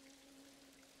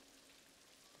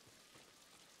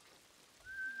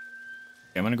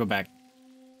 Okay, I'm gonna go back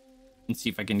and see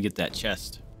if I can get that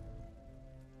chest.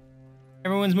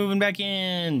 Everyone's moving back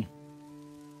in.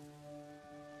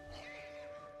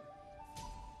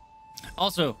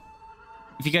 Also,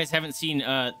 if you guys haven't seen,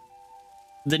 the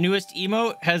newest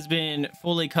emote has been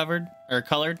fully covered or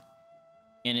colored,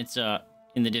 and it's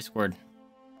in the Discord,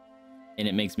 and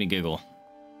it makes me giggle.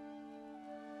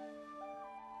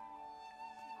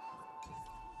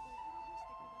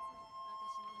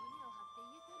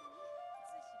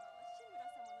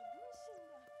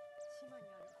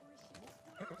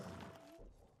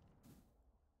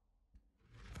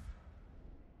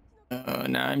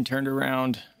 Now I'm turned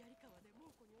around.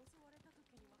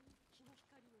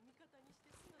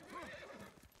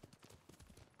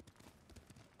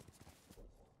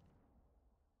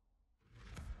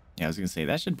 Yeah, I was gonna say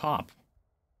that should pop.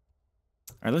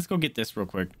 All right, let's go get this real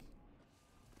quick.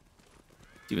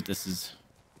 See what this is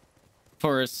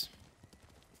for us.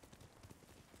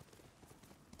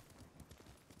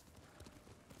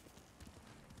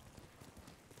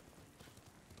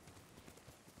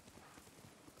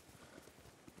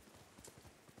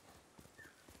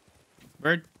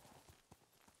 Bird.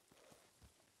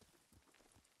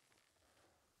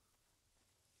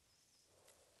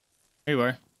 There you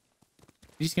are.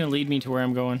 You're just gonna lead me to where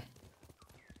I'm going.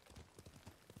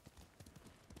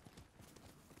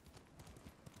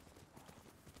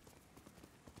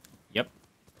 Yep.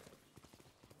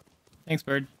 Thanks,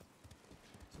 bird.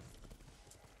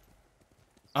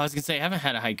 I was gonna say, I haven't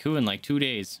had a haiku in like 2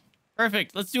 days.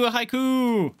 Perfect. Let's do a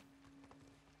haiku.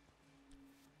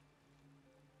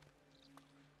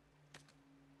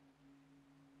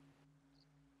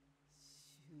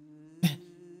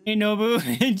 Hey, Nobu.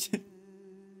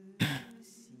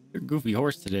 You're a goofy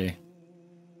horse today.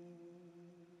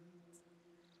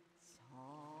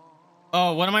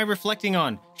 Oh, what am I reflecting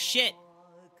on? Shit.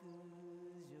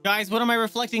 Guys, what am I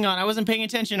reflecting on? I wasn't paying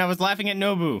attention. I was laughing at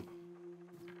Nobu.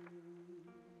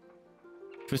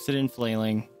 Twisted and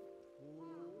flailing.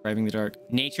 Driving the dark.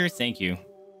 Nature, thank you.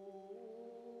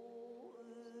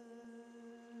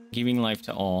 Giving life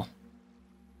to all.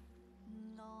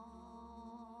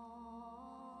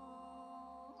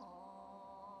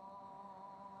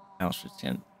 Auschwitz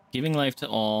 10. Giving life to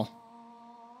all.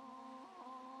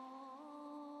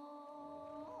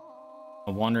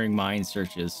 A wandering mind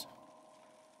searches.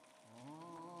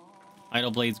 Idle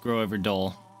blades grow ever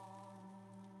dull.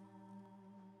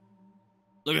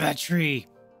 Look at that tree.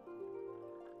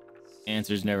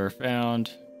 Answers never found.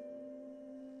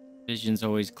 Vision's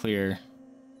always clear.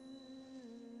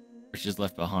 Which is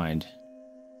left behind.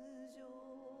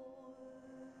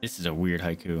 This is a weird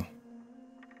haiku.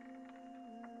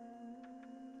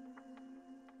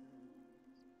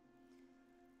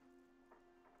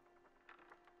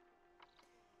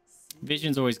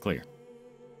 Vision's always clear.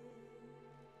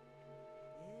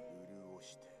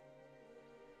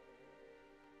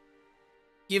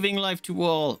 Giving life to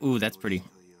all. Ooh, that's pretty.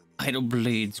 Idle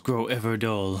blades grow ever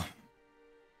dull.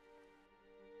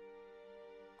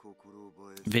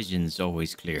 Vision's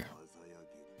always clear.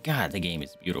 God, the game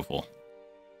is beautiful.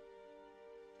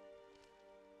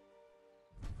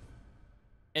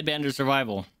 Headbander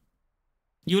survival.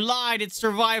 You lied, it's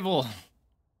survival.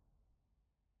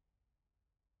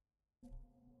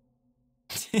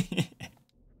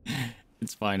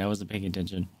 It's fine, I wasn't paying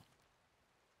attention.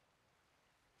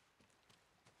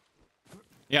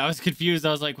 Yeah, I was confused.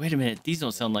 I was like, wait a minute, these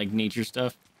don't sound like nature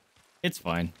stuff. It's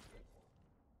fine.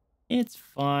 It's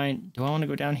fine. Do I want to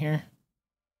go down here?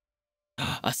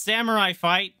 A samurai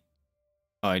fight.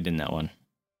 Oh, I did that one.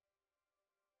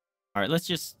 All right, let's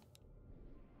just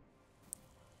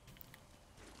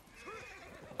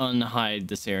unhide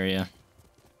this area.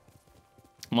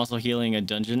 I'm also healing a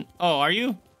dungeon. Oh, are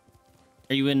you?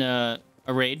 Are you in a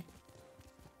raid?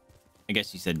 I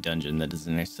guess you said dungeon. That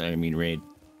doesn't necessarily mean raid.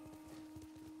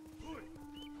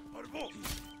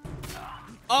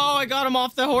 Oh, I got him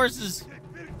off the horses.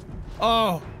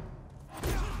 Oh,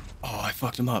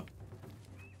 fucked him up.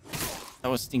 That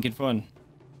was stinking fun.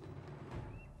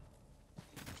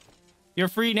 You're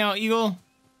free now, Eagle.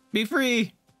 Be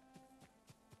free.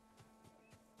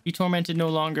 Be tormented no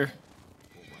longer.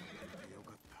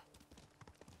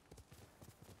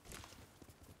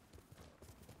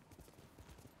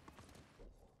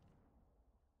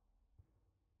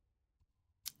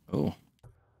 Oh,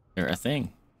 they're a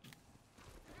thing.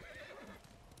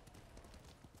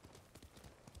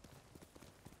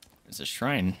 There's a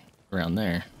shrine around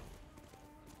there.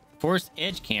 Forest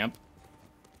Edge Camp.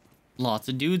 Lots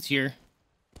of dudes here.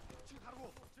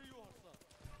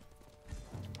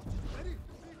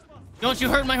 Don't you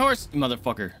hurt my horse, you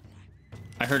motherfucker.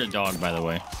 I heard a dog, by the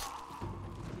way.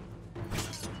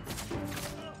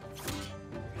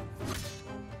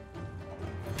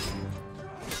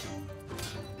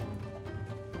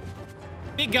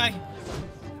 Big guy.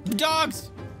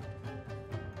 Dogs.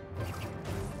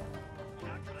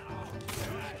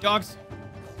 Dogs.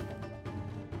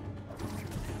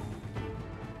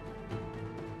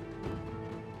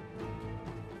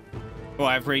 Oh,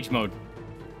 I have rage mode.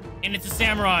 And it's a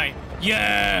samurai.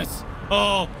 Yes.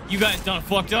 Oh, you guys done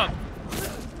fucked up.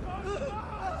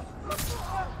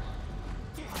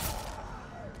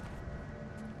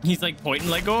 He's like pointing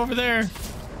like, go over there.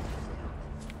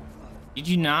 Did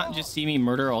you not just see me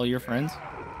murder all your friends?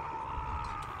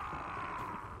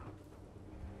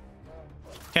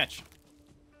 Catch.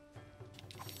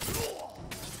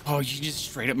 Oh, you just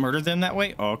straight up murdered them that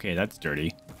way? Oh, okay, that's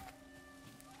dirty.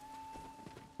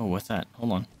 Oh, what's that?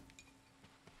 Hold on.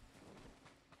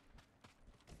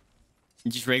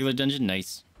 Just regular dungeon?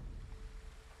 Nice.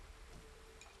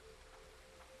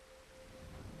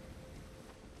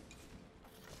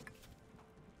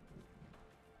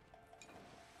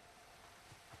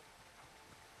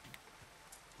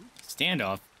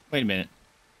 Standoff? Wait a minute.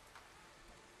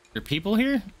 There are people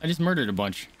here? I just murdered a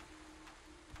bunch.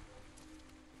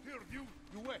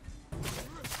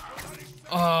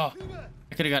 Oh,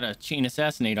 I could have got a chain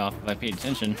assassinate off if I paid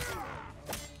attention.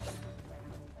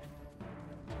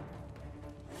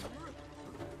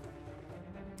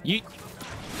 Yeet.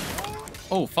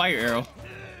 Oh, fire arrow.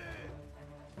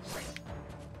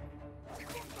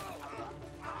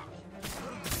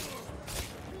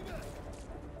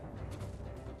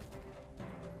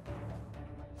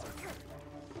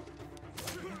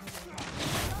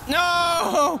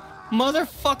 No!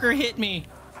 Motherfucker hit me.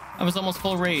 I was almost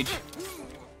full rage.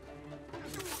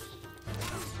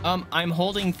 I'm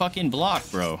holding fucking block,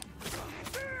 bro.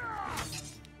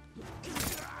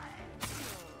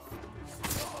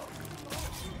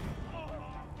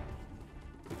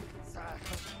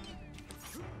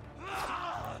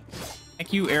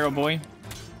 Thank you, arrow boy.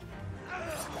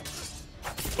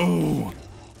 Oh.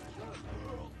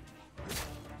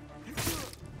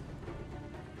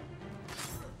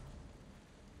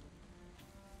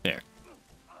 There.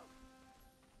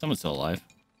 Someone's still alive.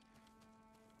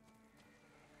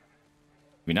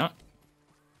 Maybe not.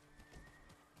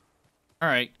 All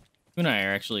right. You and I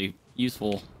are actually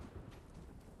useful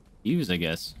to use, I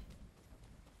guess.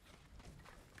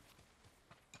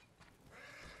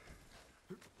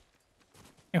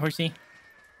 Hey, horsey.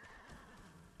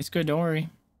 It's good, don't worry.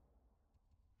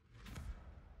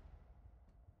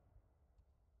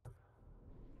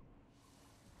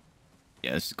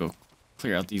 Yeah, let's just go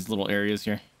clear out these little areas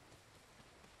here.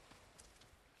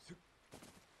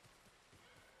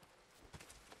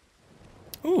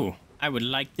 Ooh, I would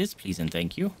like this, please and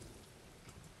thank you.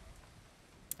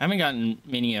 I haven't gotten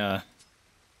many, oh,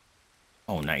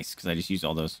 nice, because I just used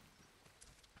all those,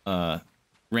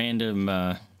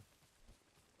 random,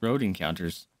 road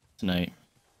encounters tonight.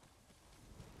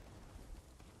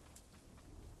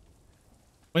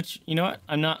 Which, you know what?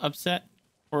 I'm not upset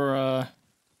or,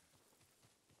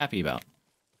 happy about.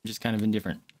 I'm just kind of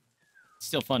indifferent. It's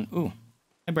still fun. Ooh,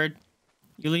 hi, bird.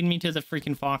 You lead me to the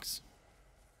freaking fox.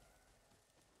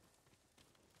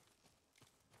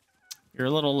 You're a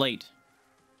little late.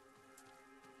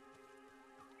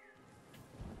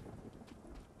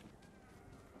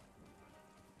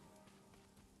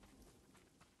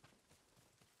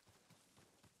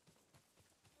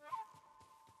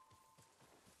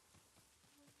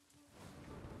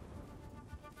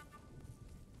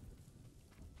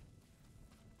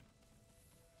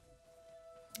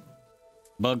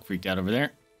 Bug freaked out over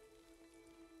there.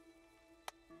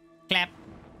 Clap.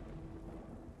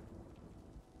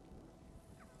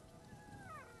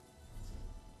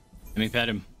 Let me pet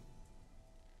him.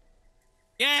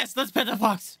 Yes, let's pet the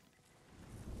fox.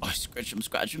 Oh, scratch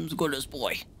him, goodness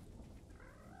boy.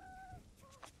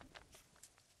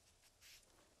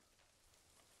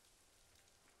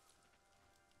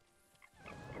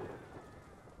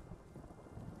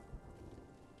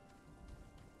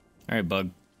 All right, bug.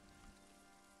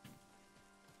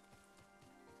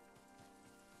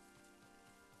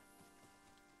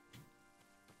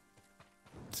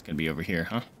 It's gonna be over here,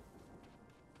 huh?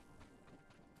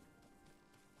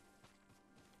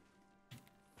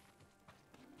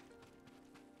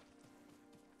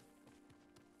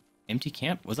 Empty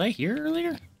camp? Was I here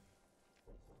earlier?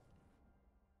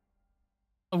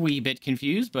 A wee bit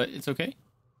confused, but it's okay.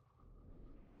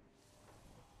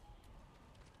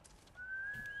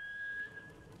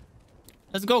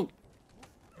 Let's go.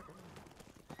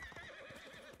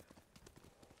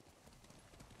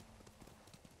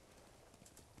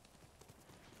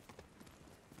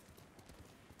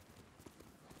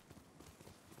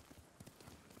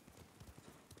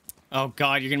 Oh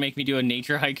God, you're gonna make me do a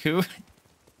nature haiku?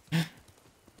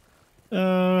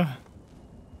 All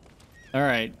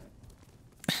right.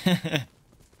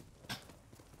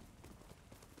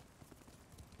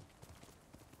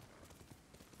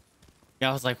 Yeah,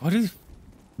 I was like, what do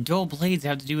dual blades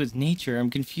have to do with nature? I'm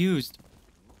confused.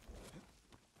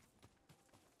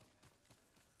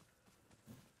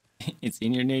 It's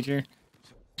in your nature.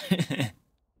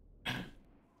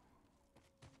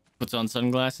 Puts on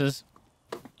sunglasses.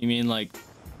 You mean like,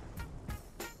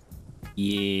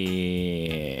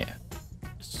 yeah.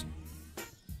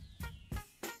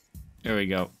 There we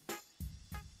go.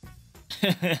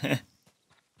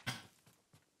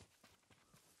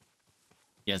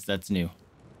 Yes, that's new.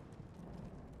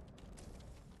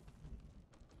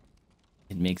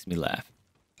 It makes me laugh.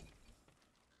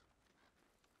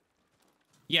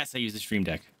 Yes, I use the Stream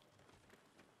Deck.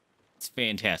 It's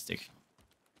fantastic.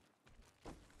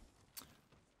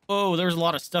 Oh, there's a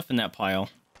lot of stuff in that pile.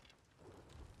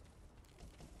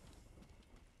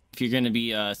 If you're going to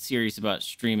be serious about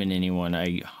streaming anyone,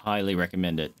 I highly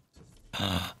recommend it.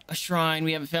 A shrine.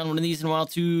 We haven't found one of these in a while,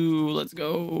 too. Let's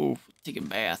go. Take a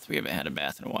bath. We haven't had a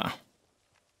bath in a while.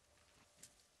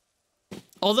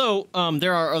 Although,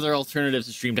 there are other alternatives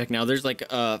to Stream Deck now. There's like,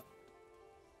 I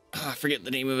forget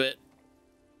the name of it.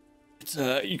 It's,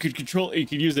 you could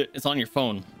use it. It's on your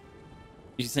phone.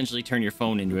 You essentially turn your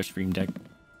phone into a Stream Deck.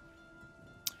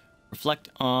 Reflect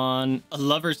on a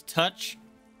lover's touch.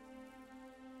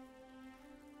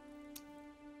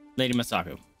 Lady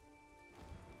Masako.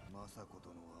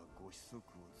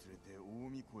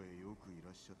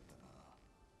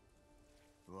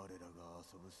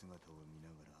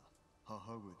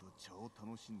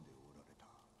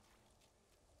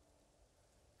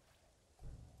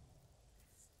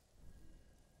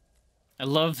 I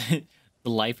love that the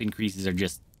life increases are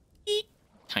just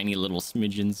tiny little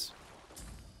smidgens.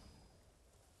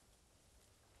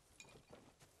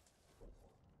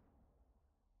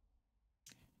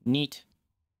 Neat.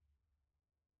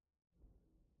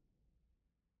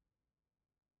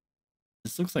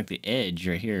 This looks like the edge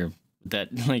right here.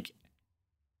 That, like,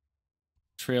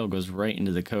 trail goes right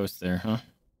into the coast there, huh?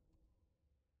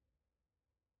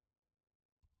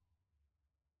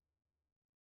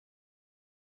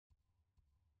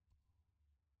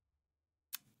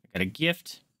 I got a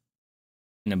gift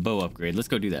and a bow upgrade. Let's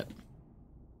go do that.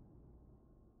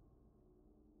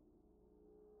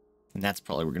 And that's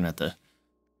probably we're gonna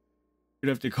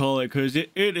have to call it because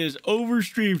it is over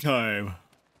stream time.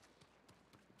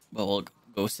 But we'll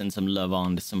go send some love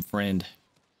on to some friend.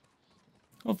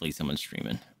 Hopefully someone's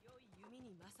streaming.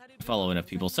 Follow enough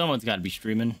people. Someone's got to be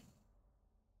streaming.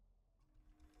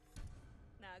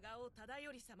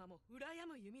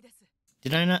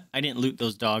 Did I not? I didn't loot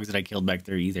those dogs that I killed back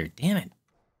there either. Damn it.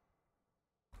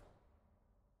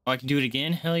 Oh, I can do it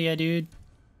again? Hell yeah, dude.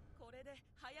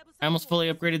 I almost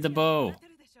fully upgraded the bow.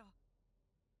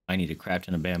 I need a crap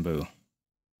ton of bamboo.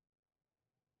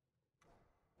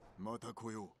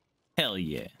 Hell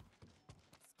yeah.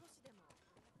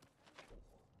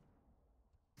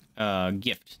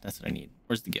 Gift. That's what I need.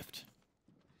 Where's the gift?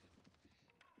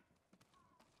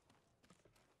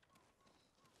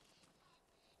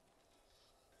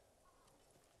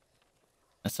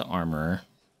 That's the armor.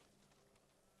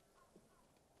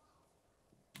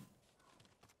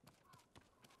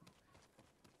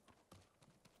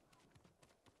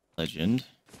 Legend.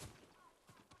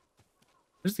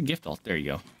 Where's the gift vault? There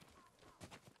you go.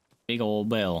 Big old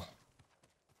bell.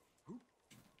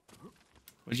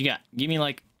 What you got? Give me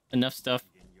like enough stuff.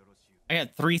 I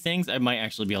got 3 things. I might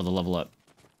actually be able to level up.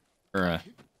 Or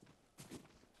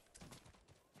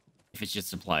if it's just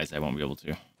supplies, I won't be able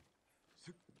to.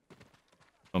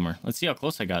 Bummer. Let's see how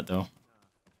close I got though.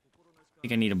 I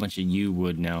think I need a bunch of yew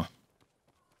wood now.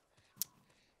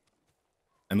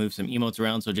 I moved some emotes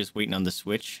around, so just waiting on the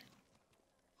switch.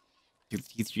 Take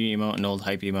the T3 emote and old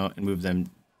hype emote and move them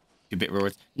to bit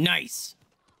rewards. Nice!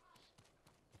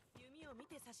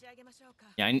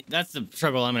 Yeah, that's the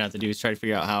struggle I'm gonna have to do is try to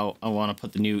figure out how I want to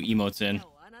put the new emotes in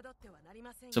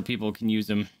so people can use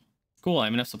them. Cool, I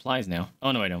have enough supplies now.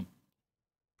 Oh no, I don't.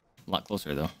 A lot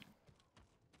closer though.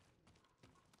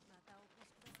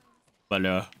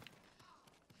 But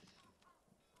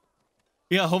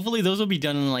yeah, hopefully those will be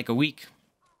done in like a week,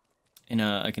 and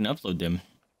I can upload them.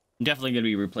 I'm definitely gonna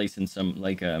be replacing some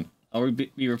like I'll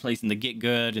be replacing the Get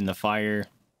Good and the Fire,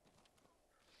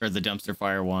 or the Dumpster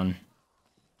Fire one.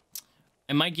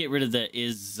 I might get rid of the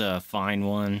Is Fine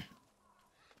one,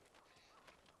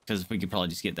 because we could probably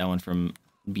just get that one from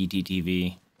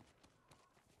BTTV.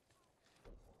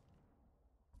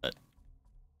 But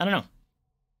I don't know.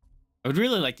 I would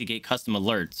really like to get custom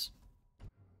alerts.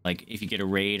 Like if you get a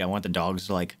raid, I want the dogs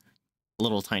to like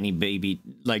little tiny baby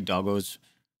like doggos,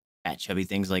 fat chubby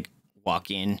things, like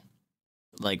walk in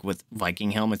like with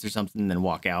Viking helmets or something, and then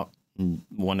walk out, and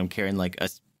one of them carrying like a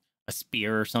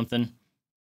spear or something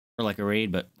for like a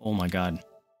raid. But oh my god,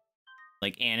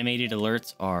 like animated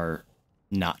alerts are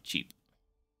not cheap,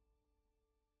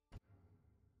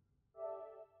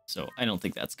 so I don't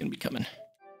think that's gonna be coming.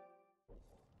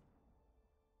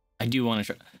 I do want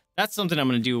to try. That's something I'm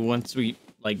gonna do once we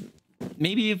like,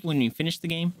 maybe when we finish the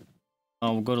game,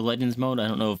 we'll go to Legends mode. I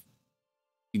don't know if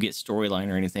you get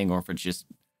storyline or anything, or if it's just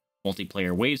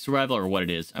multiplayer wave survival or what it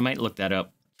is. I might look that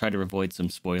up, try to avoid some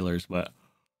spoilers, but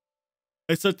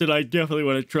it's something I definitely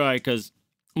want to try, because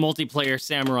multiplayer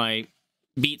samurai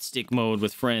beat stick mode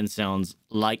with friends sounds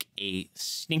like a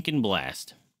stinking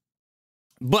blast.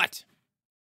 But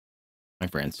my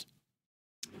friends,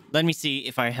 let me see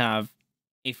if I have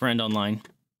a friend online,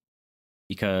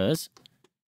 because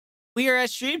we are at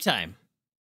stream time.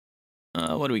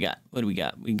 What do we got? What do we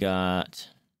got? We got...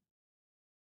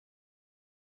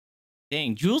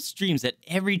 Dang, Jules streams at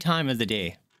every time of the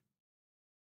day.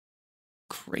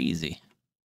 Crazy.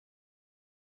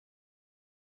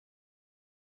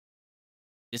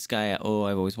 This guy, oh,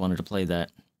 I've always wanted to play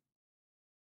that.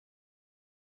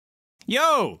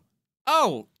 Yo!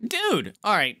 Oh, dude!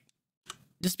 Alright.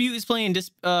 Dispute is playing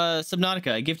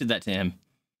Subnautica. I gifted that to him.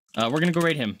 We're gonna go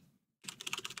raid him.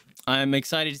 I'm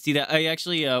excited to see that. I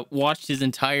actually watched his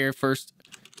entire first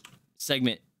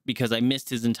segment because I missed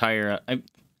his entire...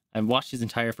 I watched his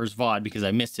entire first VOD because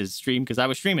I missed his stream because I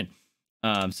was streaming.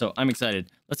 So I'm excited.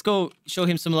 Let's go show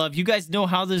him some love. You guys know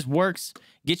how this works.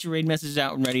 Get your raid messages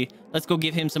out and ready. Let's go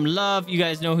give him some love. You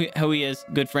guys know who he is.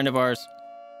 Good friend of ours.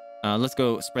 Let's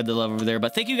go spread the love over there.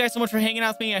 But thank you guys so much for hanging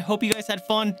out with me. I hope you guys had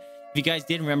fun. If you guys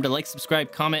did, remember to like,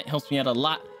 subscribe, comment. It helps me out a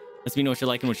lot. Lets me know what you're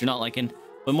liking, what you're not liking.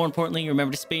 But more importantly,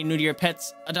 remember to spay new to your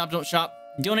pets. Adopt, don't shop.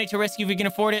 Donate to rescue if you can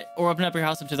afford it. Or open up your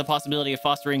house up to the possibility of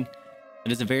fostering.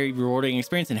 It is a very rewarding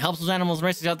experience and helps those animals and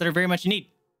rescues out there very much in need.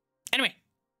 Anyway,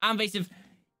 I'm Vaesive.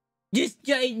 This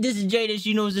is Jada.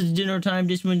 She knows it's dinner time.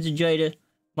 This one's a Jada.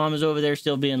 Mama's over there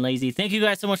still being lazy. Thank you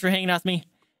guys so much for hanging out with me.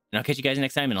 And I'll catch you guys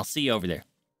next time, and I'll see you over there.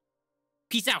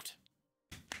 Peace out.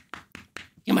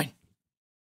 Come on.